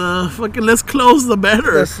the fucking less clothes the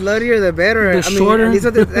better. The sluttier the better. The shorter. At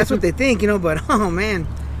least that's what they think, but oh man,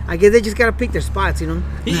 I guess they just gotta pick their spots, You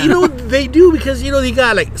know they do, because they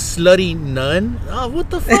got like slutty nun. Oh, what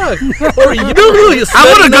the fuck? Or I would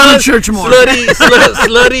have gone to church more.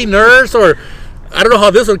 Slutty nurse, or I don't know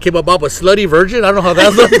how this one came about, but slutty virgin. I don't know how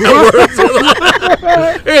that works.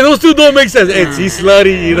 Hey, those two don't make sense. Hey, he's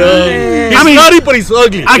slutty, He's slutty, but he's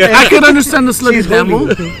ugly. I could understand the slutty devil,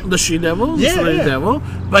 the she devil, the slutty devil.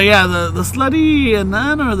 But yeah, the slutty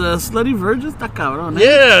nun or the slutty virgin, está cabrón.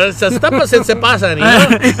 Yeah, se pasan,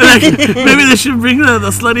 Like, maybe they should bring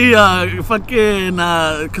the slutty fucking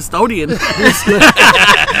custodian.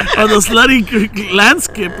 Or the slutty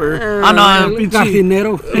landscaper.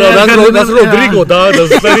 Jardinero. No, that's Rodrigo, dog. The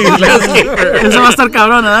slutty landscaper. Eso va a estar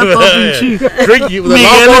cabrón, ¿verdad? Todo pinche. Drinking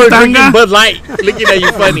drinking Bud Light, looking at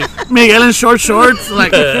you funny. Miguel in short shorts,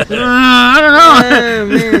 like I don't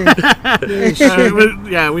know.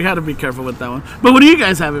 Yeah, we had to be careful with that one. But what do you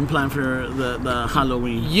guys have in plan for the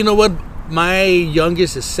Halloween? You know what? My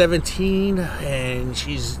youngest is 17, and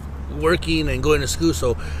she's working and going to school,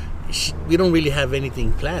 so we don't really have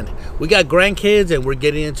anything planned. We got grandkids, and we're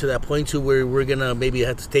getting into that point too where we're gonna maybe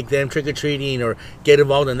have to take them trick-or-treating or get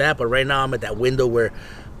involved in that. But right now I'm at that window where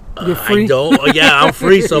You're free? I don't. Yeah, I'm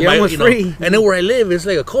free. So free. And then where I live, it's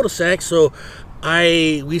like a cul-de-sac. So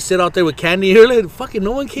we sit out there with candy early. Fucking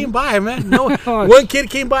no one came by, man. No one kid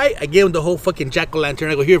came by. I gave him the whole fucking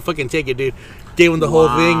jack-o'-lantern. I go, here, fucking take it, dude. Gave him the whole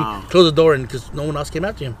thing. Closed the door, and because no one else came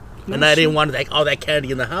after him, and I didn't want all that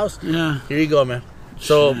candy in the house. Yeah. Here you go, man.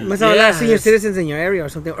 So must have a lot of senior citizens in your area or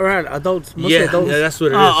something, or adults, mostly adults. Yeah, that's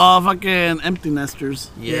what it is. Oh, fucking empty nesters.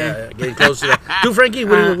 Yeah, getting close to that. Dude, Frankie,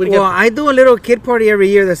 what do you well, I do a little kid party every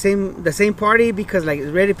year, the same party, because like it's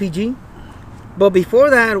rated PG. But before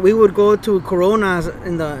that, we would go to Coronas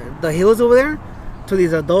in the hills over there, to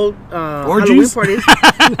these adult orgies? Halloween parties.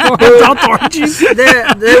 Adult orgies.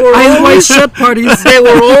 They were always shut parties. They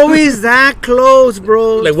were always that close,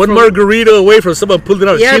 bro. Like one margarita away from someone pulling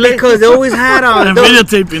out yeah, Chile. because they always had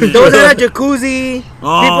videotaping. Those had a jacuzzi.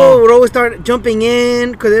 People would always start jumping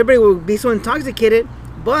in because everybody would be so intoxicated.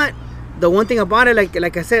 But the one thing about it,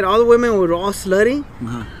 like I said, all the women were all slutty,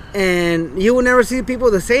 and you would never see people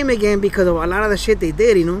the same again because of a lot of the shit they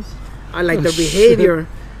did, like their behavior.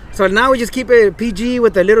 So now we just keep it PG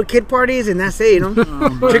with the little kid parties, and that's it, you know.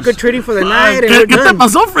 Trick or treating for the night, and we're ¿Qué te done.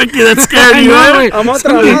 pasó, Frankie? That scared you, know, eh? right? I'm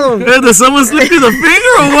otra lado. Did someone slip you the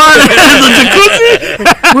finger or what? The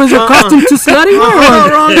jacuzzi? Was your costume too slutty?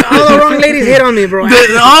 All the wrong ladies hit on me, bro. Or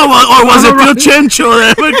was it Tio Chencho?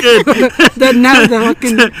 That fucking That now the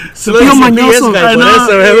fucking Slutty Tio is the Mañoso. PS guy, I por know.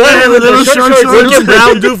 eso, Yeah, ¿verdad? the little short What shorts. can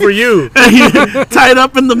Brown do for you? tied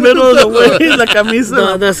up in the middle of the way, la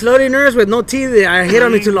camisa. The slutty nurse with no teeth, I hit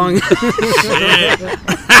on me too long.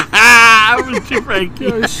 Frankie.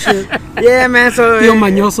 Oh, shit. Yeah, man. So, Tio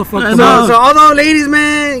Mañoso fucked him so, up. so all those ladies,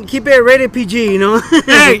 man, keep it rated PG, you know.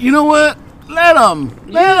 Hey, you know what? Let them,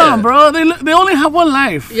 bro. They only have one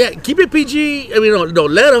life. Yeah, keep it PG. I mean, no,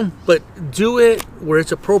 let them, but do it where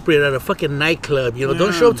it's appropriate at a fucking nightclub. You know,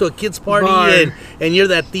 don't show up to a kid's party Bar. and you're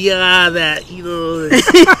that tia that, you know,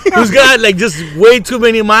 who's got like just way too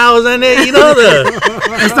many miles on it. You know,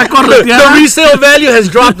 Está the correteada. resale value has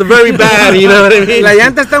dropped very bad. You know what I mean? La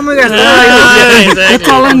llanta está muy gastada. Yeah, It's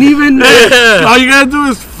all uneven. All you gotta do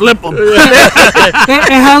is flip them.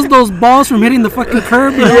 It has those balls from hitting the fucking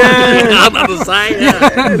curb. You know? On the side.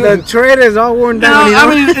 Yeah. The tread is all worn down. You know?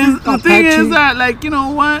 I mean, the thing Patchy. is that, like, you know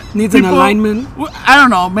what? Needs an alignment. I don't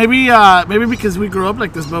know. Maybe because we grew up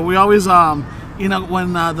like this, but we always, you know,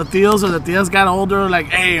 when the tios or the tias got older, like,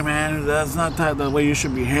 hey, man, that's not the way you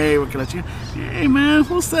should behave. Hey, man,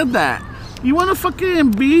 who said that? You want to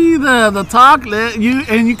fucking be the talk, and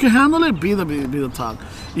you can handle it, be the talk.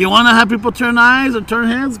 You want to have people turn eyes or turn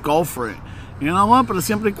heads, go for it. You know what? Pero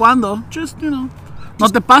siempre y cuando, just, you know, no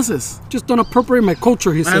te pases. Just don't appropriate my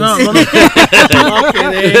culture, he says. I know.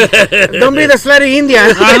 Don't be the slutty Indian.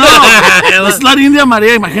 I know. La slutty India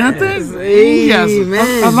María, imagínate. Hey, Yes.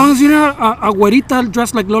 man. As long as you're not a güerita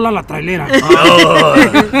dressed like Lola la trailera.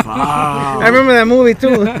 I remember that movie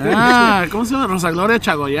too. Ah, ¿cómo se llama? Rosa Gloria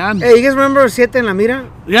Chagoyán. Hey, you guys remember Siete en la Mira?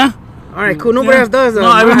 Yeah. All right, cool. Nobody else does. No,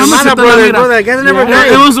 I remember Almada Siete en la brothers, Mira. bro. That guys never It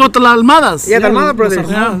died. was with the Almadas. Yeah, the Almada brothers.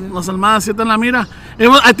 Yeah, Los Almadas, Siete en la Mira. It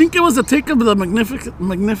was, I think it was the take of the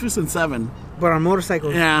Magnificent Seven. But on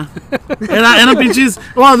motorcycles. Yeah. Eran pinches,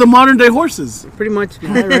 well, the modern day horses. Pretty much.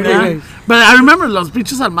 Yeah. But I remember los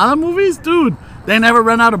pinches Almada movies, dude. They never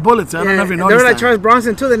ran out of bullets. I don't know if you They noticed were like that. Charles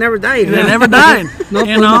Bronson too. They never died. They never died. No,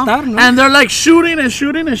 you por know? matar, no. And they're like shooting and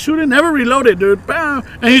shooting and shooting, never reloaded, dude. Bam.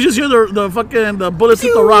 And you just hear the fucking the bullets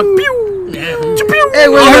hit the rock. Pew! Pew! Hey,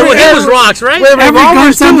 well, Oh, hey, it was rocks, right? With Every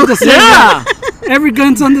revolvers gun's under too. the same Yeah. way. Every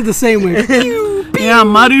gun's under the same way. Yeah,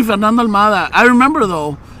 Mario Fernando Almada. I remember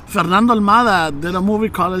though, Fernando Almada did a movie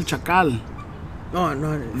called El Chacal. Oh,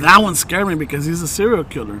 no. That one scared me because he's a serial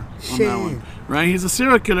killer on Shit. that one. Right? He's a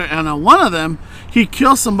serial killer, and on one of them, he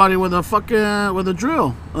kills somebody with a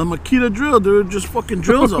drill, a Makita drill, dude. Just fucking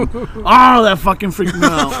drills them. Oh, that fucking freaked me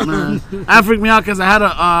out, man. That freaked me out because I had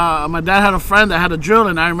my dad had a friend that had a drill,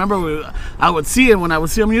 and I remember I would see it when I would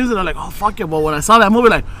see him use it. I'm like, oh fuck it. But when I saw that movie,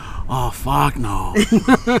 like, oh fuck no.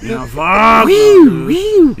 Yeah, fuck. No.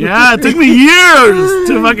 Yeah, it took me years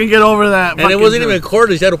to fucking get over that. And it wasn't even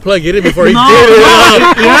cordless. You had to plug it in before he No, did it.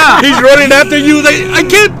 no, yeah. He's running after you. Like, I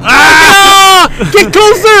can't. Ah, get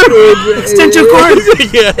closer. Extension cord.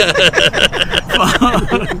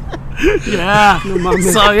 Yeah.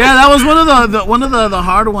 So yeah, that was one of the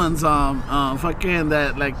hard ones. Fucking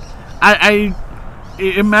that, like,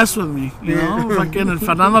 it messed with me, you know. Fucking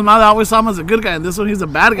Fernando Almada, I always saw him as a good guy, and this one he's a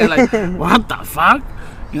bad guy. Like, what the fuck?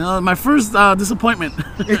 You know, my first disappointment.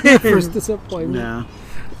 First disappointment. Yeah.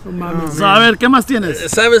 Oh, mami. So a ver, ¿qué más tienes?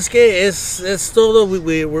 ¿Sabes qué? Es todo.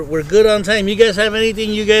 We're good on time. You guys have anything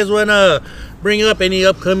you guys want to bring up? Any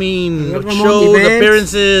upcoming shows, events?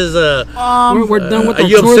 appearances? We're done with Are the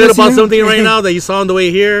you tour upset this about year? something right now that you saw on the way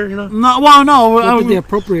here? You know? No, well, no. What would the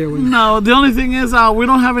appropriate one? No, the only thing is we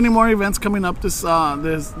don't have any more events coming up this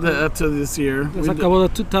year. It's acabó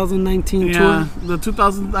the 2019 Yeah, tour. the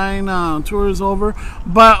 2009 tour is over,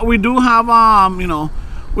 but we do have you know,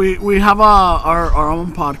 we have our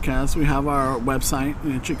own podcast. We have our website,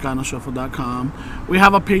 chicanoshuffle.com. We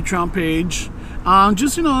have a Patreon page.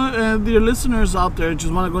 Just, you know, the listeners out there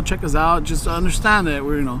just want to go check us out, just to understand that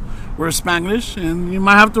we're Spanglish, and you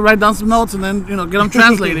might have to write down some notes and then, you know, get them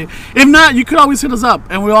translated. If not, you could always hit us up,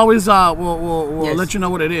 and we always we'll Yes. let you know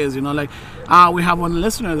what it is. You know, like we have one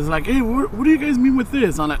listener that's like, hey, what do you guys mean with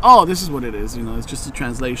this? I'm like, oh, this is what it is. You know, it's just a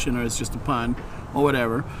translation, or it's just a pun, or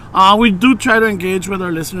whatever. We do try to engage with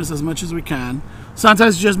our listeners as much as we can.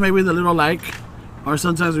 Sometimes just maybe the little like, or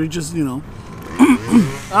sometimes we just, you know,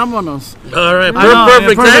 vámonos. All right, I know,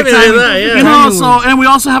 perfect timing. timing. Yeah. You know, so, and we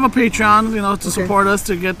also have a Patreon, you know, to support us,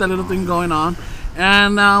 to get that little thing going on.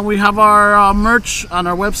 And we have our merch on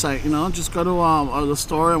our website, you know. Just go to the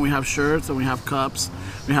store, and we have shirts, and we have cups,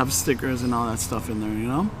 we have stickers, and all that stuff in there, you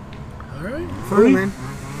know. All right. Cool, man.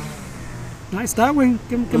 Nice that way.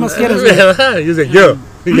 ¿Qué más quieres, güey? He's like, yo.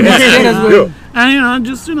 Yo. And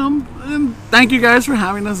just and thank you guys for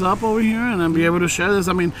having us up over here and be able to share this.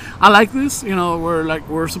 I mean, I like this.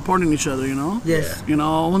 We're supporting each other. Yes.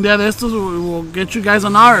 Un día de estos we'll get you guys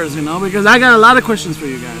on ours. Because I got a lot of questions for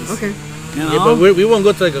you guys. Okay. Yeah, but we won't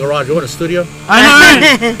go to like a garage. We want a studio. I know.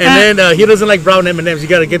 Right? And then he doesn't like brown M&Ms. You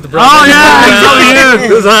gotta get the brown. Oh yeah,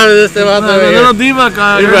 This the little diva.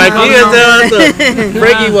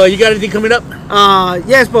 Frankie, well, you got anything coming up?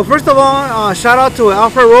 Yes, but first of all, shout out to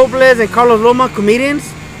Alfred Robles and Carlos Loma, comedians.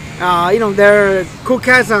 They're cool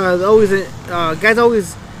cats. Guys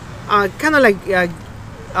always kind of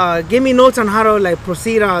like give me notes on how to like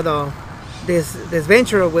proceed this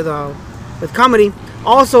venture with comedy.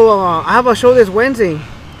 Also, I have a show this Wednesday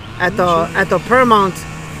at the Paramount.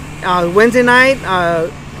 Wednesday night,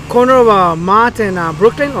 corner of Mott and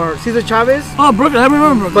Brooklyn or Cesar Chavez. Oh, Brooklyn, I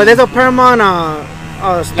remember. But there's a Paramount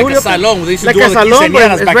studio. Like a salon. They used to Like do a all the salon, but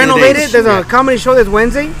quinceañeras it's back in the renovated. days. There's a comedy show this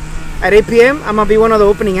Wednesday at 8 p.m. I'm gonna be one of the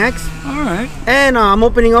opening acts. All right. And I'm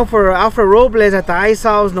opening up for Alfred Robles at the Ice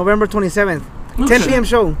House November 27th. 10 p.m.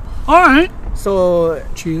 show. All right. So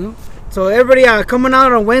Chido. everybody coming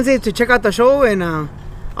out on Wednesday to check out the show, and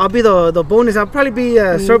I'll be the bonus. I'll probably be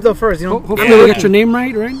served up first, Hopefully you get your name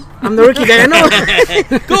right? I'm the rookie guy. I know.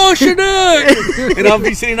 Go Chinook! And I'll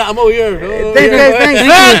be sitting out. I'm over here. Thanks, guys.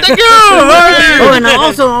 Thanks. Thank you. Oh, and I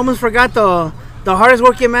also almost forgot the hardest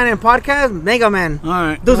working man in podcast, Mega Man. All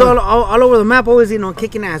right. Dude's all over the map, always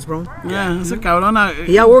kicking ass, bro. Yeah, it's a cabrón.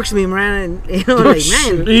 He outworks me, man. And, like,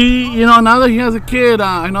 man. He, now that he has a kid,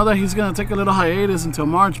 I know that he's gonna take a little hiatus until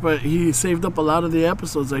March, but he saved up a lot of the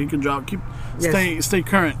episodes that he can drop. Stay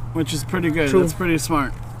current, which is pretty good. True. That's pretty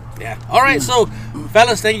smart. Yeah. All right, so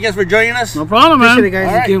fellas, thank you guys for joining us. No problem, man. Appreciate it, guys.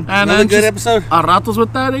 All right, Thank you. And another good episode. A ratos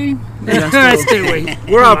with Daddy. Stay away.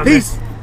 We're out. Peace.